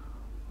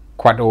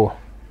 Quado.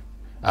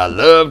 I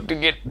love to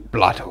get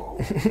blotto.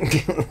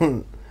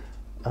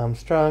 I'm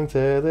strong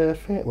to the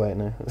fit. Wait,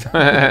 no.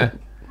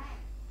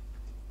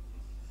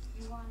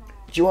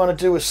 Do you want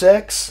to do a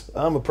sex?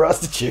 I'm a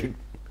prostitute.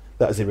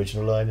 That was the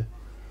original line.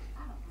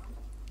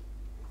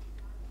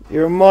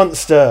 You're a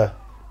monster.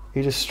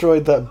 You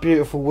destroyed that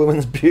beautiful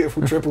woman's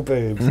beautiful triple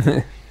boobs.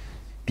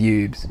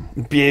 Bubes.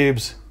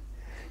 Bubes.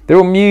 They're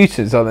all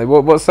mutants, aren't they?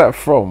 What's that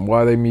from?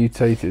 Why are they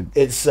mutated?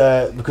 It's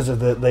because of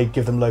they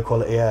give them low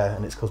quality air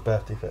and it's caused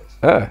birth defects.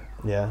 Oh.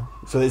 Yeah.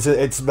 So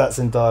it's that's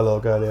in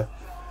dialogue earlier.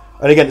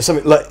 And again, it's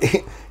something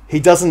like he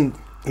doesn't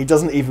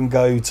even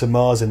go to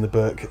Mars in the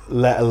book,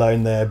 let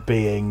alone there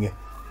being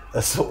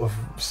a sort of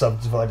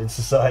subdivided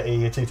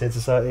society, a two-tiered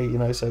society, you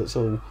know, so it's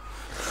all...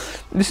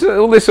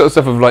 All this sort of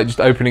stuff of, like, just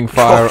opening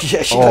fire... Oh,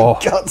 yeah, she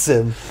guts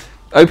him.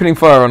 Opening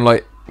fire on,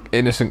 like,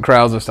 innocent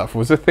crowds and stuff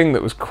was a thing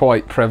that was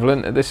quite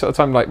prevalent at this sort of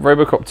time. Like,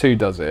 Robocop 2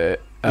 does it.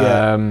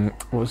 Yeah.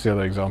 What was the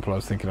other example I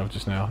was thinking of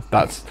just now?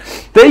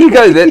 There you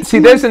go. See,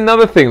 there's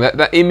another thing.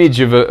 That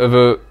image of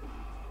a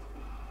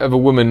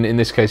woman, in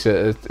this case,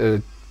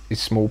 a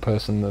small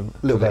person...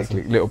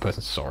 Little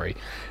person, sorry.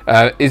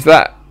 Is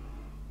that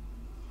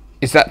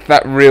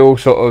real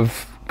sort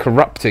of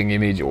corrupting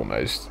image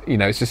almost? You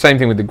know, it's the same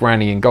thing with the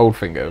granny in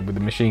Goldfinger with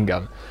the machine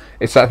gun.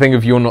 It's that thing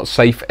of you're not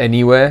safe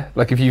anywhere.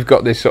 Like if you've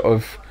got this sort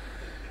of,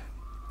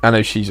 I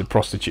know she's a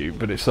prostitute,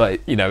 but it's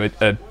like, you know,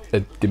 a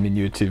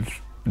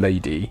diminutive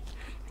lady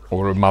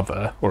or a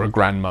mother or a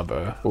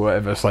grandmother or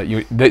whatever. It's like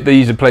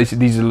these are places.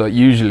 These are like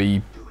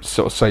usually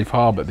sort of safe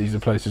harbour. These are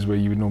places where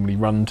you would normally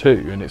run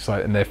to, and it's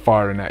like, and they're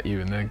firing at you,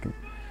 and they're.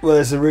 Well,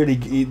 there's a really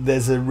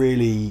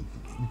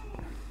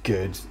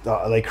good.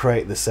 They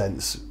create the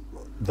sense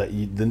that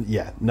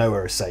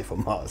nowhere is safe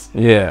on Mars.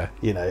 Yeah.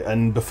 You know,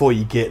 and before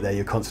you get there,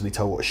 you're constantly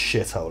told what a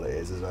shithole it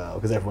is as well.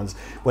 Because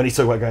when he's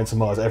talking about going to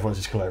Mars, everyone's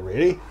just kind of like,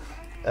 really?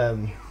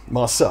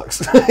 Mars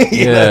sucks.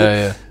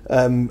 Yeah.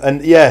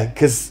 And yeah,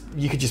 because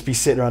you could just be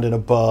sitting around in a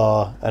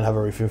bar and have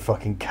everything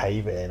fucking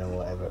cave in or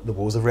whatever. The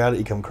walls of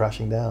reality come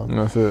crashing down.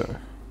 That's it.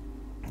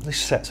 These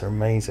sets are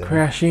amazing.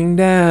 Crashing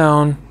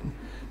down.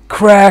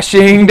 You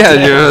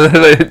know,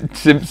 like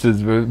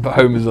Simpsons with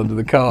Homer's under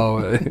the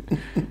car, and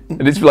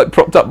it's like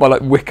propped up by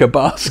like wicker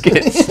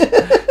baskets.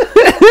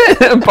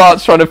 And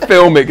Bart's trying to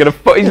film it.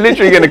 He's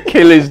literally gonna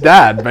kill his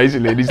dad,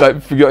 basically. And he's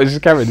like, forgot his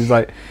camera. And he's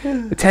like,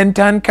 the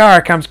 10-ton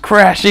car comes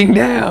crashing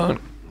down.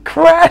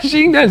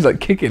 He's like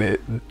kicking it.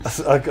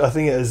 I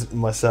think it was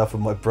myself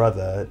and my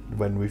brother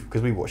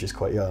because we watched this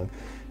quite young.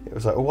 It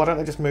was like, well, why don't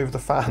they just move the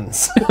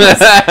fans?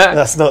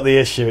 That's not the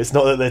issue. It's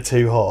not that they're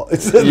too hot.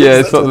 It's not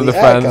that the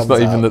fan's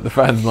not even that the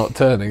fan's not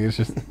turning. It's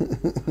just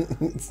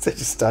they're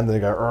just standing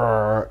and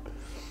go.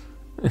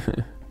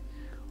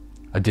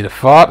 I did a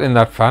fart in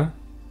that fan.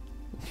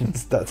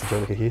 That's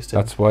Angelica Houston.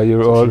 That's why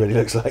you're all. She really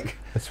looks like.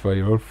 That's why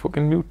you're all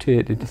fucking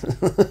mutated.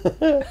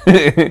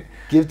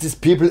 Give these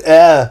people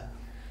air.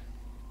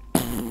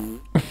 They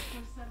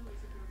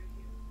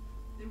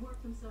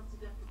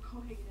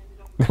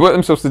worked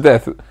themselves to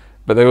death,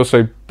 but they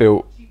also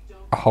built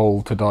a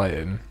hole to die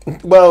in.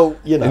 Well,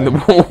 you know, in the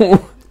wall.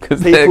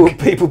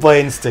 People by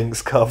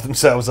instincts carve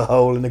themselves a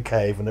hole in a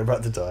cave when they're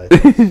about to die.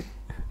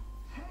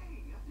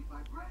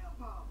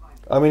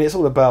 I mean, it's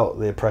all about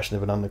the oppression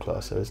of an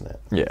underclass, though, isn't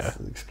it? Yeah. It's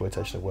the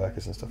exploitation of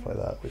workers and stuff like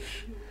that,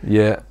 which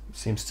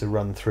seems to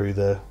run through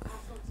the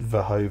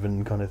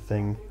Verhoeven kind of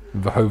thing.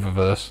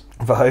 Verhoeververse.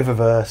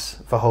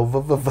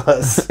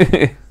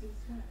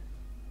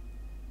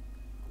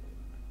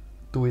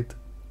 Do it.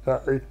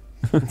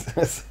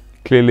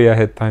 Clearly I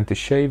had time to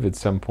shave at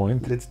some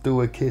point. Let's do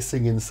a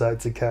kissing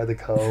inside the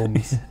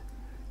catacombs.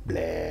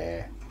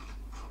 Blah.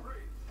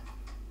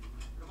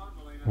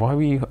 Why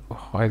were you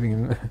hiding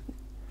in there?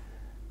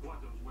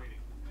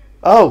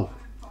 Oh!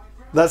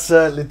 That's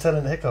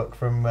Lieutenant Hickok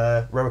from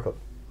Robocop.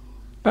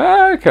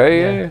 Ah,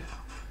 okay, yeah.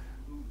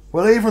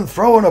 We'll even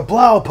throw in a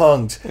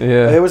blaupunkt!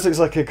 Yeah. It always looks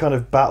like a kind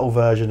of battle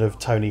version of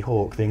Tony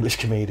Hawk, the English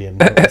comedian.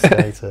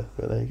 Later,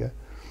 but there you go.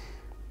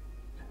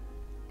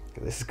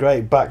 This is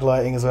great.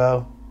 Backlighting as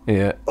well.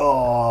 Yeah.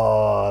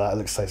 Oh, that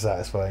looks so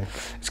satisfying.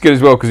 It's good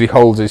as well because he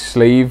holds his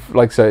sleeve,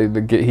 like so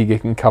he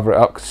can cover it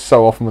up. 'Cause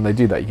so often when they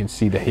do that, you can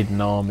see the hidden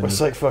arm.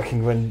 It's like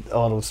fucking when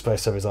Arnold's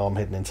supposed to have his arm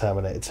hidden in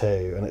Terminator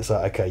 2, and it's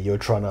like, okay, you're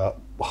trying to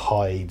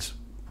hide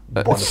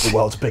one of the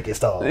world's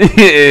biggest arms.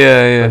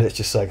 Yeah. And it's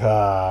just like,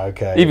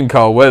 okay. Even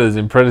Carl Weathers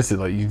in Predator,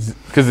 like,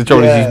 because the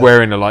trouble is he's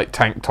wearing a like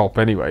tank top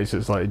anyway, so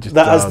it's like it just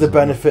that has the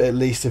benefit at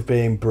least of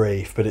being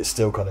brief, but it's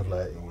still kind of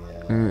like,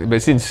 but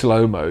it's in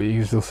slow mo. You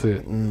can still see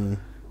it.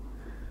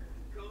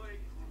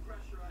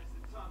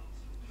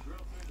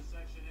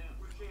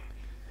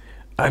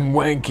 I'm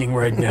wanking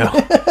right now.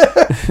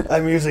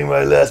 I'm using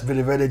my last bit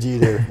of energy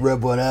to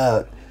rub one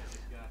out.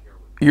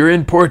 You're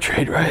in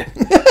portrait, right?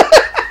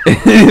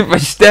 If I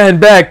stand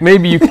back,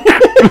 maybe you can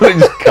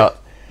just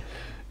cut.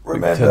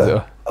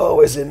 Remember,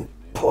 always in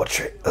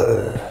portrait.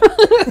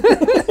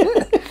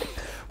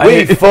 I'm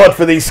He fought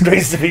for these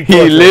screens to be He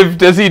portrait.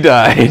 lived as he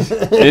died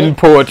in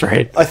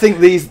portrait. I think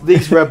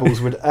these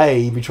rebels would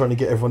A, be trying to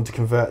get everyone to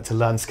convert to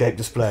landscape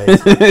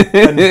displays,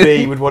 and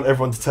B, would want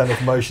everyone to turn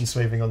off motion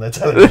smoothing on their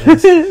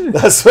televisions.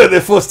 That's where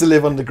they're forced to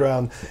live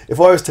underground. If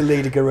I was to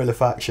lead a guerrilla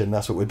faction,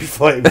 that's what we'd be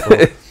fighting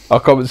for. Our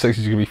comment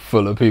section is going to be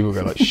full of people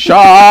going like, shut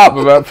up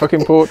about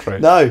fucking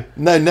portrait. No,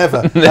 never.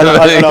 And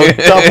I'll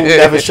double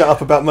never shut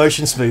up about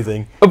motion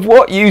smoothing. Of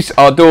what use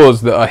are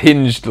doors that are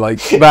hinged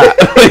like that?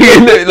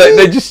 Like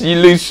they just, you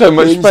lose so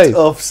much Hinged space.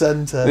 off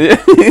centre.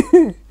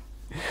 Yeah.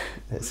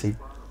 Let's see,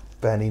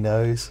 Benny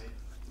knows.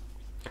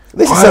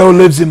 Kyle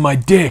lives in my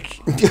dick.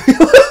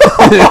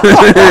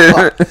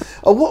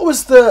 Oh, what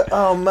was the...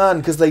 Oh, man,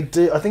 because they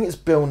do... I think it's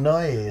Bill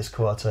Nighy as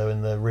Quato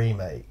in the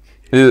remake.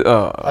 And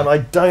I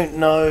don't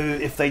know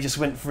if they just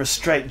went for a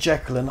straight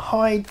Jekyll and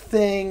Hyde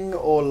thing,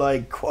 or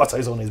like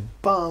Quato's on his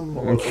bum,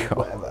 or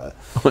whatever.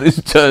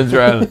 It turns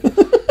around.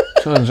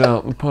 Turns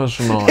out the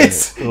person I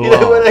It's, you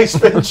know, when Ace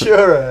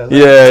Ventura... Like,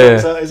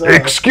 yeah.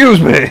 Excuse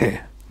me.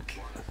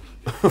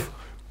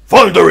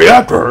 Find the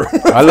reactor!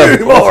 I love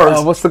it.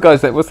 What's the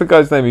guy's name? What's the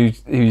guy's name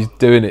who's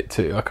doing it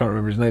to? I can't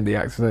remember his name, the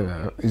actor's name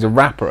now. He's a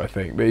rapper, I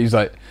think. But he's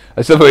like...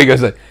 I saw where he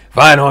goes like, if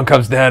anyone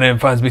comes down here and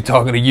finds me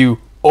talking to you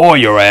or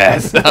your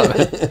ass...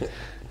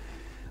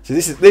 So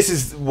this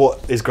is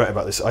what is great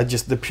about this.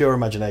 The pure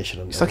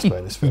imagination on display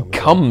in this film. He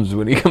comes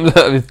when he comes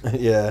out of his...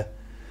 Yeah.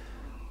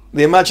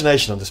 The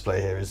imagination on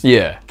display here is...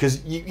 Yeah.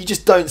 Because you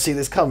just don't see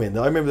this coming.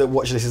 I remember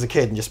watching this as a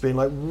kid and just being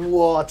like,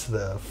 what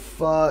the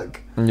fuck?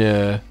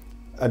 Yeah.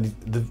 And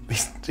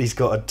he's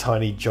got a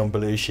tiny John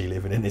Belushi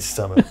living in his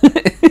stomach.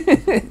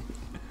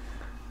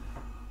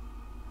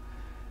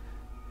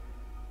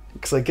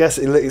 Because I guess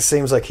it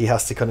seems like he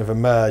has to kind of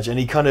emerge, and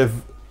he kind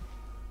of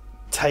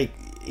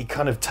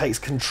takes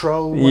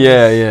control.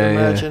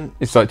 Yeah.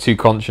 It's like two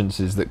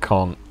consciences that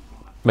can't.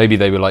 Maybe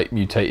they were like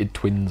mutated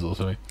twins or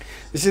something.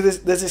 You see, there's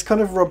this kind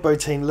of Rob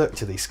Bottin look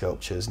to these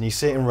sculptures, and you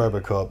see it in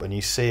RoboCop, and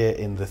you see it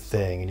in The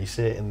Thing, and you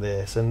see it in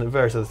this, and the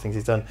various other things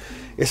he's done.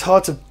 It's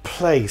hard to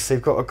place.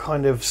 They've got a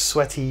kind of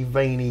sweaty,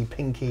 veiny,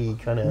 pinky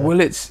kind of...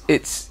 Well, it's.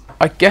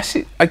 I guess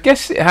it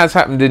has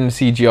happened in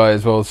CGI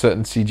as well.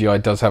 Certain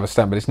CGI does have a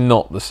stamp, but it's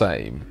not the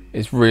same.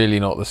 It's really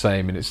not the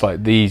same, and it's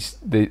like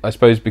I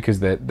suppose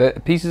because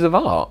they're pieces of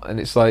art, and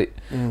it's like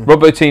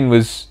Rob Bottin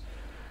was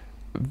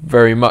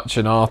very much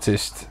an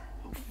artist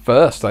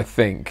first, I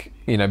think,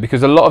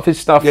 because a lot of his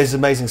stuff, he's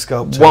an amazing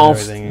sculptor,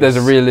 whilst there's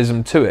a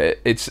realism to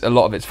it, a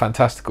lot of it's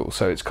fantastical,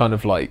 so it's kind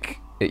of like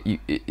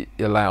it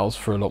allows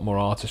for a lot more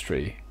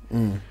artistry,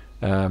 and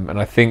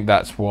I think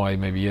that's why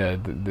maybe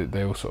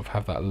they all sort of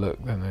have that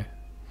look, don't they?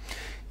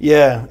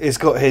 It's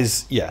got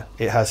his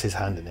it has his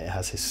hand in it, it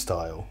has his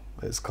style,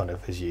 it's kind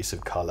of his use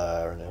of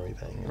colour and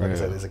everything. Like I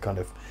said, there's a kind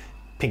of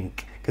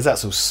pink, because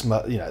that's all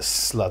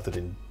slathered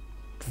in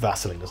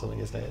Vaseline or something,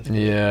 isn't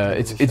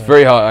it? It's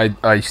very hard.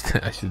 I used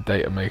to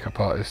date a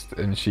makeup artist,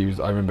 and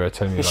I remember her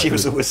telling me like, she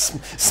was always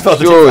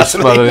smothered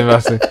in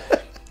Vaseline.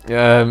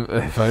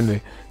 If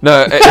only.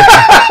 No, no.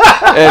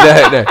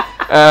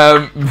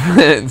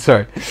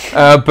 Sorry,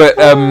 but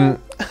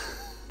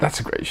that's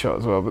a great shot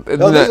as well. But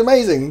that's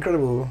amazing,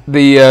 incredible.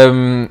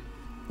 The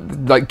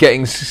like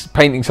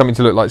painting something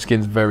to look like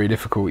skin's very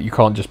difficult. You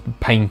can't just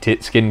paint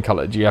it skin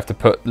coloured. You have to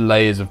put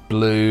layers of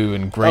blue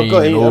and green.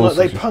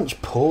 They punch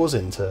pores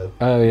into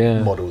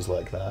models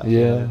like that.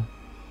 Yeah,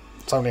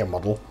 it's only a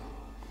model.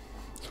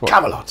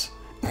 Camelot.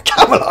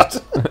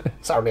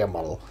 It's only a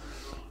model.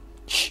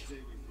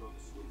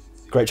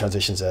 Great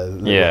transitions there.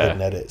 Hidden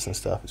edits and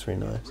stuff. It's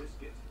really nice.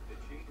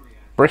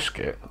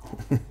 Brisket.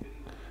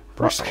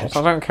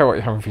 I don't care what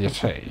you're having for your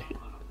tea.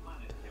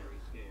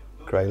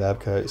 Grey lab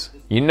coats.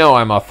 You know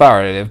I'm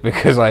authoritative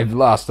because I've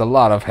lost a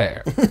lot of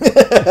hair. All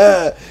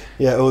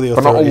the authorities.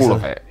 But not all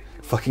of it.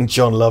 Fucking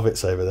John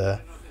Lovett's over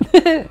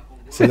there.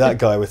 See that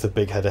guy with the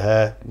big head of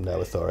hair? No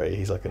authority.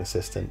 He's like an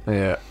assistant.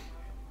 Yeah.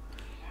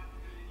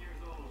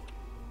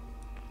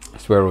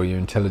 That's where all your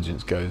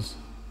intelligence goes.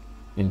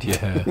 Into your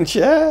hair.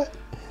 Yeah.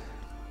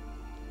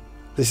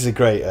 This is a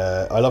great...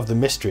 I love the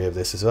mystery of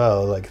this as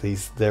well. Like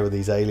there are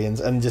these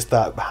aliens, and just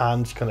that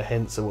hand kind of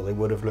hints at what they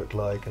would have looked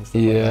like and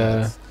stuff like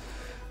that.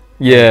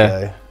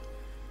 Yeah.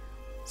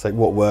 It's like,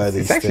 what were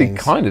these things? It's actually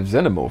kind of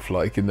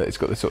xenomorph-like in that it's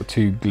got the sort of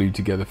two glued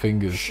together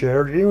fingers.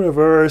 Shared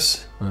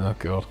universe. Oh,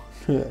 God.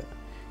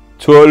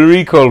 Total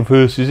Recall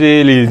versus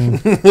Alien.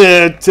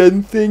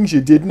 10 things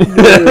you didn't know.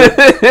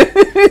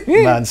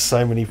 Man,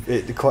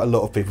 quite a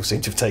lot of people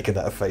seem to have taken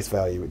that at face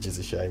value, which is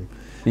a shame.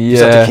 You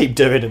just have to keep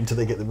doing them until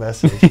they get the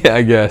message. Yeah,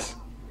 I guess.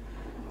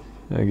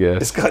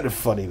 It's kind of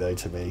funny, though,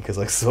 to me, because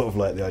I sort of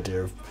like the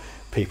idea of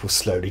people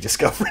slowly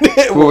discovering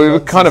it. Well, we were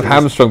kind of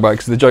hamstrung by it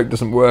because the joke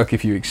doesn't work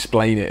if you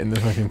explain it in the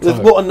fucking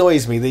time. What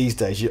annoys me these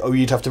days,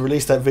 you'd have to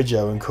release that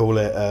video and call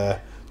it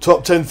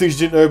Top 10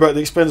 Things You Didn't Know About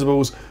the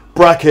Expendables,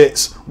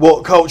 brackets,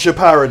 What Culture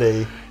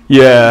Parody.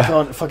 Yeah. You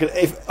can't fucking...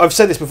 I've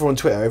said this before on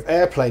Twitter, if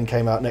Airplane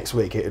came out next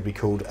week, it would be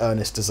called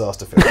Ernest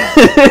Disaster Film.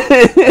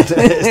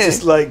 It's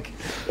just like...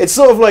 It's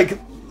sort of like...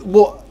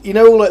 all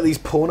like these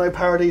porno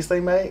parodies they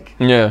make?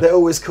 Yeah. They're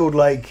always called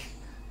like...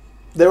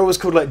 they're always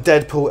called like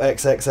Deadpool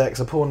XXX,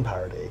 a porn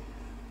parody.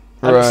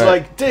 And it's Right.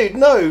 like, dude,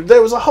 no,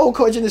 there was a whole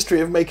cottage industry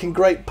of making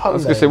great pun I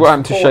was names. going to say, what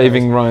happened to for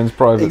shaving pornos. Ryan's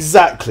private?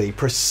 Exactly,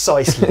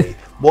 precisely.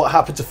 What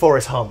happened to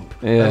Forrest Hump?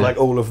 Yeah. And like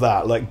all of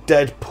that, like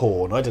dead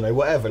porn, I don't know,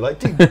 whatever. Like,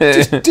 dude,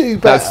 just do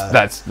better.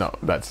 That's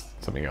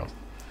something else.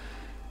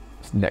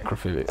 It's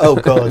necrophilia. Oh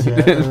god,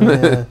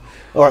 yeah.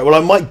 All right, well,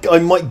 I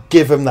might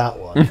give him that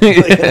one.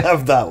 They can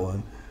have that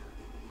one.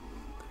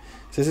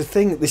 So there's a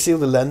thing. They see all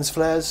the lens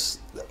flares.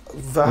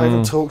 Val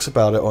even talks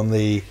about it on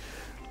the.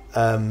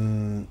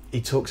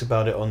 He talks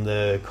about it on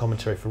the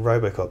commentary for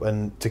RoboCop,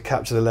 and to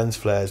capture the lens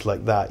flares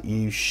like that,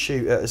 you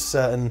shoot at a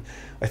certain,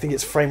 I think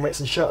it's frame rates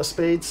and shutter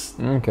speeds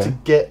to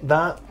get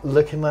that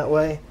looking that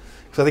way.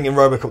 Because I think in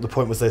RoboCop the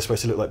point was they're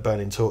supposed to look like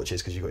burning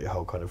torches because you've got your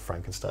whole kind of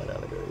Frankenstein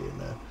allegory in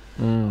there.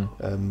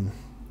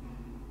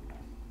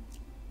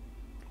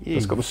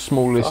 It's got the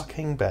smallest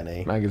fucking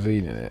Benny.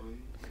 magazine in it.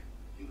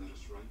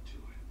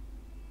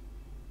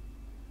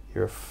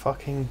 You're a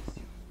fucking.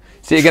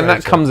 See, again, that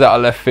treasure. comes out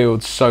of left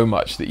field so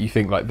much that you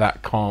think like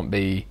that can't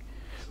be.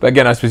 But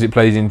again, I suppose it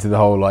plays into the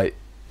whole like,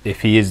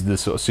 if he is the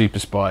sort of super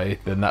spy,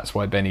 then that's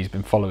why Benny's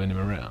been following him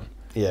around.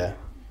 Yeah.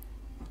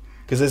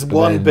 Because there's But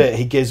one then- bit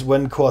he gives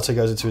when Quarto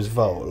goes into his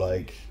vault,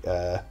 like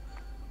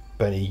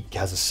Benny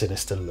has a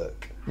sinister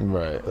look,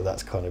 Right. but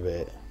that's kind of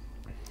it.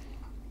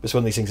 It's one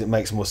of these things that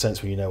makes more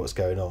sense when you know what's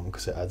going on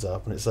because it adds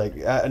up, and it's like,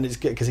 and it's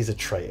good because he's a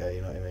traitor,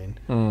 you know what I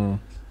mean?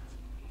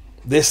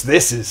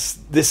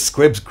 This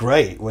squib's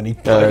great when he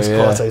blows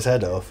yeah. Quarto's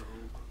head off.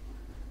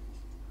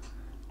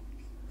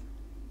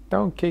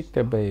 Don't kick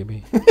the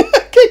baby.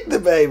 Kick the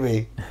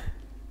baby.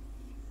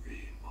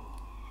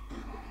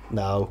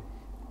 No.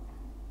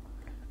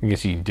 I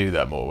guess you can do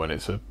that more when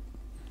it's a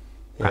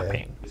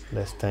papping.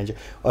 Less danger.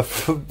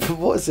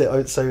 What is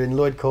it? So in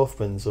Lloyd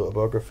Kaufman's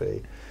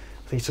autobiography,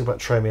 I think he's talking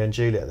about Romeo and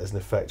Juliet. There's an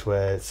effect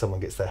where someone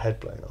gets their head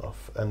blown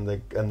off, and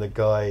the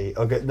guy,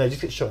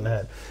 just gets shot in the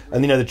head.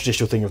 And you know the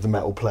traditional thing of the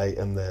metal plate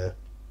and the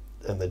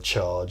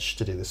charge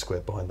to do the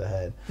squib behind the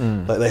head.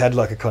 Like they had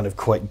like a kind of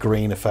quite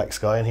green effects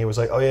guy, and he was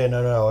like, "Oh yeah,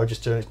 no, I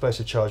just do an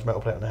explosive charge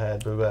metal plate on the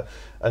head." Blah, blah, blah.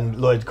 And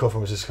Lloyd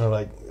Kaufman was just kind of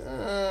like,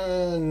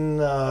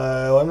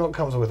 "No, I'm not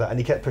comfortable with that." And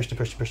he kept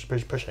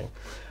pushing.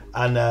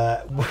 And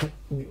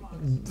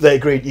they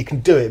agreed you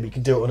can do it, but you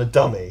can do it on a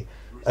dummy.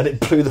 And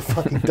it blew the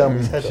fucking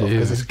dummy's head off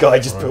because this guy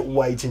just put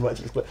way too much.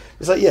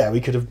 It's like, yeah,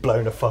 we could have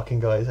blown a fucking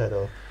guy's head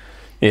off.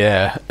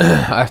 Yeah, I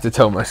have to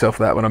tell myself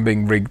that when I'm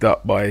being rigged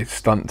up by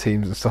stunt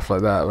teams and stuff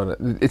like that.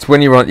 When it's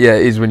when you're on, it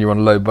is when you're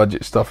on low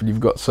budget stuff and you've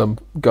got some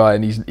guy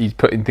and he's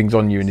putting things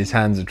on you and his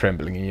hands are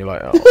trembling and you're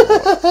like,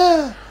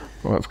 oh,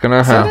 what's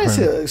gonna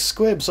happen?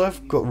 Squibs,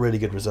 I've got really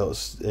good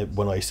results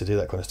when I used to do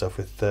that kind of stuff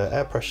with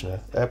air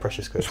pressure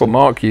squibs. That's what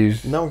Mark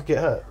used. No one could get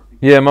hurt.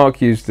 Yeah, Mark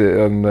used it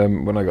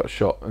when I got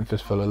shot and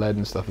fistful of lead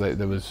and stuff. There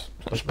was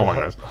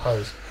spoilers.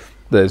 Hose.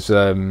 There's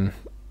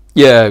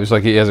it was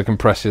like he has a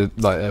compressor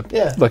like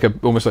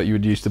almost like you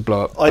would use to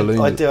blow up balloons.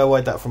 I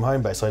DIY'd that from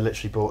home base. I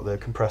literally bought the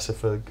compressor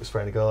for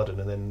spraying the garden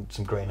and then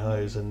some green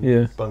hose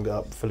and bunged it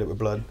up, filled it with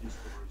blood.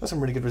 Got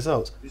some really good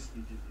results.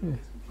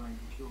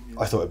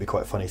 I thought it'd be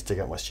quite funny to dig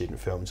out my student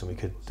films and we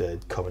could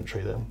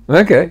commentary them.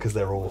 Okay. Because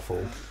they're awful.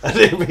 And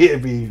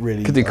it'd be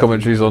really... Could do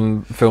commentaries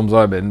that films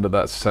I'm in, but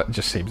that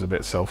just seems a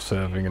bit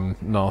self-serving and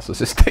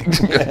narcissistic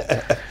to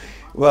me.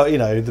 Well, you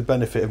know, the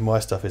benefit of my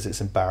stuff is it's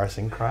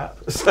embarrassing crap.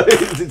 So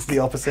it's the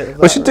opposite of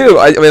that. I should do.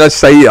 I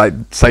say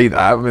that.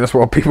 I mean, that's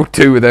what people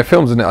do with their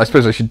films, isn't it? I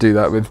suppose I should do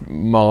that with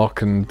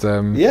Mark and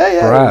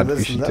Brad.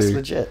 That's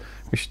legit.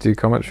 We should do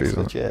commentaries.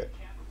 That's legit.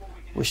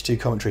 We should do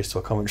commentaries to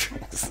our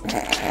commentaries.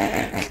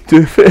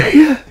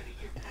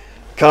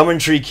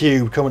 Commentary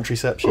cube, commentary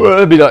section. Well,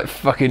 it'd be like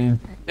fucking.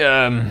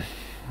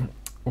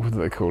 What do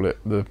they call it?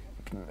 The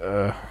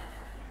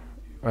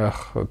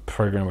a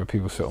program where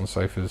people sit on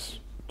sofas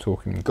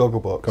talking.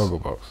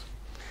 Gogglebox.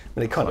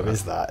 But it kind of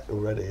is that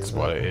already. That's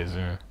what it is.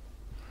 Yeah.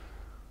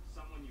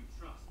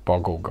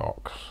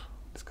 Bogglegox.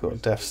 It's called a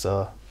Death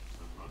Star.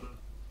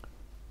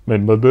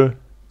 Isn't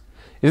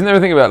there a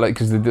thing about like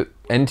because the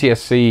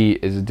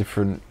NTSC is a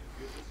different.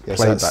 Yes,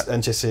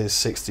 NTSC is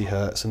 60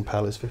 hertz and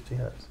PAL is 50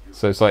 hertz.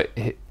 So it's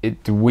like,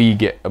 do we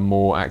get a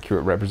more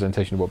accurate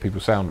representation of what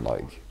people sound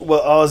like? Well,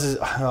 ours is,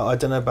 I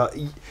don't know about,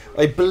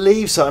 I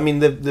believe so. I mean,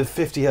 the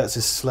 50 hertz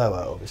is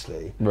slower,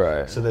 obviously.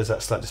 Right. So there's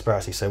that slight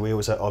disparity. So we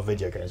always, our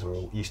video games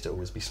used to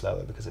always be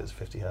slower because it was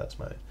 50 hertz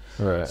mode.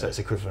 Right. So it's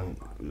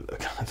equivalent,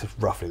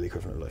 roughly the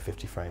equivalent of like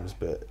 50 frames,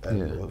 but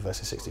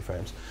versus 60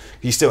 frames.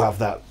 You still have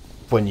that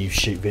when you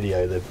shoot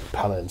video. The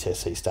PAL and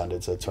NTSC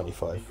standards are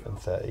 25 and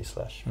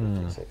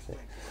 30/50/60.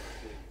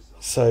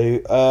 So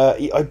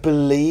I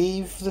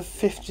believe the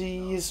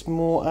 50 is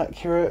more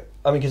accurate.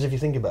 I mean, because if you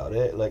think about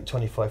it, like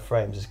 25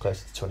 frames is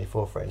closer to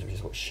 24 frames, which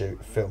is what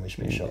film has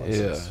been shot on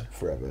since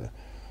forever.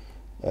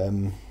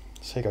 So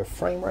you go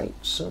frame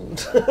rates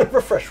and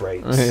refresh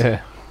rates.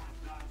 Yeah.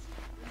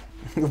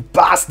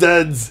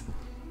 Bastards!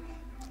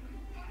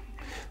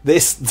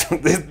 This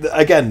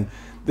again,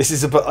 this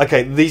is about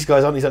okay. These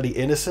guys aren't exactly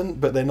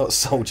innocent, but they're not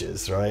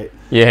soldiers, right?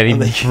 Yeah,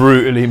 and he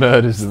brutally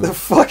murders them. The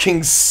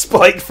fucking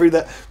spike through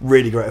that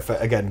really great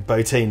effect again.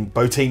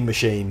 Botine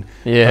machine.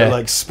 Yeah,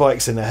 like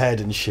spikes in the head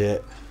and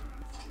shit.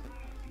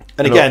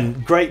 And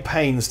again, great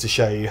pains to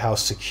show you how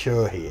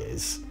secure he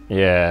is.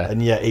 Yeah,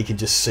 and yet he can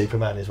just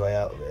Superman his way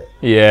out of it.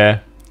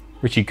 Yeah,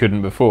 which he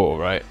couldn't before,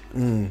 right?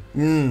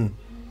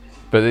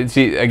 But this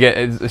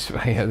is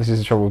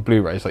the trouble with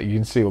Blu-rays. Like you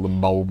can see all the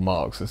mold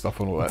marks and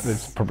stuff on all that.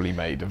 It's probably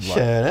made of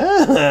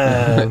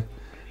like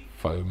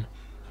foam.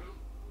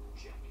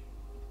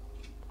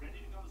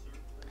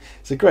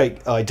 It's a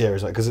great idea,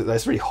 isn't it? Because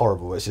it's really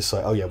horrible. It's just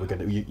like, oh yeah,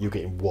 you're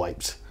getting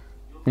wiped.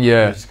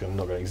 Yeah, you're just not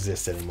going to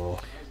exist anymore.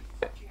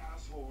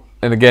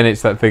 And again,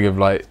 it's that thing of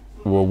like,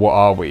 well, what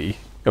are we?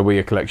 Are we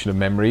a collection of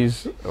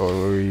memories, or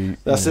are we?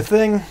 That's the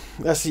thing.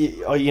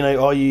 Are you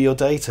your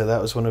data?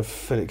 That was one of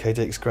Philip K.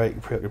 Dick's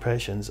great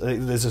preoccupations. I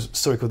think there's a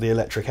story called The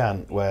Electric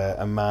Ant, where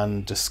a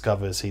man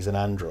discovers he's an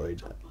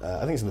android.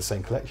 I think it's in the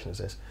same collection as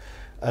this,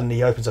 and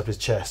he opens up his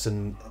chest,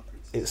 and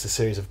it's a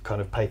series of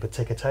kind of paper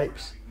ticker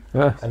tapes.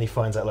 Yeah. And he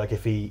finds out like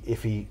if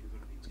he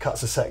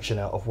cuts a section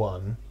out of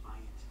one,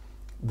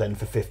 then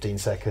for 15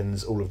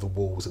 seconds all of the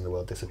walls in the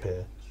world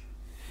disappear.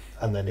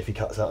 And then if he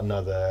cuts out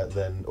another,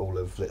 then all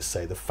of, let's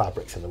say, the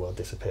fabrics in the world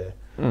disappear.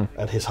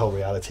 And his whole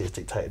reality is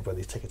dictated by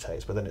these ticker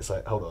tapes. But then it's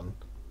like, hold on,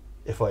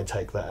 if I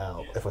take that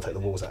out, if I take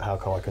the walls out, how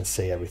come I can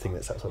see everything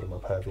that's outside of my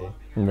purview?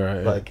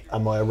 Right. Like,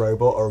 am I a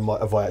robot, or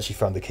have I actually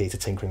found the key to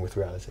tinkering with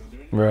reality?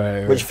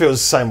 Right. Which feels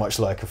so much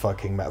like a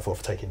fucking metaphor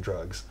for taking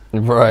drugs.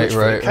 Right.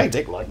 Right. K.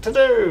 Dick liked to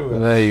do.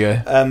 There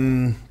you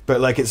go.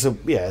 But like, it's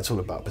all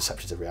about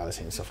perceptions of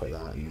reality and stuff like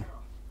that. And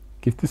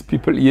give these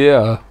people,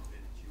 yeah.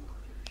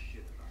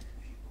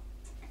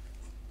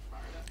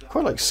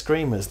 Quite like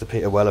Screamers, the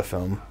Peter Weller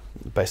film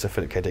based on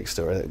Philip K. Dick's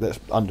story. That's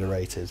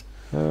underrated.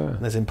 And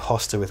there's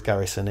Imposter with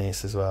Gary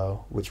Sinise as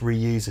well, which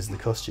reuses the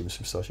costumes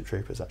from Starship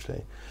Troopers.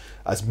 Actually,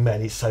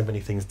 so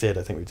many things did.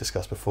 I think we've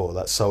discussed before.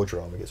 That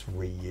soldier armor gets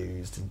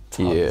reused in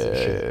tons of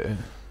shit.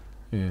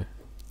 Yeah.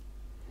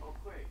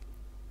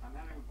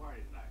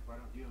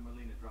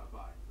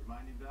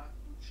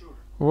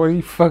 What do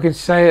you fucking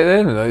say it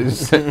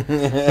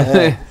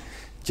then?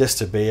 Just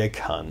to be a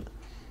cunt.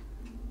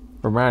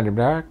 Remind him,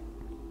 Doc.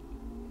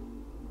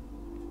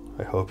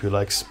 I hope you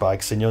like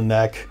spikes in your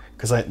neck,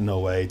 because no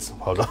wait,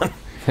 hold on.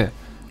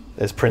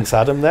 There's Prince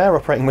Adam there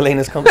operating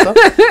Melina's console.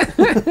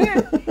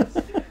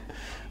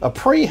 A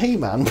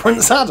pre-He-Man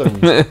Prince Adam.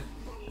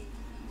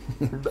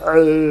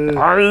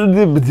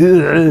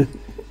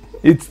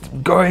 It's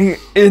going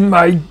in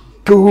my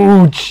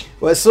gooch.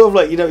 Well, it's sort of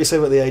like, you know what you say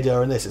about the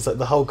ADR in this, it's like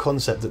the whole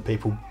concept that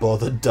people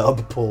bother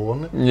dub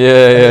porn. Yeah.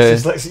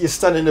 It's just like, so you're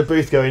standing in a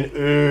booth going,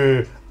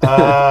 ooh,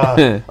 ah.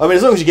 I mean,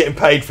 as long as you're getting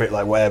paid for it,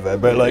 like whatever,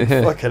 but like,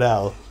 fucking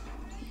hell.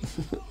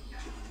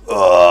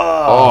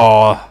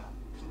 Oh.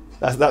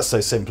 That's so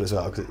simple as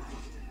well, because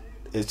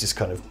it just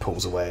kind of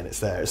pulls away and it's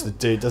there. It's the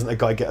dude. Doesn't a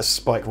guy get a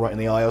spike right in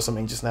the eye or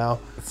something just now?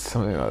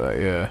 Something like that,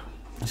 yeah.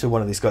 So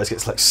one of these guys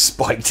gets like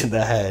spiked in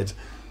the head.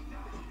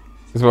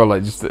 As well,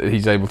 like just that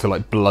he's able to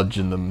like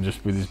bludgeon them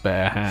just with his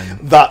bare hand.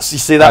 You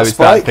see that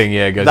spike? That thing,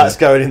 yeah, that's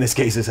going in this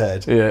geezer's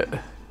head. Yeah.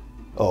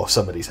 Or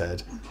somebody's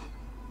head.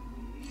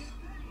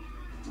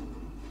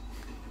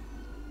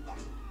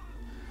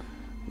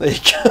 There you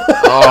go.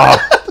 Oh.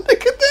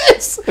 Look at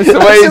this. It's the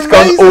way it's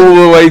gone all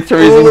the way through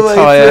his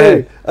entire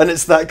head. And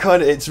it's that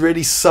kind of, it's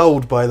really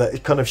sold by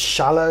that kind of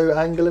shallow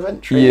angle of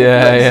entry.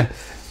 Yeah.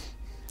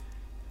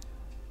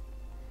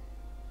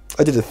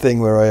 I did a thing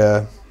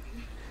where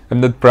I'm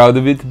not proud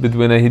of it, but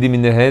when I hit him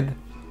in the head,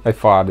 I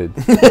farted.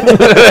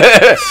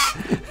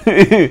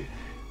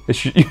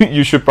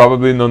 You should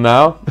probably know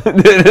now,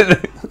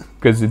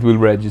 because it will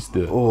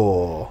register.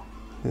 Oh,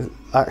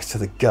 axe to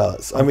the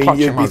guts. I mean,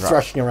 you'd be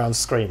thrashing around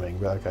screaming,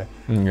 but okay.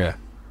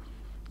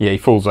 Yeah, he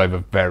falls over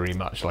very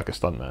much like a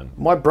stuntman.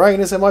 My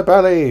brain is in my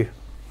belly.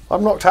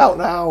 I'm knocked out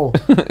now.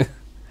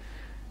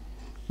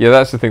 Yeah,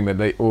 that's the thing that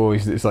they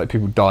always. It's like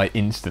people die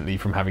instantly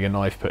from having a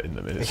knife put in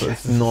them.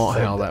 It's not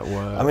how that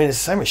works. I mean, it's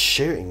the same as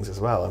shootings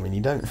as well. I mean,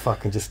 you don't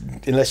fucking just,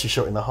 unless you're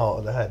shot in the heart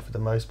or the head. For the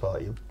most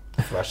part, you're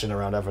thrashing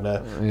around having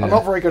a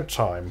not very good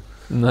time.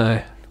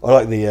 No, I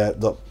like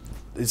the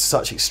it's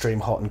such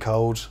extreme hot and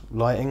cold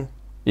lighting.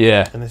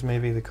 Yeah, in this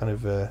movie, the kind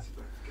of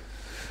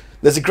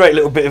there's a great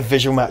little bit of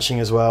visual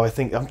matching as well. I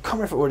think, I can't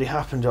remember if it already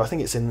happened, or I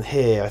think it's in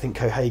here. I think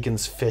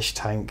Cohagen's fish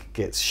tank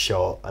gets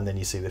shot, and then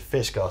you see the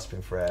fish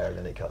gasping for air, and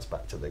then it cuts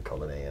back to the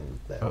colony. And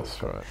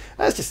that's right.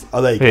 That's just,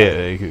 oh, there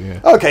you go. Yeah.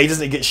 Okay, he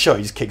doesn't get shot,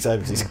 he just kicks over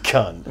because he's a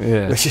cunt.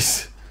 Yeah. Which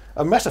is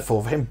a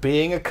metaphor for him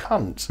being a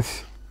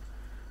cunt.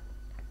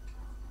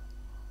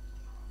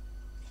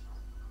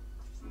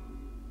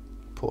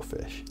 Poor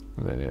fish.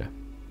 And then, yeah.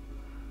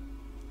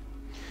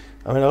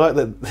 I mean, I like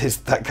that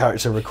that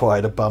character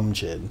required a bum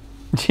chin.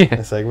 Yeah.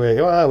 It's like,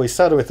 we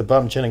started with the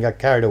bum chin and got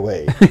carried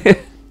away.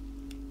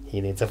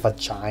 He needs a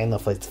vagina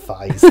for his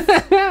face.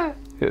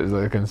 It was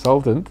a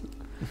consultant.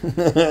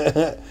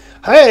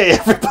 Hey,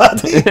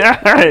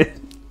 everybody!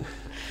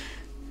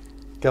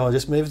 Go on,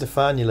 just move the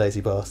fan, you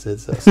lazy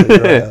bastards. That's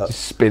right up.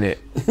 Just spin it.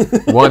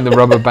 Wind the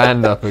rubber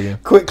band up again.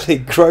 Quickly,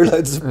 grow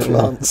loads of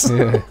plants.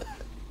 Yeah.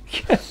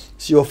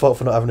 It's your fault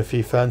for not having a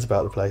few fans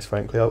about the place,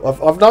 frankly.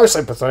 I've no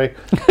sympathy.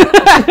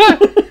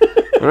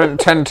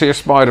 Tend to your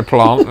spider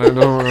plant.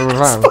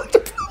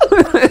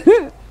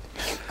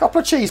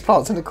 Couple of cheese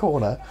plants in the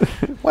corner.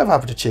 Whatever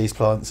happened to cheese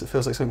plants? It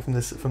feels like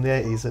something from the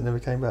 80s that never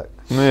came back.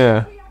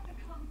 Yeah.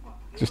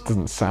 Just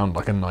doesn't sound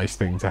like a nice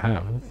thing to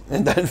have.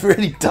 And that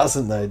really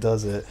doesn't, though,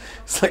 does it?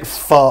 It's like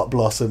fart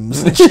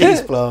blossoms and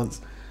cheese plants.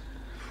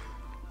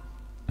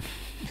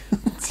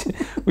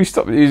 We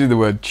stopped using the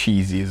word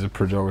cheesy as a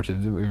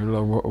pejorative, didn't we,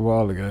 a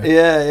while ago?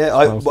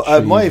 Yeah.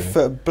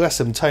 Bless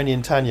them, Tony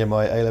and Tanya,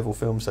 my A-level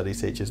film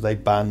studies teachers, they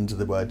banned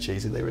the word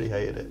cheesy. They really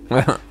hated it,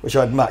 which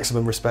I had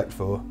maximum respect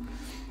for.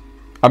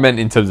 I meant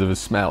in terms of a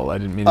smell. I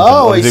didn't mean.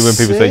 Obviously, when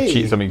people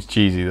say something's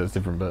cheesy, that's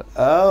different. But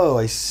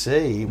I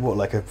see. What,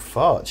 like a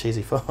fart,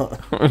 cheesy fart?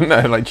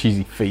 No, like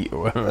cheesy feet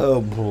or whatever. Oh,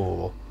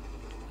 boy.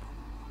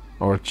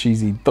 Or a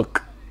cheesy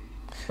duck.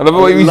 I love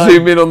the way we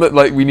zoom in on that.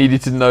 Like we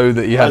needed to know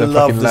that he had a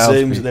fucking loudspeaker. I love the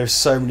zooms. speaker. There's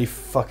so many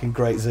fucking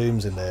great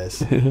zooms in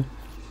this.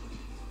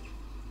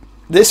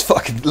 This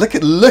fucking look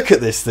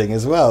at this thing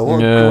as well. What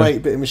a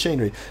great bit of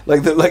machinery.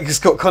 Like it's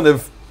got kind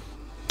of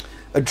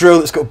a drill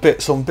that's got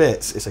bits on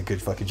bits. It's a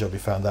good fucking job you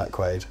found that,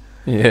 Quaid.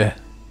 Yeah.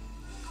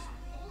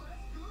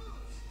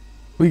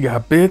 We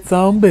got bits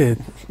on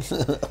bits.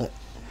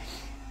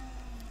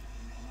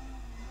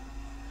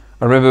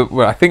 I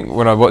remember, I think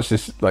when I watched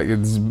this,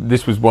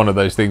 this was one of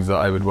those things that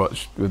I would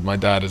watch with my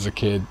dad as a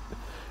kid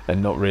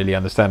and not really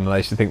understand. And I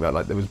used to think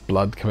that there was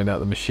blood coming out of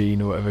the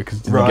machine or whatever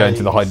because it didn't go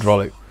into the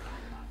hydraulic.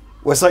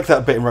 Well, it's like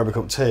that bit in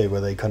Robocop 2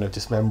 where they kind of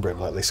dismember him,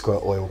 like they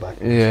squirt oil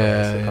back in his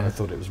face. I kind of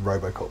thought it was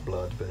Robocop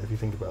blood, but if you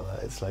think about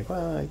that, it's like,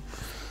 well,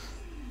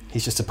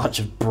 he's just a bunch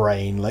of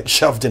brain,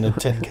 shoved in a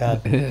tin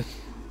can.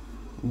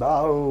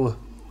 No.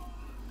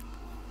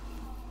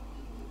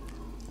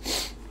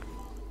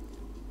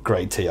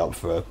 Great tee up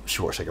for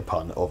Schwarzenegger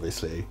pun,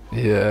 obviously.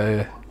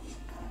 Yeah.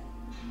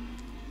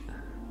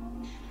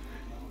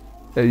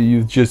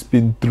 You've just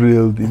been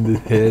drilled in the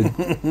head.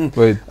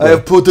 Wait, I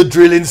have put a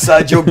drill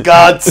inside your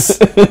guts.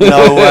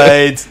 No,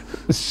 wait.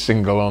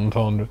 Single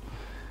entendre.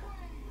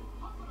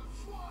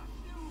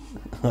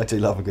 I do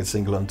love a good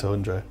single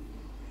entendre.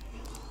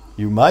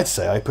 You might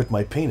say I put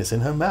my penis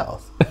in her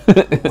mouth.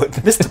 But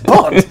Mr.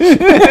 Bond.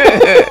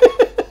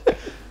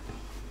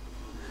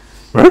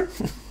 Right.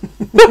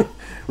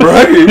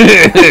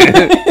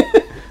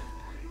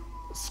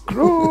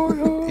 Screw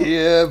you.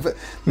 Yeah, but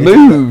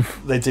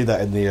move. They do that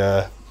in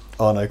the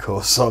Arno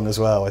Course song as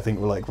well. I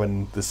think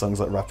when the song's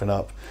wrapping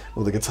up,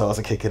 all the guitars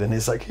are kicking and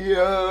it's like,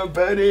 yeah,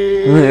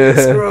 Benny,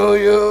 screw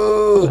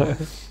you.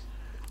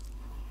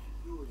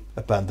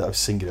 A band that I've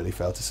singularly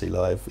failed to see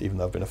live, even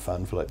though I've been a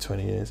fan for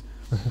 20 years.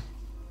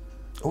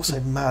 Also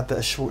mad that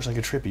a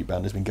Schwarzenegger tribute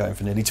band has been going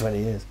for nearly 20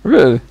 years.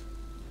 Really?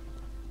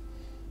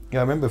 Yeah,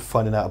 I remember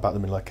finding out about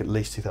them in at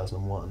least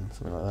 2001,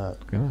 something like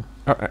that.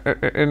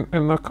 Yeah.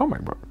 In the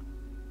comic book?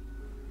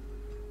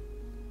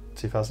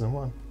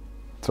 2001.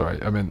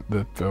 Sorry, I meant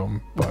the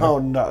film. Oh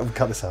no,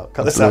 cut this out.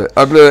 Cut this out.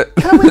 I blew it.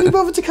 Can we be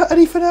bothered to cut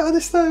anything out of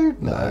this though?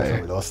 No,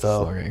 we lost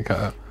out. It's not getting cut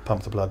out.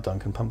 Pump the blood,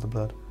 Duncan, pump the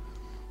blood.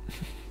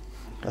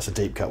 That's a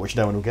deep cut which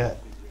no one will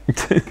get.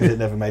 Because it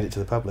never made it to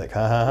the public.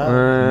 Ha ha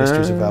ha.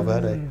 Mysteries of Val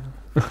Verde.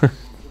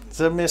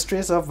 The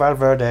Mysteries of Val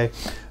Verde.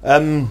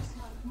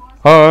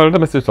 Oh, the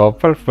Mysteries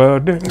of Val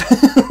Verde.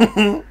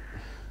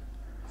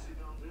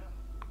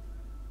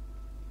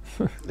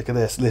 Look at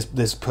this.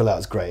 This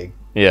pull-out's great.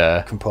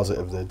 Yeah. Composite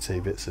of the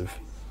two bits of...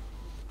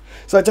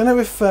 So I don't know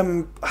if...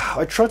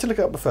 I tried to look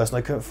it up first and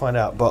I couldn't find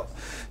out, but...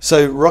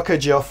 So Rocco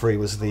Gioffre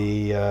was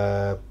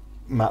the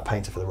matte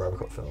painter for the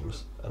Robocop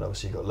films. And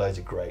obviously you've got loads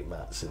of great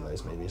mattes in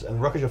those movies.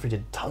 And Rocco Gioffre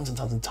did tons and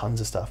tons and tons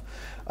of stuff.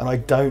 And I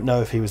don't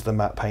know if he was the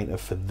matte painter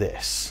for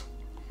this.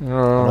 And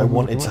I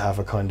wanted to have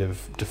a kind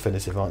of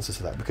definitive answer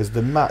to that. Because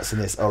the mattes in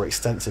this are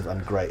extensive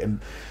and great. And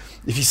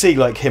if you see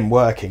him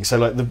working,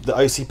 so the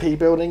OCP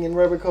building in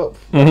Robocop.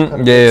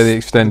 Mm-hmm. The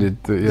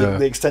extended.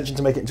 The extension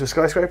to make it into a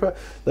skyscraper.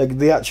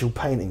 The actual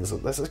paintings,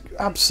 that's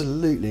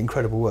absolutely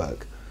incredible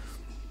work.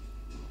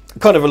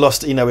 Kind of a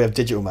lost, we have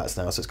digital mattes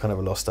now, so it's kind of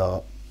a lost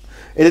art.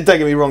 Don't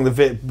get me wrong, the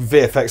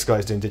VFX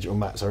guys doing digital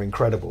mattes are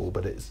incredible,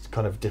 but it's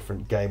kind of a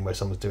different game where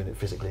someone's doing it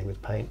physically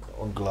with paint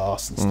on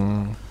glass and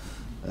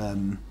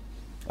stuff.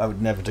 I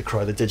would never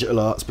decry the digital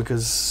arts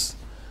because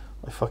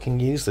I fucking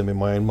use them in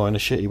my own minor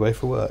shitty way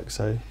for work,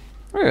 so...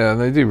 Yeah,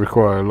 they do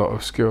require a lot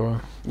of skill.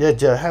 Yeah,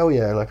 hell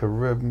yeah, a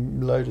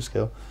load of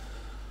skill.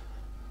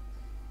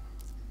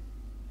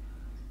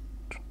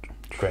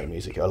 Great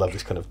music. I love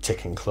this kind of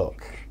ticking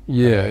clock.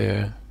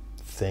 Yeah.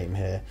 Theme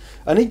here.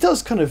 And he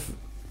does kind of...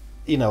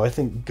 I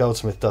think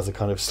Goldsmith does a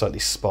kind of slightly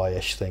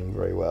spy-ish thing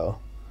very well.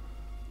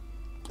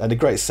 And a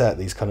great set,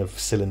 these kind of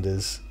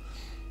cylinders.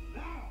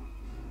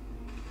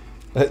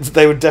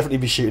 They would definitely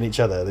be shooting each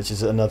other, which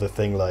is another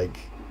thing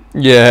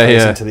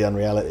into the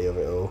unreality of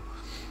it all.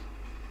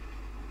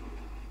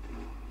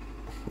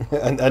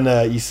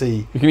 and you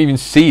see... You can even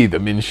see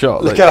them in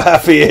shot. Look how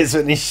happy he is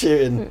when he's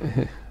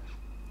shooting.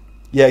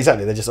 Yeah,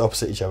 exactly. They're just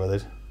opposite each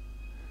other.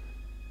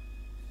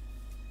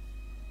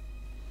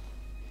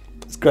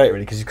 It's great,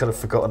 really, because you've kind of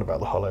forgotten about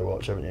the Hollow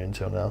Watch, haven't you,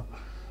 until now?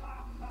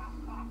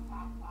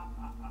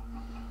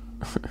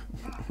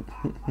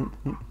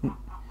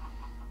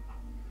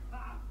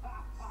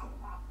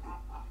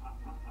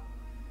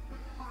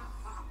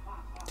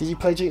 Did you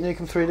play Duke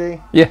Nukem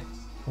 3D? Yeah.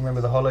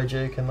 Remember the Hollow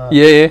Duke and that?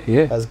 Yeah.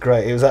 That was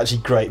great. It was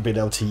actually great being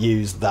able to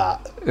use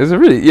that. It was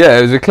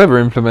a clever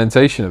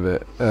implementation of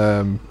it.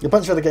 A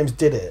bunch of other games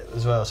did it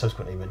as well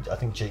subsequently, but I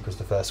think Duke was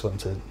the first one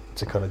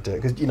to kind of do it.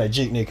 Because,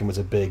 Duke Nukem was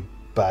a big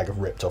bag of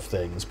ripped off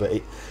things, but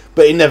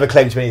it never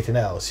claimed to be anything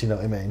else, you know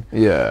what I mean?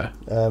 Yeah.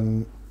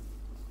 And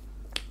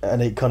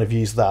it kind of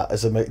used that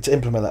to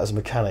implement that as a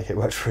mechanic. It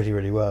worked really,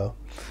 really well.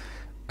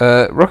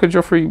 Rocket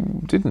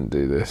Joffrey didn't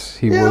do this.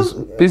 He was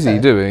busy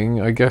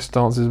doing, I guess,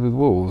 Dances with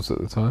Wolves at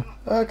the time.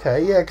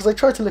 Okay, yeah, because I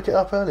tried to look it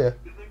up earlier.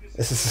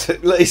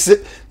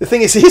 The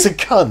thing is, he's a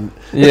cunt.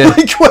 Yeah.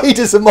 Like, Quaid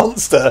is a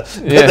monster.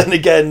 But Yeah. then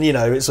again,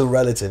 it's all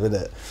relative, isn't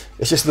it?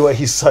 It's just the way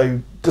he's so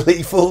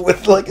gleeful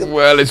with, like...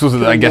 Well, it's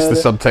also, I guess, the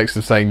subtext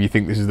of saying you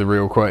think this is the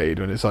real Quaid,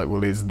 when it's like,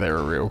 well, is there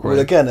a real Quaid? Well,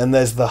 again, and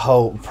there's the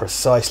whole...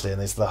 Precisely, and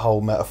there's the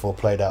whole metaphor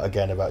played out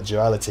again about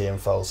duality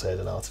and falsehood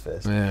and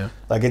artifice. Yeah.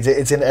 Like,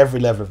 it's in every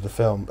level of the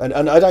film.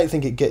 And I don't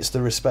think it gets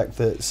the respect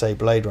that, say,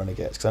 Blade Runner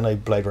gets, because I know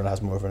Blade Runner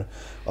has more of an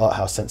art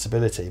house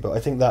sensibility, but I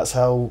think that's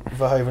how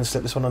Verhoeven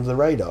slipped this one under the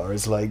radar,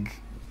 is like...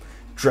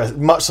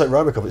 much like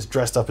Robocop, it's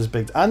dressed up as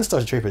big, and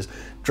Starship Troopers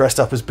dressed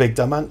up as big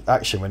dumb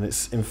action when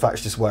it's in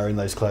fact just wearing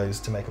those clothes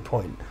to make a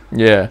point.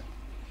 Yeah.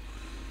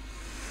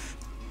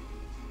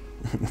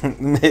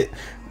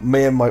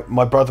 me and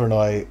my brother and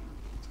I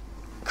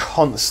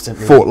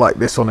constantly Fought like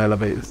this on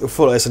elevators.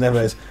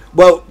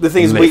 Well, the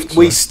thing is, Lifts,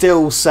 we right?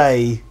 still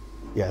say,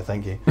 yeah,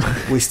 thank you.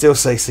 We still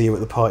say "see you at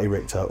the party,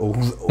 Richter" all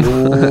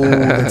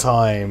the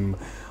time.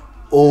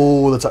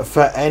 All the time,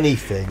 for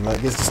anything.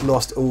 Like, it's just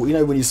lost all...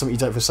 when you something you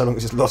don't for so long,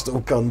 it's just lost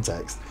all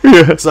context.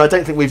 Yeah. So I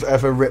don't think we've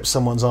ever ripped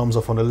someone's arms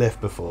off on a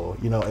lift before,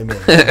 you know what I mean?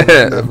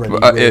 Never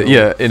any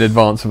real- In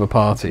advance of a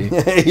party.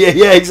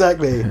 yeah,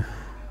 exactly.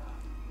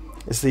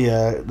 It's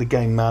the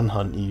game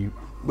Manhunt,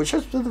 which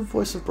has the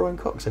voice of Brian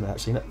Cox in it,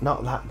 actually.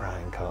 Not that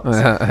Brian Cox,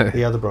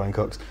 the other Brian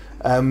Cox.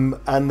 And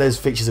there's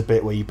features a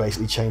bit where you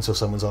basically chainsaw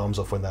someone's arms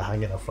off when they're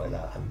hanging off like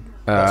that, and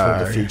that's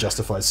one of the few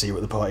justified "see you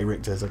at the party,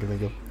 Richters" I can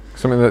think of.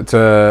 Something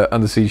that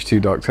Under Siege 2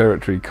 Dark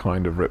Territory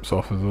kind of rips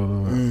off as well,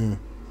 doesn't it?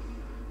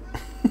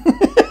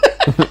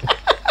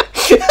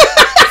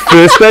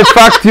 First I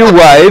fucked your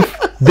wife,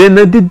 then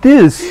I did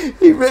this.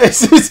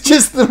 It's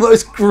just the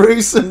most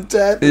gruesome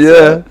death.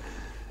 Yeah.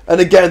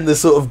 And again, the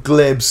sort of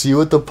glib "see you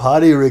at the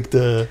party,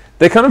 Richter."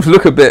 They kind of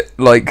look a bit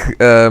like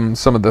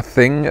some of the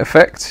Thing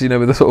effects,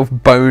 with the sort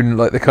of bone,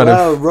 like the kind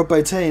of... Rob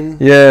Bottin.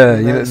 Yeah,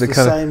 it's the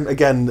kind same,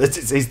 again,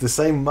 he's the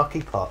same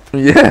mucky pot.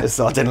 Yeah. As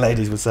our dinner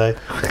ladies would say.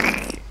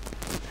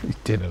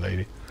 Dinner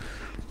lady.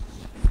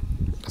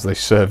 As they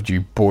served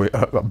you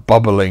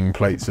bubbling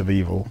plates of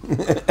evil.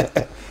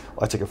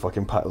 I took a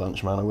fucking packed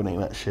lunch, man. I wouldn't eat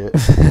that shit.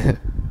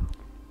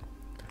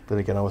 Then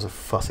again, I was a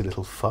fussy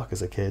little fuck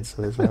as a kid,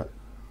 so there's that.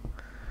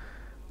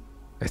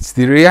 It's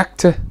the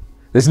reactor.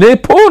 There's no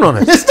porn on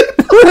it.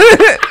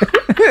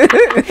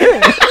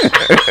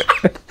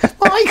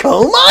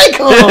 Michael!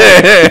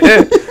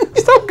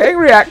 Stop getting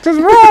reactors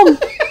wrong.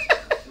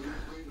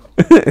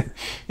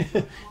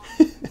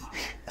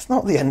 It's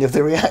not the end of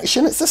the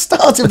reaction, it's the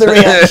start of the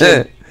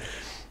reaction.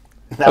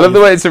 I love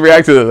the way it's a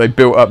reactor that they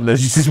built up and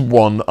there's just this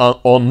one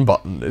on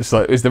button. It's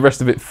like, is the rest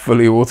of it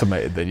fully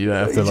automated then? You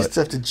don't have to just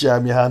have to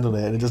jam your hand on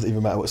it and it doesn't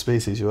even matter what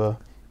species you are.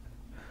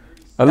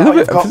 I love it.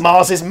 You've got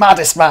Mars's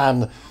maddest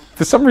man.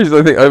 For some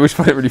reason I always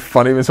find it really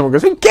funny when someone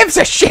goes, who gives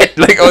a shit?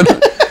 Like,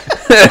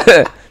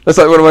 that's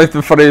like one of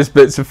the funniest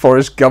bits of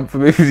Forrest Gump for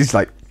me, because he's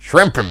like,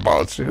 shrimping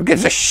boats, who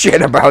gives a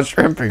shit about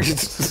shrimping?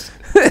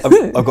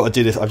 I've got to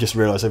do this. I've just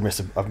realised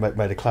I've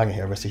made a clanger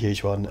here. I missed a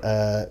huge one.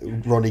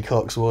 Ronnie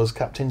Cox was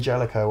Captain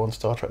Jellicoe on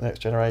Star Trek: Next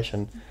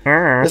Generation.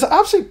 There's an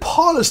absolute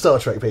pile of Star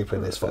Trek people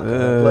in this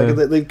fucking.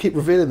 Like they keep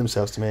revealing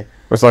themselves to me.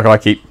 It's like I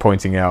keep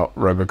pointing out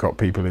RoboCop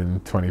people in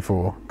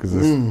 24 because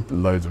there's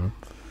loads of them,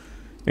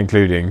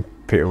 including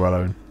Peter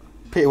Weller.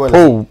 Peter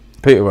Weller.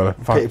 Peter Weller.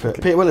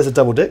 Peter Weller's a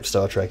double dip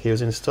Star Trek. He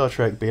was in Star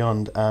Trek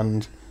Beyond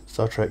and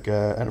Star Trek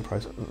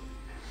Enterprise.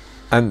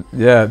 And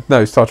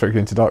Star Trek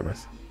Into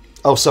Darkness.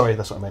 Oh, sorry,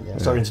 that's what I meant. Yeah,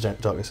 sorry, Into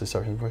Darkness is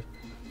Star Trek Enterprise.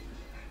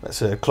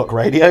 That's a clock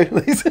radio. I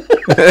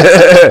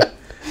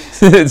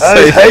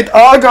hate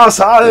Argos.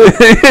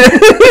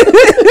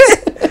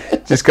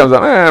 Just comes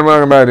up.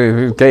 Welcome back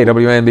to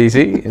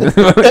KWNBC.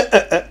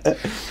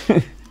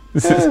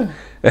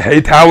 I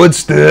hate Howard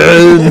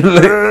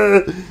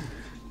Stern.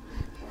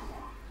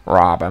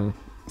 Robin.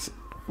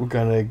 We're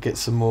gonna get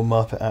some more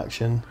Muppet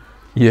action.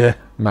 Yeah,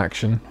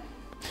 Maction.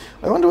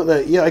 I wonder what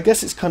I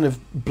guess it's kind of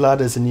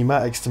bladders and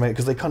pneumatics to make,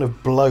 because they kind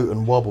of bloat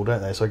and wobble,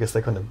 don't they? So I guess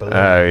they kind of bloat.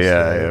 Oh,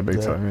 yeah,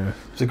 big time, yeah.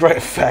 It's a great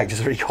effect.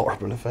 It's a really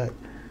horrible effect.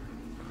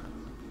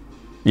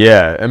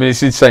 Yeah, I mean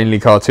it's insanely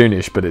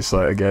cartoonish, but it's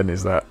like again,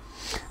 is that?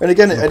 And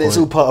again, and it's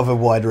all part of a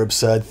wider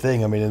absurd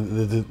thing. I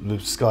mean, the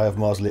sky of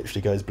Mars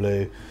literally goes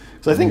blue.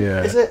 So I think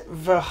is it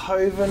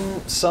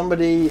Verhoeven?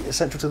 Somebody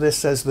central to this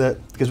says that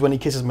because when he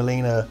kisses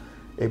Melina,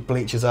 it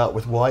bleaches out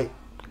with white.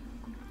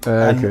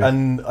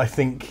 And I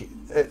think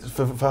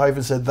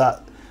Verhoeven said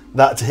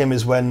that to him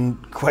is when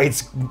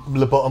Quaid's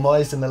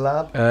lobotomized in the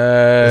lab.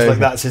 It's like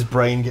that's his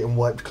brain getting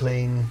wiped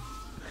clean.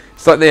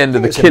 It's like the end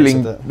of the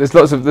Killing. There's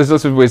lots of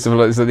weird stuff.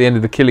 Like it's like the end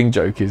of the Killing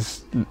joke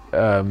is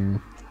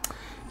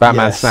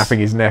Batman snapping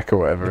his neck or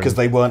whatever. Because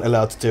they weren't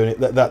allowed to do it.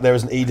 That there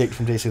was an edict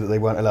from DC that they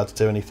weren't allowed to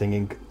do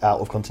anything out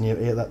of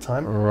continuity at that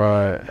time.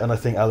 Right. And I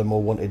think Alan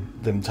Moore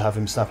wanted them to have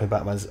him snapping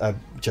Batman's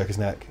Joker's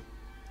neck.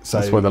 So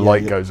that's where the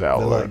light goes out.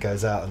 The light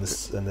goes out and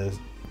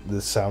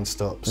the sound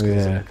stops.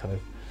 Yeah. Kind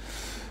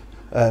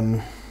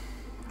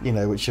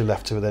of, which you're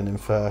left to then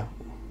infer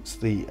it's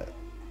the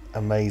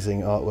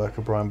amazing artwork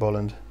of Brian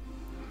Bolland,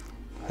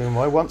 whom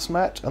I once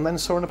met and then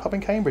saw in a pub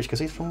in Cambridge because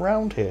he's from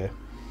round here.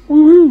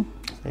 Woohoo!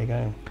 There you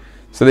go.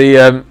 So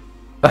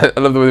I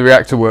love the way the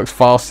reactor works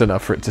fast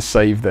enough for it to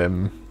save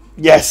them.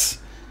 Yes.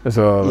 As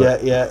well.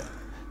 Yeah.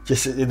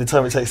 Just in the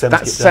time it takes them that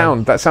to get sound.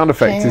 down. That sound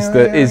effect is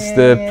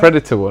the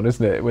Predator one,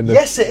 isn't it? When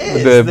yes, it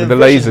is. With the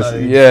laser.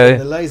 Yeah.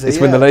 The laser, it's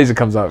when the laser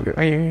comes out.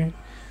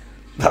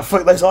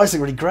 Those eyes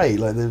look really great,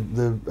 like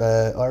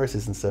the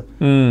irises and stuff.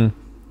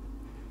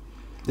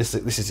 This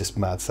is just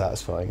mad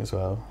satisfying as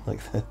well. Like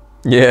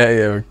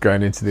we're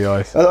going into the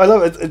ice. I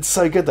love it. It's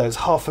so good though. It's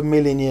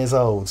 500,000 years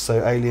old.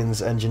 So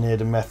aliens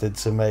engineered a method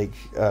to make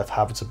Earth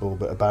habitable,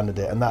 but abandoned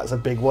it, and that's a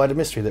big wider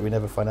mystery that we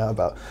never find out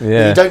about.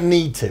 Yeah. You don't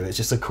need to. It's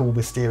just a cool,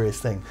 mysterious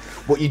thing.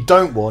 What you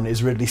don't want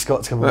is Ridley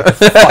Scott to come up with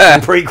a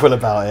fucking prequel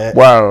about it.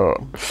 Wow.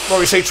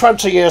 Well, you see,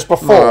 20 years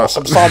before,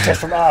 some scientists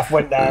from Earth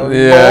went down.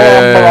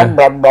 Yeah.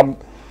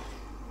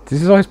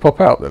 Does his eyes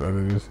pop out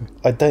then?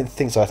 I don't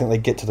think so. I think they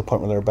get to the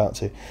point where they're about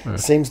to. It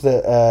seems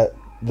that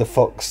the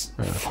Fox...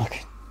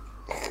 Fucking...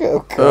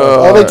 Oh,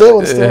 God. They do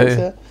on stilts,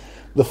 yeah.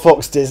 The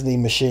Fox Disney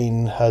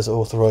machine has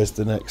authorised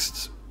the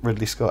next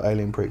Ridley Scott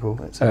Alien prequel.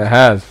 It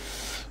has.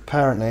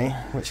 Apparently,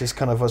 which is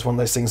kind of was one of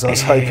those things I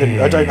was hoping...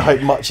 I don't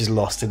hope much is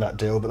lost in that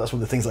deal, but that's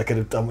one of the things I could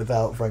have done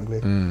without,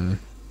 frankly. I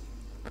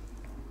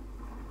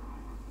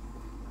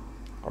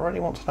really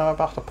want to know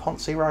about a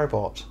Ponzi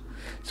robot.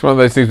 It's one of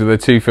those things with the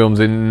two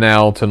films in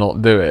now to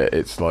not do it.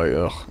 It's like,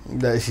 ugh.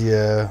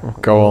 Yeah.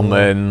 Go on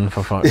then,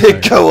 for fuck's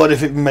sake. Go on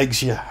if it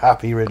makes you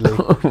happy, Ridley.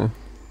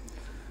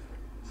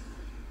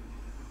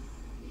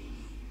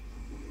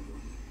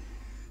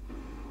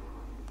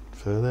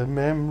 For the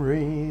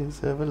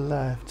memories of a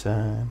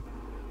lifetime.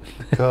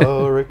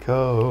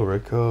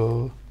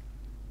 Recall.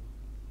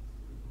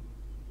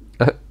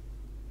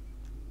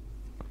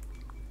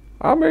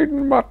 I'm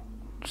eating my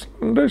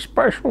Sunday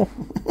special.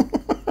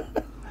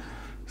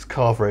 It's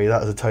Carvery,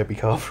 that is a Toby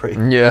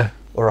Carvery. Yeah.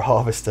 Or a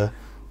Harvester.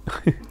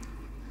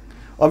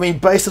 I mean,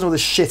 based on all the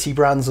shitty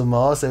brands on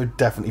Mars, there would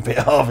definitely be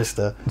a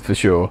Harvester. For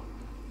sure.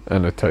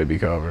 And a Toby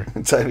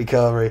Carvery. Toby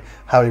Carvery,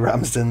 Howie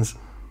Ramsden's.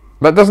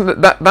 That doesn't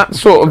that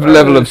sort of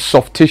level of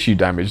soft tissue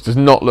damage does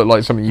not look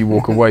like something you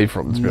walk away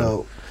from.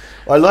 No.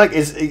 I like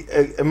it's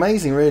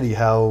amazing really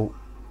how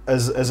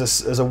as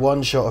a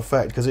one shot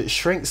effect because it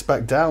shrinks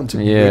back down to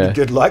really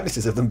good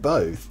likenesses of them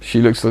both.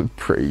 She looks like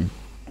pretty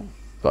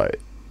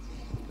like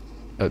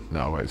no,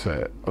 I won't say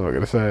it. I'm not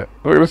going to say it.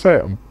 I'm not going to say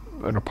it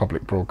on a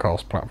public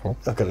broadcast platform.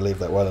 I've got to leave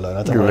that well alone.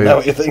 I don't really know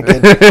what you're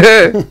thinking.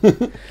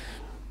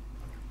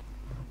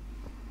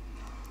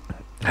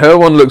 Her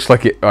one looks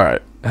like it. All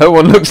right. Her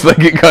one looks like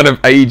it kind of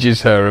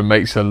ages her and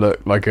makes her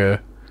look like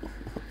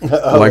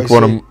like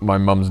one of my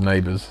mum's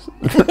neighbours.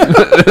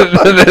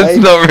 That's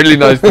not really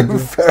nice.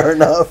 Fair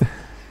enough.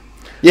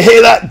 You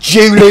hear that,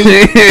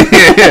 Julie?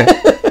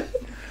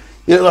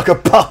 You look like a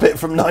puppet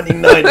from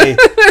 1990.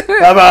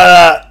 How about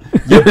that?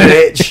 You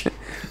bitch.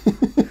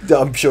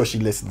 I'm sure she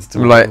listens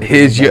to it. Like,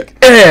 here's your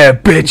air,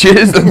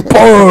 bitches.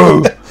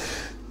 Boom.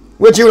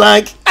 Would you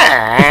like?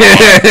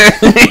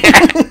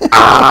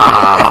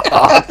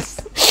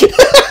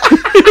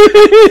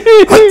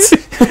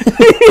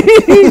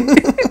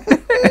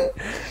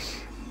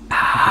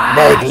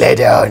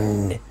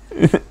 Megalodon.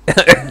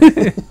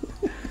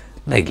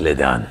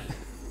 Megalodon.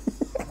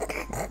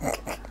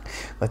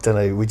 I don't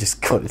know, we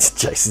just got it to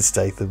Jason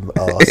Statham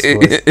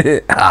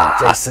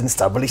Jason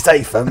Stubbly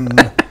Statham.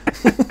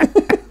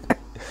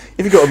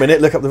 If you've got a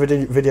minute, look up the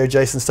video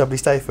Jason Stubbly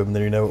Statham and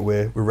then you know what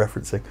we're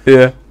referencing.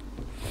 Yeah.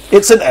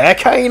 It's an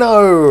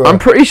aircano! I'm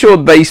pretty sure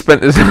they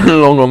spent as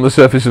long on the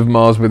surface of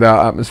Mars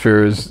without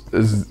atmosphere as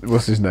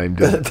what's his name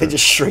did. They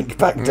just shrink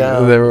back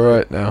down. They're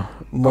alright now.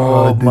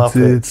 More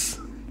Muppets.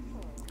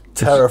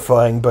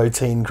 Terrifying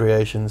Botine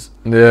creations.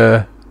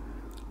 Yeah.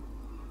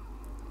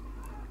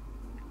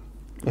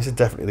 This is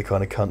definitely the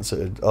kind of cunts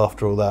that,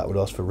 after all that, would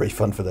ask for a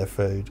refund for their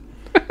food.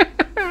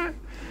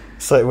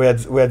 So we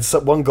had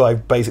one guy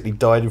basically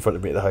died in front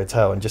of me at the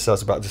hotel, and just as I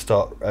was about to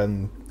start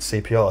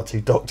CPR,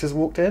 two doctors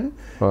walked in,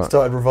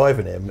 started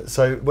reviving him.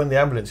 So when the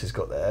ambulances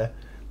got there,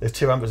 there's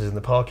 2 ambulances in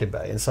the parking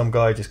bay, and some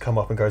guy just come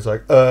up and goes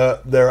like,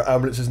 there are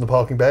ambulances in the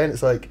parking bay, and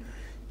it's like,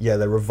 yeah,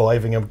 they're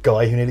reviving a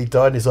guy who nearly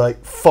died, and he's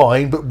like,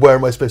 fine, but where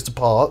am I supposed to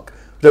park?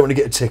 I don't want to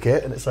get a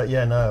ticket. And it's like,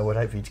 yeah, no, I would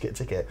hope for you to get a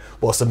ticket.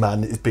 Whilst a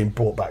man is being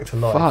brought back to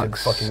life in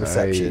fucking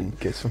reception.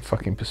 Get some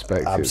fucking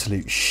perspective.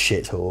 Absolute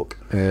shithawk.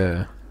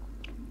 Yeah.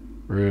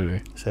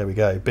 Really. So there we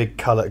go. Big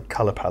colour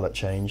palette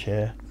change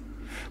here.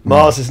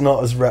 Mars is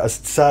not as red,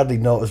 sadly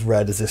not as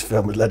red as this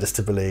film had led us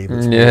to believe.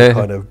 It's more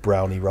kind of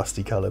browny,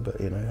 rusty colour, but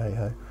you know, hey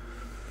ho.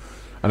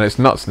 And it's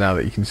nuts now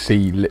that you can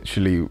see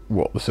literally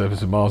what the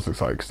surface of Mars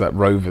looks like, because that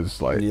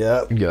rover's like,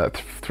 yeah, you get that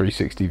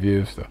 360 view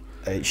of stuff.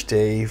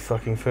 HD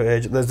fucking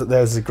footage.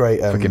 There's a great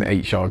fucking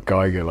H.R.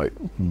 Geiger like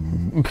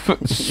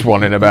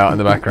swanning about in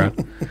the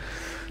background.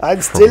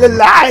 I'm still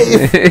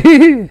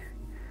alive.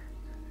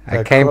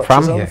 I came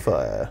from on here.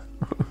 Fire.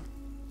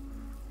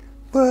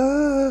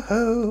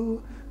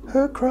 Whoa,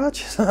 her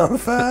crotch is on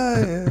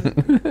fire.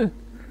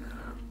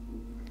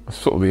 That's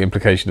sort of the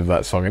implication of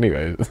that song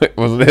anyway,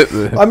 wasn't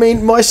it? I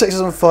mean, My Sex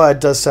is on Fire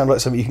does sound like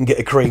something you can get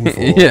a cream for.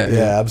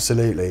 Yeah,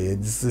 absolutely.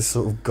 It's this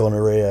sort of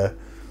gonorrhea.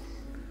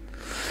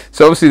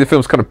 So obviously the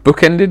film's kind of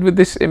bookended with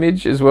this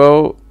image as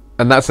well,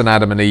 and that's an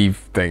Adam and Eve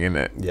thing, isn't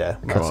it? Yeah,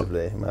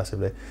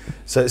 massively.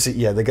 So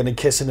yeah, they're going to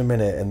kiss in a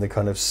minute, and the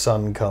kind of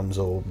sun comes,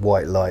 or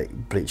white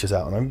light bleaches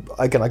out. And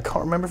I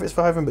can't remember if it's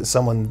Verhoeven, but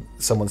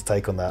someone's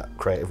take on that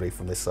creatively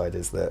from this side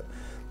is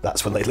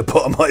that's when they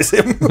lobotomise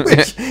him,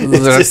 which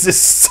is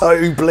just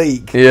so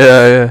bleak.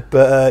 Yeah.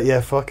 But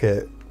yeah, fuck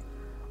it.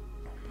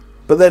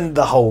 But then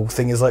the whole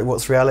thing is like,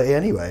 what's reality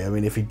anyway? I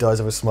mean, if he dies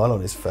with a smile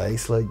on his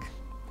face, like.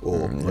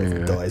 Or if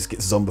he dies,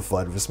 gets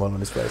zombified with a smile on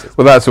his face.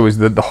 Well, that's always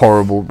the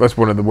horrible. That's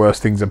one of the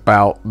worst things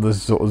about the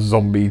sort of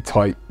zombie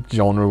type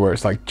genre, where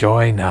it's like,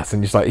 join us,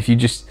 and it's like, if you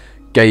just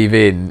gave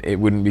in, it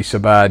wouldn't be so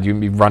bad. You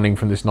wouldn't be running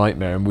from this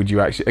nightmare, and would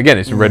you actually? Again,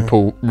 it's a red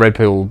pill,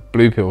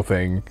 blue pill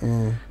thing,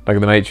 like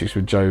in the Matrix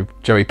with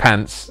Joey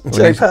Pants.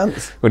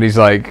 When he's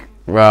like,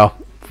 well,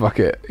 fuck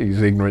it,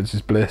 his ignorance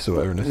is bliss, or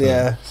whatever.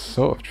 Yeah, it's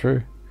sort of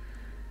true.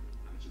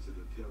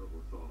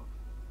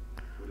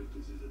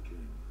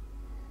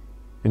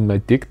 And my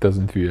dick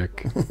doesn't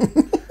work.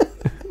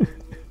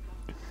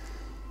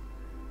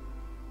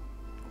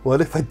 What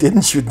if I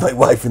didn't shoot my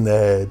wife in the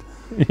head?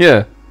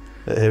 Yeah.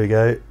 Here we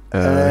go.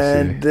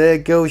 And there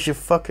goes your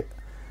fucker.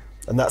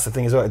 And that's the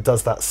thing as well. It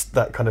does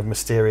that kind of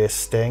mysterious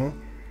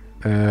sting.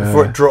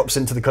 Before it drops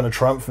into the kind of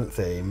triumphant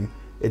theme,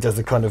 it does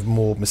the kind of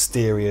more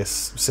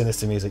mysterious,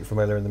 sinister music from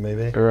earlier in the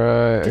movie.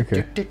 Right,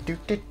 okay.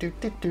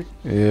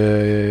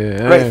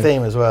 Yeah. Great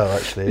theme as well,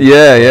 actually.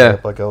 Yeah.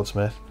 By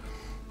Goldsmith.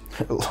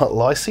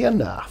 Lycia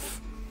Naff.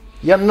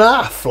 You're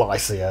Naff,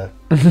 Lycia.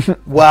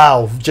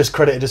 Wow, just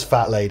credited as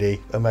Fat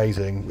Lady.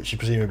 Amazing. Which she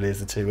presumably is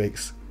the 2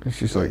 weeks.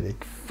 She's lady.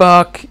 Like,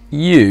 fuck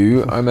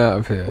you, I'm out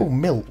of here. Oh,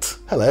 Milt.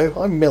 Hello,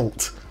 I'm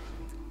Milt.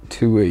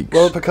 2 weeks.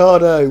 Robert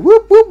Picardo.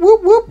 Whoop, whoop,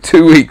 whoop, whoop.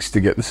 2 weeks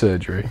to get the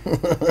surgery.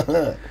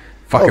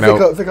 Fucking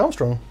hell. Vic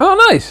Armstrong.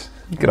 Oh, nice.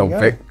 Good old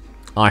Vic.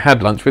 I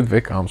had lunch with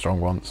Vic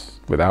Armstrong once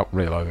without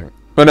realising.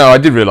 Well, no, I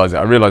did realise it.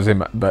 I realised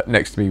him, but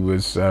next to me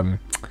was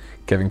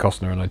Kevin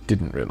Costner, and I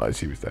didn't realise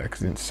he was there because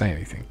he didn't say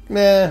anything.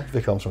 Yeah,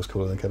 Vic Armstrong's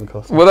cooler than Kevin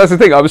Costner. Well, that's the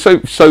thing. I was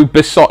so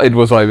besotted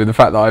was I with the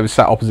fact that I was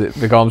sat opposite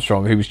Vic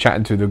Armstrong, who was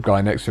chatting to the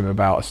guy next to him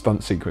about a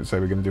stunt sequence they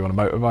were going to do on a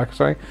motorbike or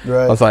something.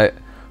 Right. I was like,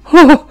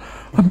 oh,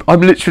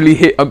 I'm literally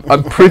here.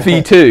 I'm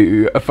privy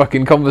to a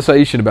fucking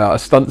conversation about a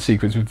stunt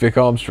sequence with Vic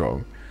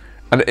Armstrong.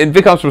 And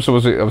Vic Armstrong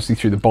was obviously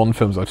through the Bond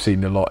films I've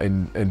seen a lot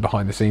in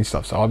behind the scenes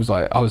stuff. So I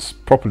was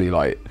properly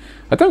like,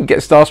 I don't get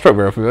starstruck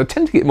very often. I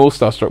tend to get more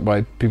starstruck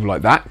by people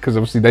like that because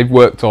obviously they've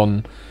worked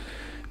on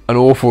an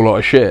awful lot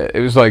of shit.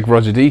 It was like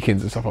Roger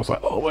Deakins and stuff. I was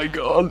like, oh my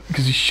god,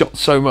 because he shot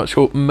so much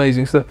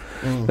amazing stuff.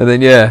 And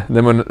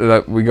then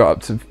when we got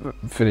up to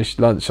finish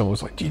lunch, someone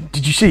was like,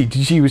 did you see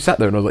who was sat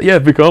there? And I was like, yeah,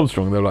 Vic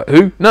Armstrong. And they were like,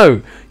 who?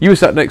 No, you were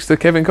sat next to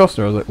Kevin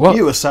Costner. I was like, what?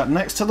 You were sat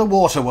next to the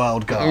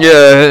Waterworld guy.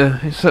 Yeah,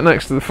 he sat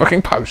next to the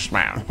fucking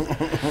postman.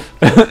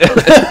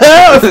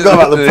 I forgot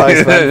about the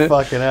postman.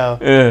 Fucking hell.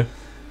 Yeah.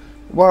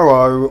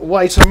 Whoa,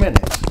 wait a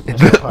minute.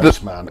 The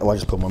postman. Oh, I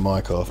just pulled my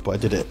mic off, but I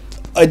did it.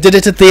 I did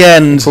it at the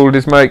end. He pulled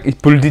his mic. He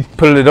pulled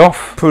it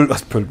off. I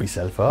pulled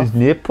myself off. His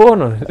near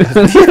porno.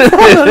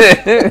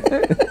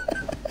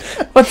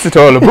 What's it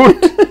all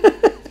about?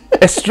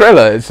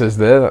 Estrella, it says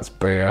there. That's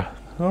beer.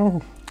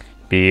 Oh.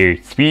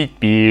 Beer,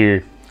 sweet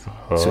beer.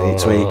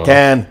 Sweet.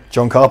 Can.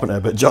 John Carpenter,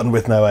 but John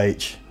with no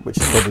H, which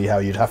is probably how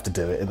you'd have to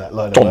do it in that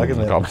line of work,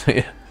 isn't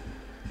it?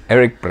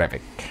 Eric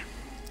Brevik.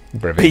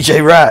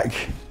 PJ Rack.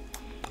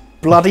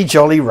 Bloody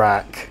jolly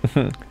Rack.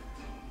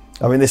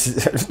 I mean, this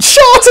is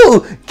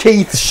Shartle!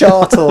 Keith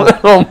Shartle.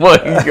 Oh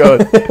my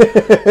god.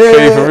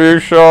 Keith, have you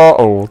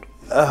Shartled?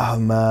 Oh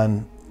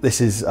man,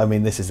 this is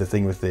the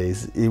thing with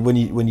these. When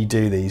you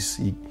do these,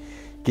 you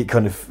get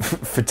kind of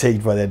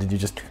fatigued by the end, and you're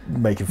just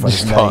making fun of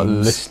names. Start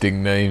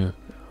listing names,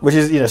 which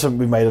is something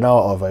we've made an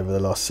art of over the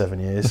last 7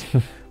 years.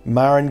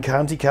 Marin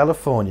County,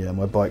 California.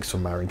 My bike's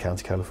from Marin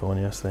County,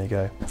 California. So there you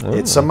go.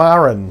 It's a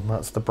Marin.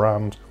 That's the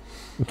brand.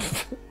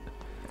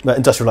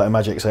 Industrial Light and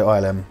Magic. So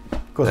ILM.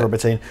 Of course,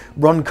 Robertine.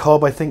 Ron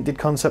Cobb, I think, did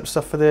concept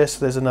stuff for this.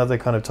 There's another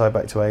kind of tie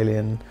back to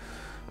Alien.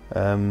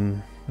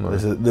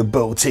 There's the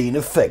Boltine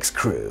Effects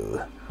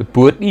Crew. The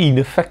Boltine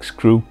Effects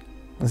Crew.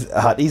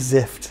 Artie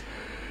Zift.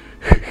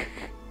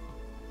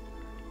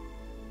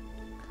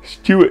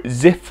 Stuart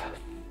Ziff.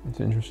 That's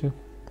interesting.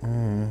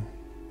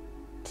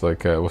 It's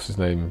like, what's his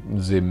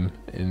name? Zim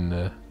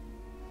in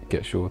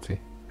Get Shorty.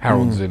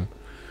 Harold Zim.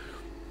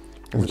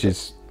 Which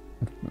is...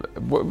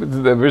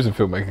 there is a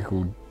filmmaker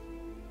called...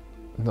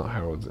 Not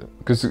Harold Zim.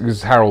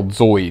 Because Harold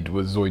Zoid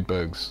was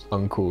Zoidberg's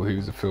uncle, who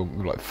was a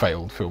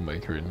failed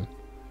filmmaker in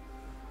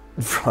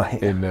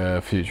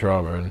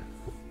Futurama.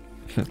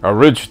 And a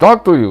rich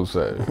doctor, you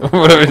say?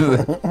 Whatever is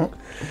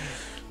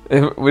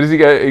it? Where does he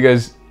go? He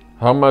goes,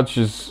 how much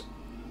is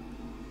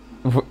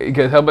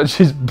bread?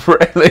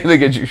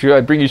 Should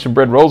I bring you some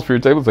bread rolls for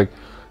your table? It's like,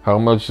 how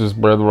much is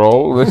bread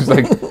roll? It's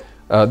like,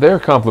 they're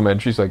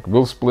complimentary. It's like,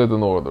 we'll split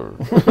an order.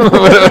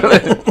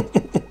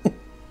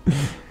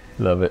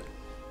 Love it.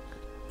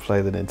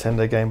 Play the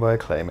Nintendo Game Boy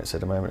Acclaim, it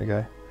said a moment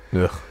ago.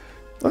 Ugh.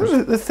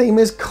 The theme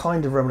is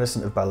kind of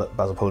reminiscent of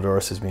Basil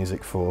Polidoros'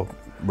 music for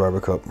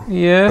RoboCop.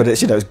 Yeah. But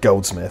it's, it's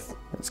Goldsmith.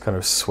 It's kind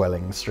of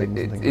swelling strings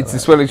and things It's like the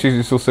swelling strings.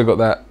 It's also got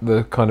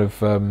the kind of...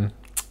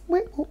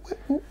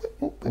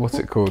 what's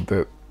it called?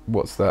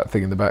 What's that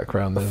thing in the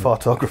background? The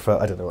fartographer.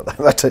 I don't know what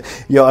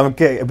that... Yeah, I'm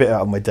getting a bit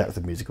out of my depth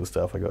of musical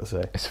stuff, I got to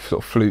say. It's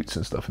sort of flutes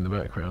and stuff in the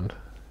background.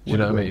 Do you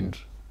know what I mean?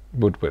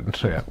 Woodwind,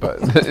 yeah. But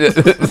I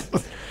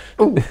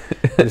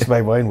just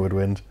made my own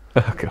woodwind.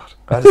 Oh, God.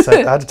 I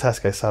had a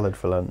Tasco salad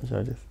for lunch.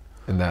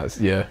 And that's,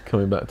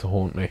 coming back to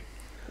haunt me.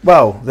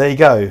 Well, there you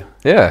go.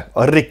 Yeah.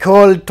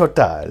 Recall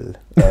Total.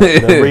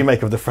 The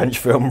remake of the French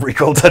film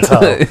Recall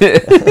Total.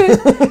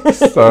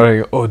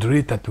 Starring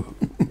Audrey Tautou.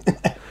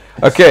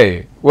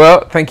 Okay,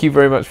 well, thank you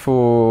very much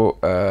for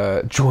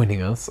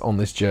joining us on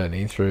this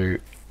journey through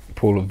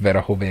Paul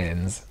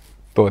Verhoeven's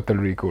Total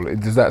Recall.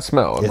 Does that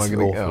smell? It's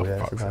awful,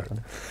 yeah.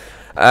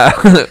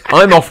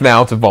 I'm off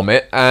now to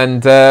vomit,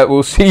 and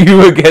we'll see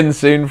you again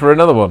soon for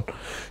another one.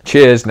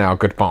 Cheers now,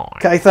 goodbye.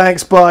 Okay,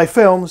 thanks, bye.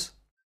 Films.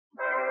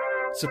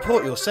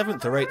 Support your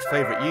 7th or 8th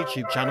favourite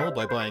YouTube channel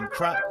by buying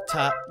crap,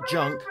 tat,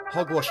 junk,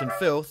 hogwash and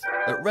filth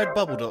at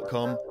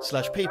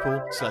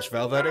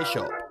redbubble.com/people/Val Verde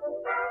Shop.